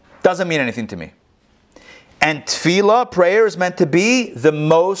 Doesn't mean anything to me. And tefillah, prayer, is meant to be the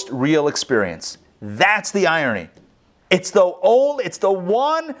most real experience. That's the irony. It's the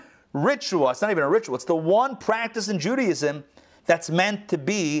one ritual, it's not even a ritual, it's the one practice in Judaism that's meant to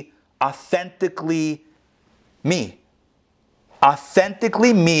be authentically me.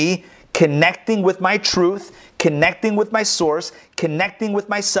 Authentically me, connecting with my truth, connecting with my source, connecting with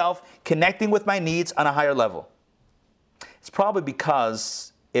myself, connecting with my needs on a higher level. It's probably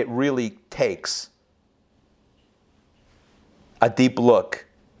because it really takes a deep look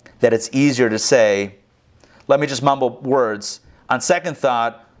that it's easier to say, let me just mumble words. On second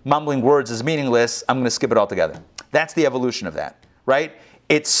thought, mumbling words is meaningless. I'm going to skip it altogether. That's the evolution of that, right?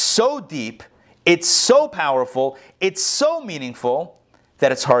 It's so deep, it's so powerful, it's so meaningful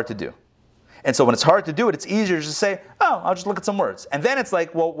that it's hard to do. And so when it's hard to do it, it's easier to just say, oh, I'll just look at some words. And then it's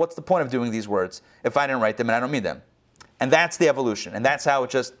like, well, what's the point of doing these words if I didn't write them and I don't mean them? And that's the evolution. And that's how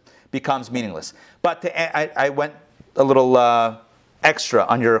it just becomes meaningless. But I went a little extra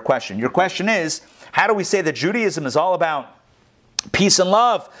on your question. Your question is, how do we say that Judaism is all about peace and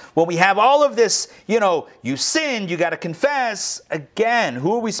love when we have all of this, you sinned, you got to confess? Again,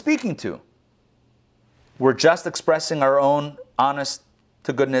 who are we speaking to? We're just expressing our own honest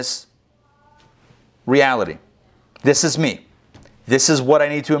to goodness reality. This is me. This is what I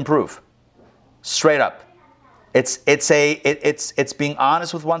need to improve. Straight up. It's being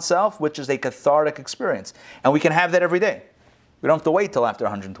honest with oneself, which is a cathartic experience. And we can have that every day. We don't have to wait till after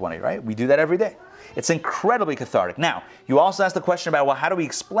 120, right? We do that every day. It's incredibly cathartic. Now, you also asked the question about, well, how do we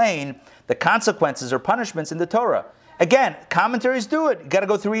explain the consequences or punishments in the Torah? Again, commentaries do it. You got to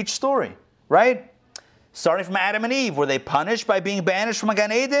go through each story, right? Starting from Adam and Eve, were they punished by being banished from a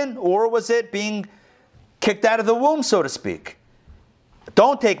Gan Eden, or was it being kicked out of the womb, so to speak?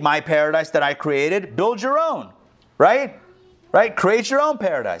 Don't take my paradise that I created. Build your own, right? Right? Create your own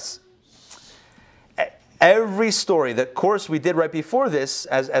paradise. Every story, the course we did right before this,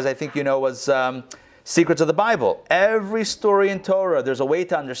 as I think you know, was Secrets of the Bible. Every story in Torah, there's a way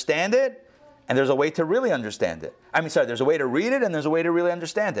to understand it, and there's a way to really understand it. There's a way to read it, and there's a way to really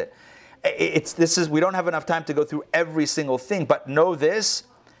understand it. We don't have enough time to go through every single thing, but know this,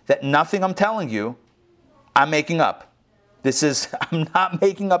 that nothing I'm telling you, I'm making up. I'm not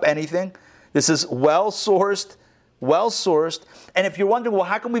making up anything. This is well-sourced. And if you're wondering, well,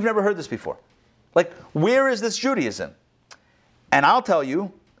 how come we've never heard this before? Like, where is this Judaism? And I'll tell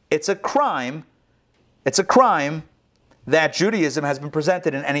you, it's a crime that Judaism has been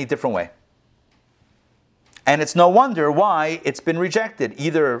presented in any different way. And it's no wonder why it's been rejected,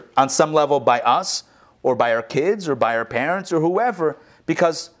 either on some level by us, or by our kids, or by our parents, or whoever,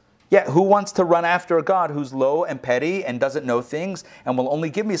 because, who wants to run after a God who's low and petty and doesn't know things, and will only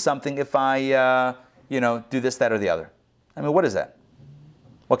give me something if I, do this, that, or the other? What is that?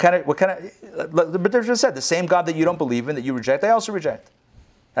 What kind of? But there's just said the same God that you don't believe in, that you reject, I also reject.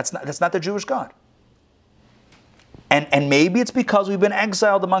 That's not the Jewish God. And maybe it's because we've been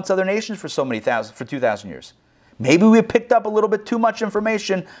exiled amongst other nations for 2,000 years. Maybe we picked up a little bit too much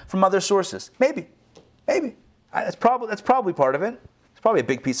information from other sources. Maybe. That's probably part of it. It's probably a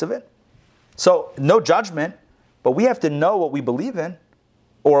big piece of it. So no judgment, but we have to know what we believe in,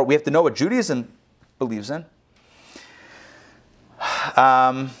 or we have to know what Judaism believes in.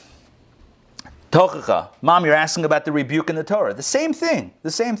 Tochacha. Mom, you're asking about the rebuke in the Torah. The same thing.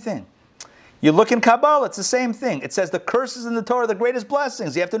 You look in Kabbalah, it's the same thing. It says the curses in the Torah are the greatest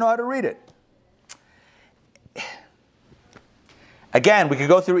blessings. You have to know how to read it. Again, we could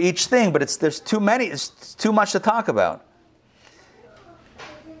go through each thing, but there's too many. It's too much to talk about.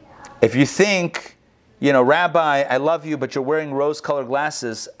 If you think, Rabbi, I love you, but you're wearing rose-colored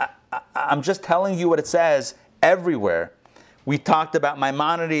glasses, I'm just telling you what it says everywhere. We talked about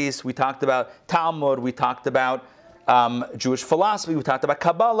Maimonides, we talked about Talmud, we talked about Jewish philosophy, we talked about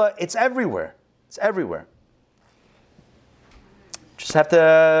Kabbalah. It's everywhere. Just have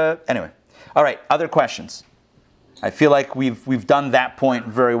to... Anyway. All right, other questions. I feel like we've done that point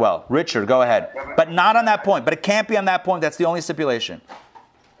very well. Richard, go ahead. But not on that point. But it can't be on that point. That's the only stipulation.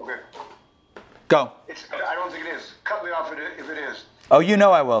 Okay. Go. I don't think it is. Cut me off if it is. Oh, you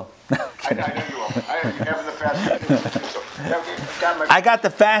know I will. I know you will. I have the fastest. I got the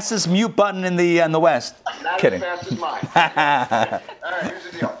fastest mute button in the West. Not Kidding. as fast as mine. All right,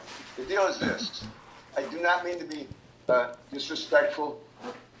 here's the deal. The deal is this. I do not mean to be disrespectful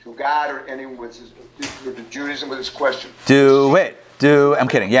to God or anyone with the Judaism with this question. I'm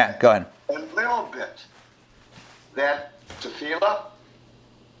kidding. Yeah, go ahead. A little bit. That tefillah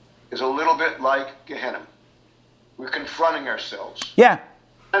is a little bit like Gehenna. We're confronting ourselves. Yeah.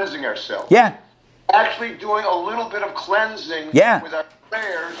 Cleansing ourselves. Yeah. Actually doing a little bit of cleansing with our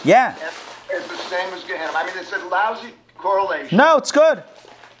prayers. Yeah. It's the same as Gehenna. It's a lousy correlation. No, it's good.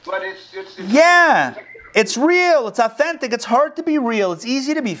 But it's it's real. It's authentic. It's hard to be real. It's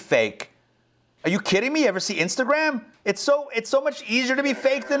easy to be fake. Are you kidding me? You ever see Instagram? It's so much easier to be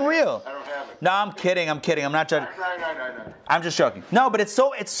fake than real. I don't have it. No, I'm kidding. I'm not judging. No. I'm just joking. No, but it's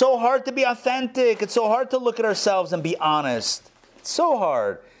so hard to be authentic. It's so hard to look at ourselves and be honest. It's so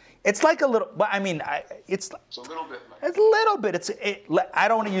hard. It's like a little. It's a little bit. It's a little bit. I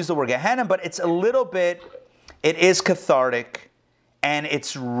don't want to use the word Gehenna, but it's a little bit. It is cathartic, and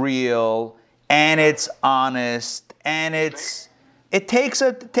it's real, and it's honest, and it's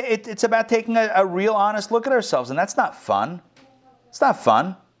about taking a real honest look at ourselves, and that's not fun. It's not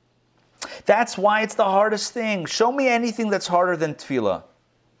fun. That's why it's the hardest thing. Show me anything that's harder than tefillah.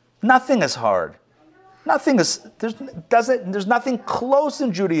 Nothing is hard. There's nothing close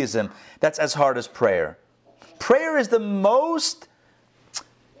in Judaism that's as hard as prayer. Prayer is the most,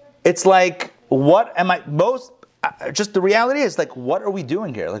 it's like, just the reality is, like, what are we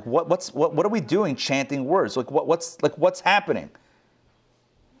doing here? Like, what are we doing chanting words? Like, what's happening?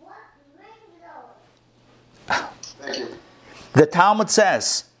 Thank you. The Talmud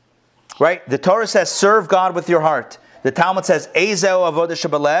says, right? The Torah says, serve God with your heart. The Talmud says, Ezeu avodah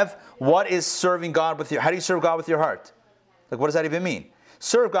shebalev. What is serving God with your? How do you serve God with your heart? Like, what does that even mean?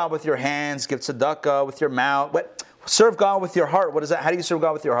 Serve God with your hands, give tzedakah with your mouth. What? Serve God with your heart. What is that? How do you serve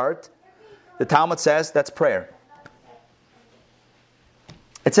God with your heart? The Talmud says that's prayer.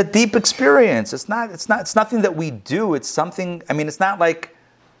 It's a deep experience. It's nothing that we do. It's something. It's not like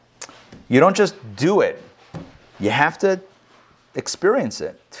you don't just do it. You have to experience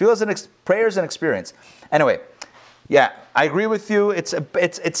it. Prayer is an experience. Anyway. Yeah, I agree with you.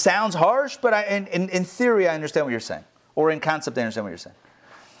 It sounds harsh, but in theory, I understand what you're saying. Or in concept, I understand what you're saying.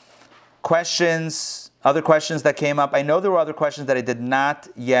 Questions, other questions that came up. I know there were other questions that I did not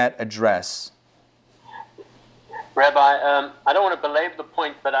yet address. Rabbi, I don't want to belabor the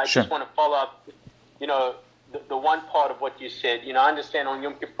point, but I just want to follow up, the one part of what you said. I understand on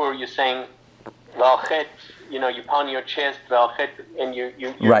Yom Kippur you're saying, V'alchet, you pound your chest, V'alchet, and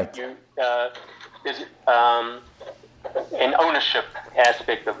right. There's an ownership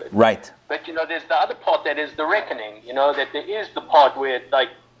aspect of it. Right. But, there's the other part that is the reckoning, that there is the part where it's like,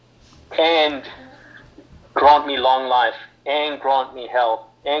 and grant me long life, and grant me health,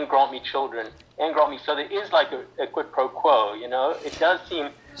 and grant me children, and grant me. So there is like a quid pro quo, It does seem,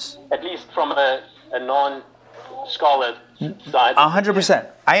 at least from a non-scholar side, 100%.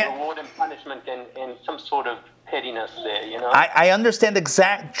 Reward and punishment and some sort of pettiness there, I understand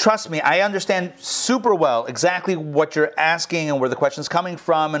trust me, I understand super well exactly what you're asking and where the question's coming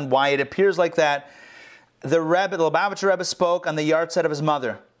from and why it appears like that. The Lubavitcher Rebbe spoke on the yahrzeit of his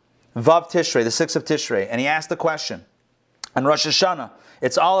mother, Vav Tishrei, the 6th of Tishrei, and he asked the question on Rosh Hashanah.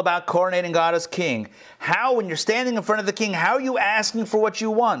 It's all about coronating God as king. How, when you're standing in front of the king, how are you asking for what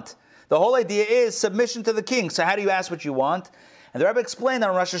you want? The whole idea is submission to the king. So how do you ask what you want? And the Rebbe explained that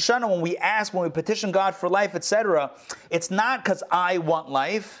on Rosh Hashanah, when we petition God for life, etc., it's not because I want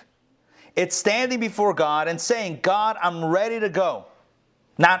life. It's standing before God and saying, God, I'm ready to go.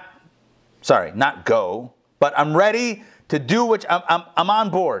 Not go, but I'm ready to do what I'm on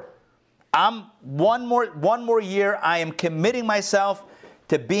board. I'm one more year, I am committing myself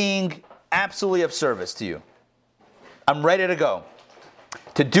to being absolutely of service to you. I'm ready to go.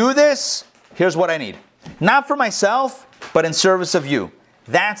 To do this, here's what I need. Not for myself, but in service of you.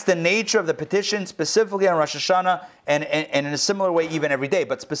 That's the nature of the petition, specifically on Rosh Hashanah, and in a similar way even every day,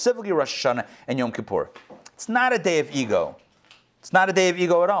 but specifically Rosh Hashanah and Yom Kippur. It's not a day of ego. It's not a day of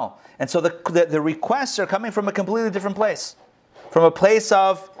ego at all. And so the requests are coming from a completely different place. From a place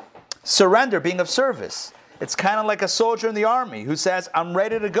of surrender, being of service. It's kind of like a soldier in the army who says, I'm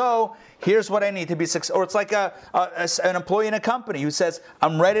ready to go, here's what I need to be successful. Or it's like an employee in a company who says,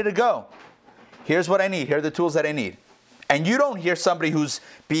 I'm ready to go. Here's what I need, here are the tools that I need. And you don't hear somebody who's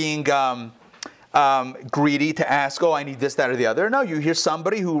being greedy to ask, I need this, that, or the other. No, you hear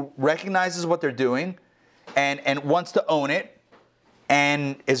somebody who recognizes what they're doing and wants to own it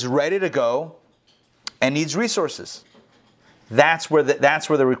and is ready to go and needs resources. That's where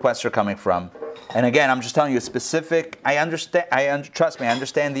the requests are coming from. And again, I'm just telling you a specific. I understand. Trust me, I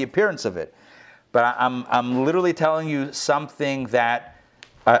understand the appearance of it, but I'm literally telling you something that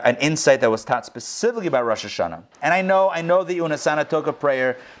an insight that was taught specifically about Rosh Hashanah. And I know the Unasana Toka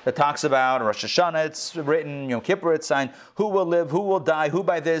prayer that talks about Rosh Hashanah. It's written, Yom Kippur it's signed. Who will live? Who will die? Who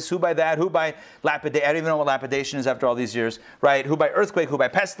by this? Who by that? Who by lapidation? I don't even know what lapidation is after all these years, right? Who by earthquake? Who by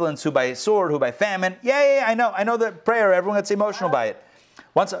pestilence? Who by sword? Who by famine? Yeah, I know the prayer. Everyone gets emotional by it.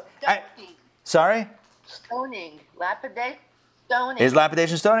 Sorry? Stoning. Lapidation. Stoning. Is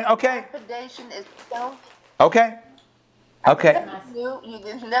lapidation stoning? Okay. Lapidation is stoning. Okay. You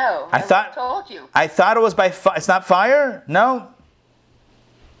didn't know. I told you. I thought it was by fire. It's not fire? No?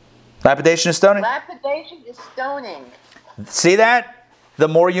 Lapidation is stoning? Lapidation is stoning. See that? The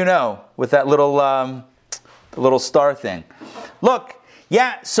more you know with that little star thing. Look,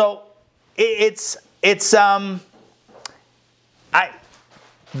 yeah, so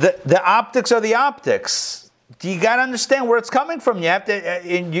the optics are the optics. You got to understand where it's coming from. You have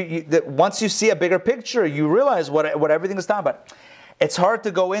to. Once you see a bigger picture, you realize what everything is talking about. It's hard to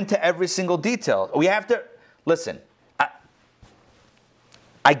go into every single detail. We have to listen.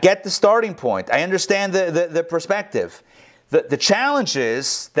 I get the starting point. I understand the perspective. The challenge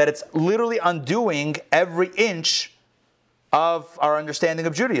is that it's literally undoing every inch of our understanding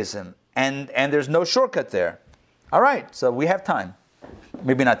of Judaism, and there's no shortcut there. All right, so we have time.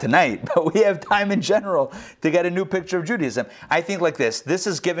 Maybe not tonight, but we have time in general to get a new picture of Judaism. I think like this. This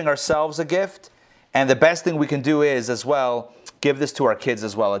is giving ourselves a gift, and the best thing we can do is, as well, give this to our kids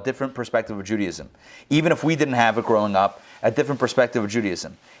as well, a different perspective of Judaism. Even if we didn't have it growing up, a different perspective of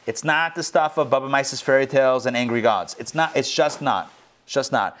Judaism. It's not the stuff of Baba Mises fairy tales and angry gods. It's not. It's just not. It's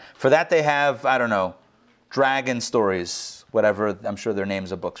just not. For that they have, I don't know, dragon stories, whatever. I'm sure there are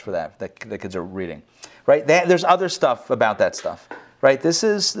names of books for that the kids are reading. Right? There's other stuff about that stuff. Right? This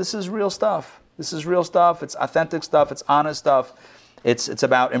is real stuff. This is real stuff. It's authentic stuff. It's honest stuff. It's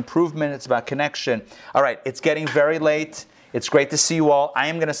about improvement. It's about connection. All right. It's getting very late. It's great to see you all. I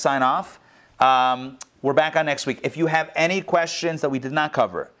am going to sign off. We're back on next week. If you have any questions that we did not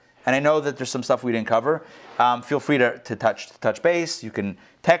cover, and I know that there's some stuff we didn't cover, feel free to touch base. You can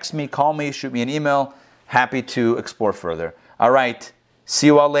text me, call me, shoot me an email. Happy to explore further. All right. See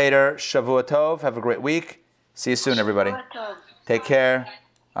you all later. Shavua Tov. Have a great week. See you soon, everybody. Take care.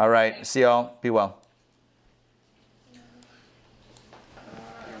 All right. See y'all. Be well.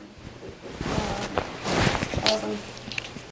 Awesome.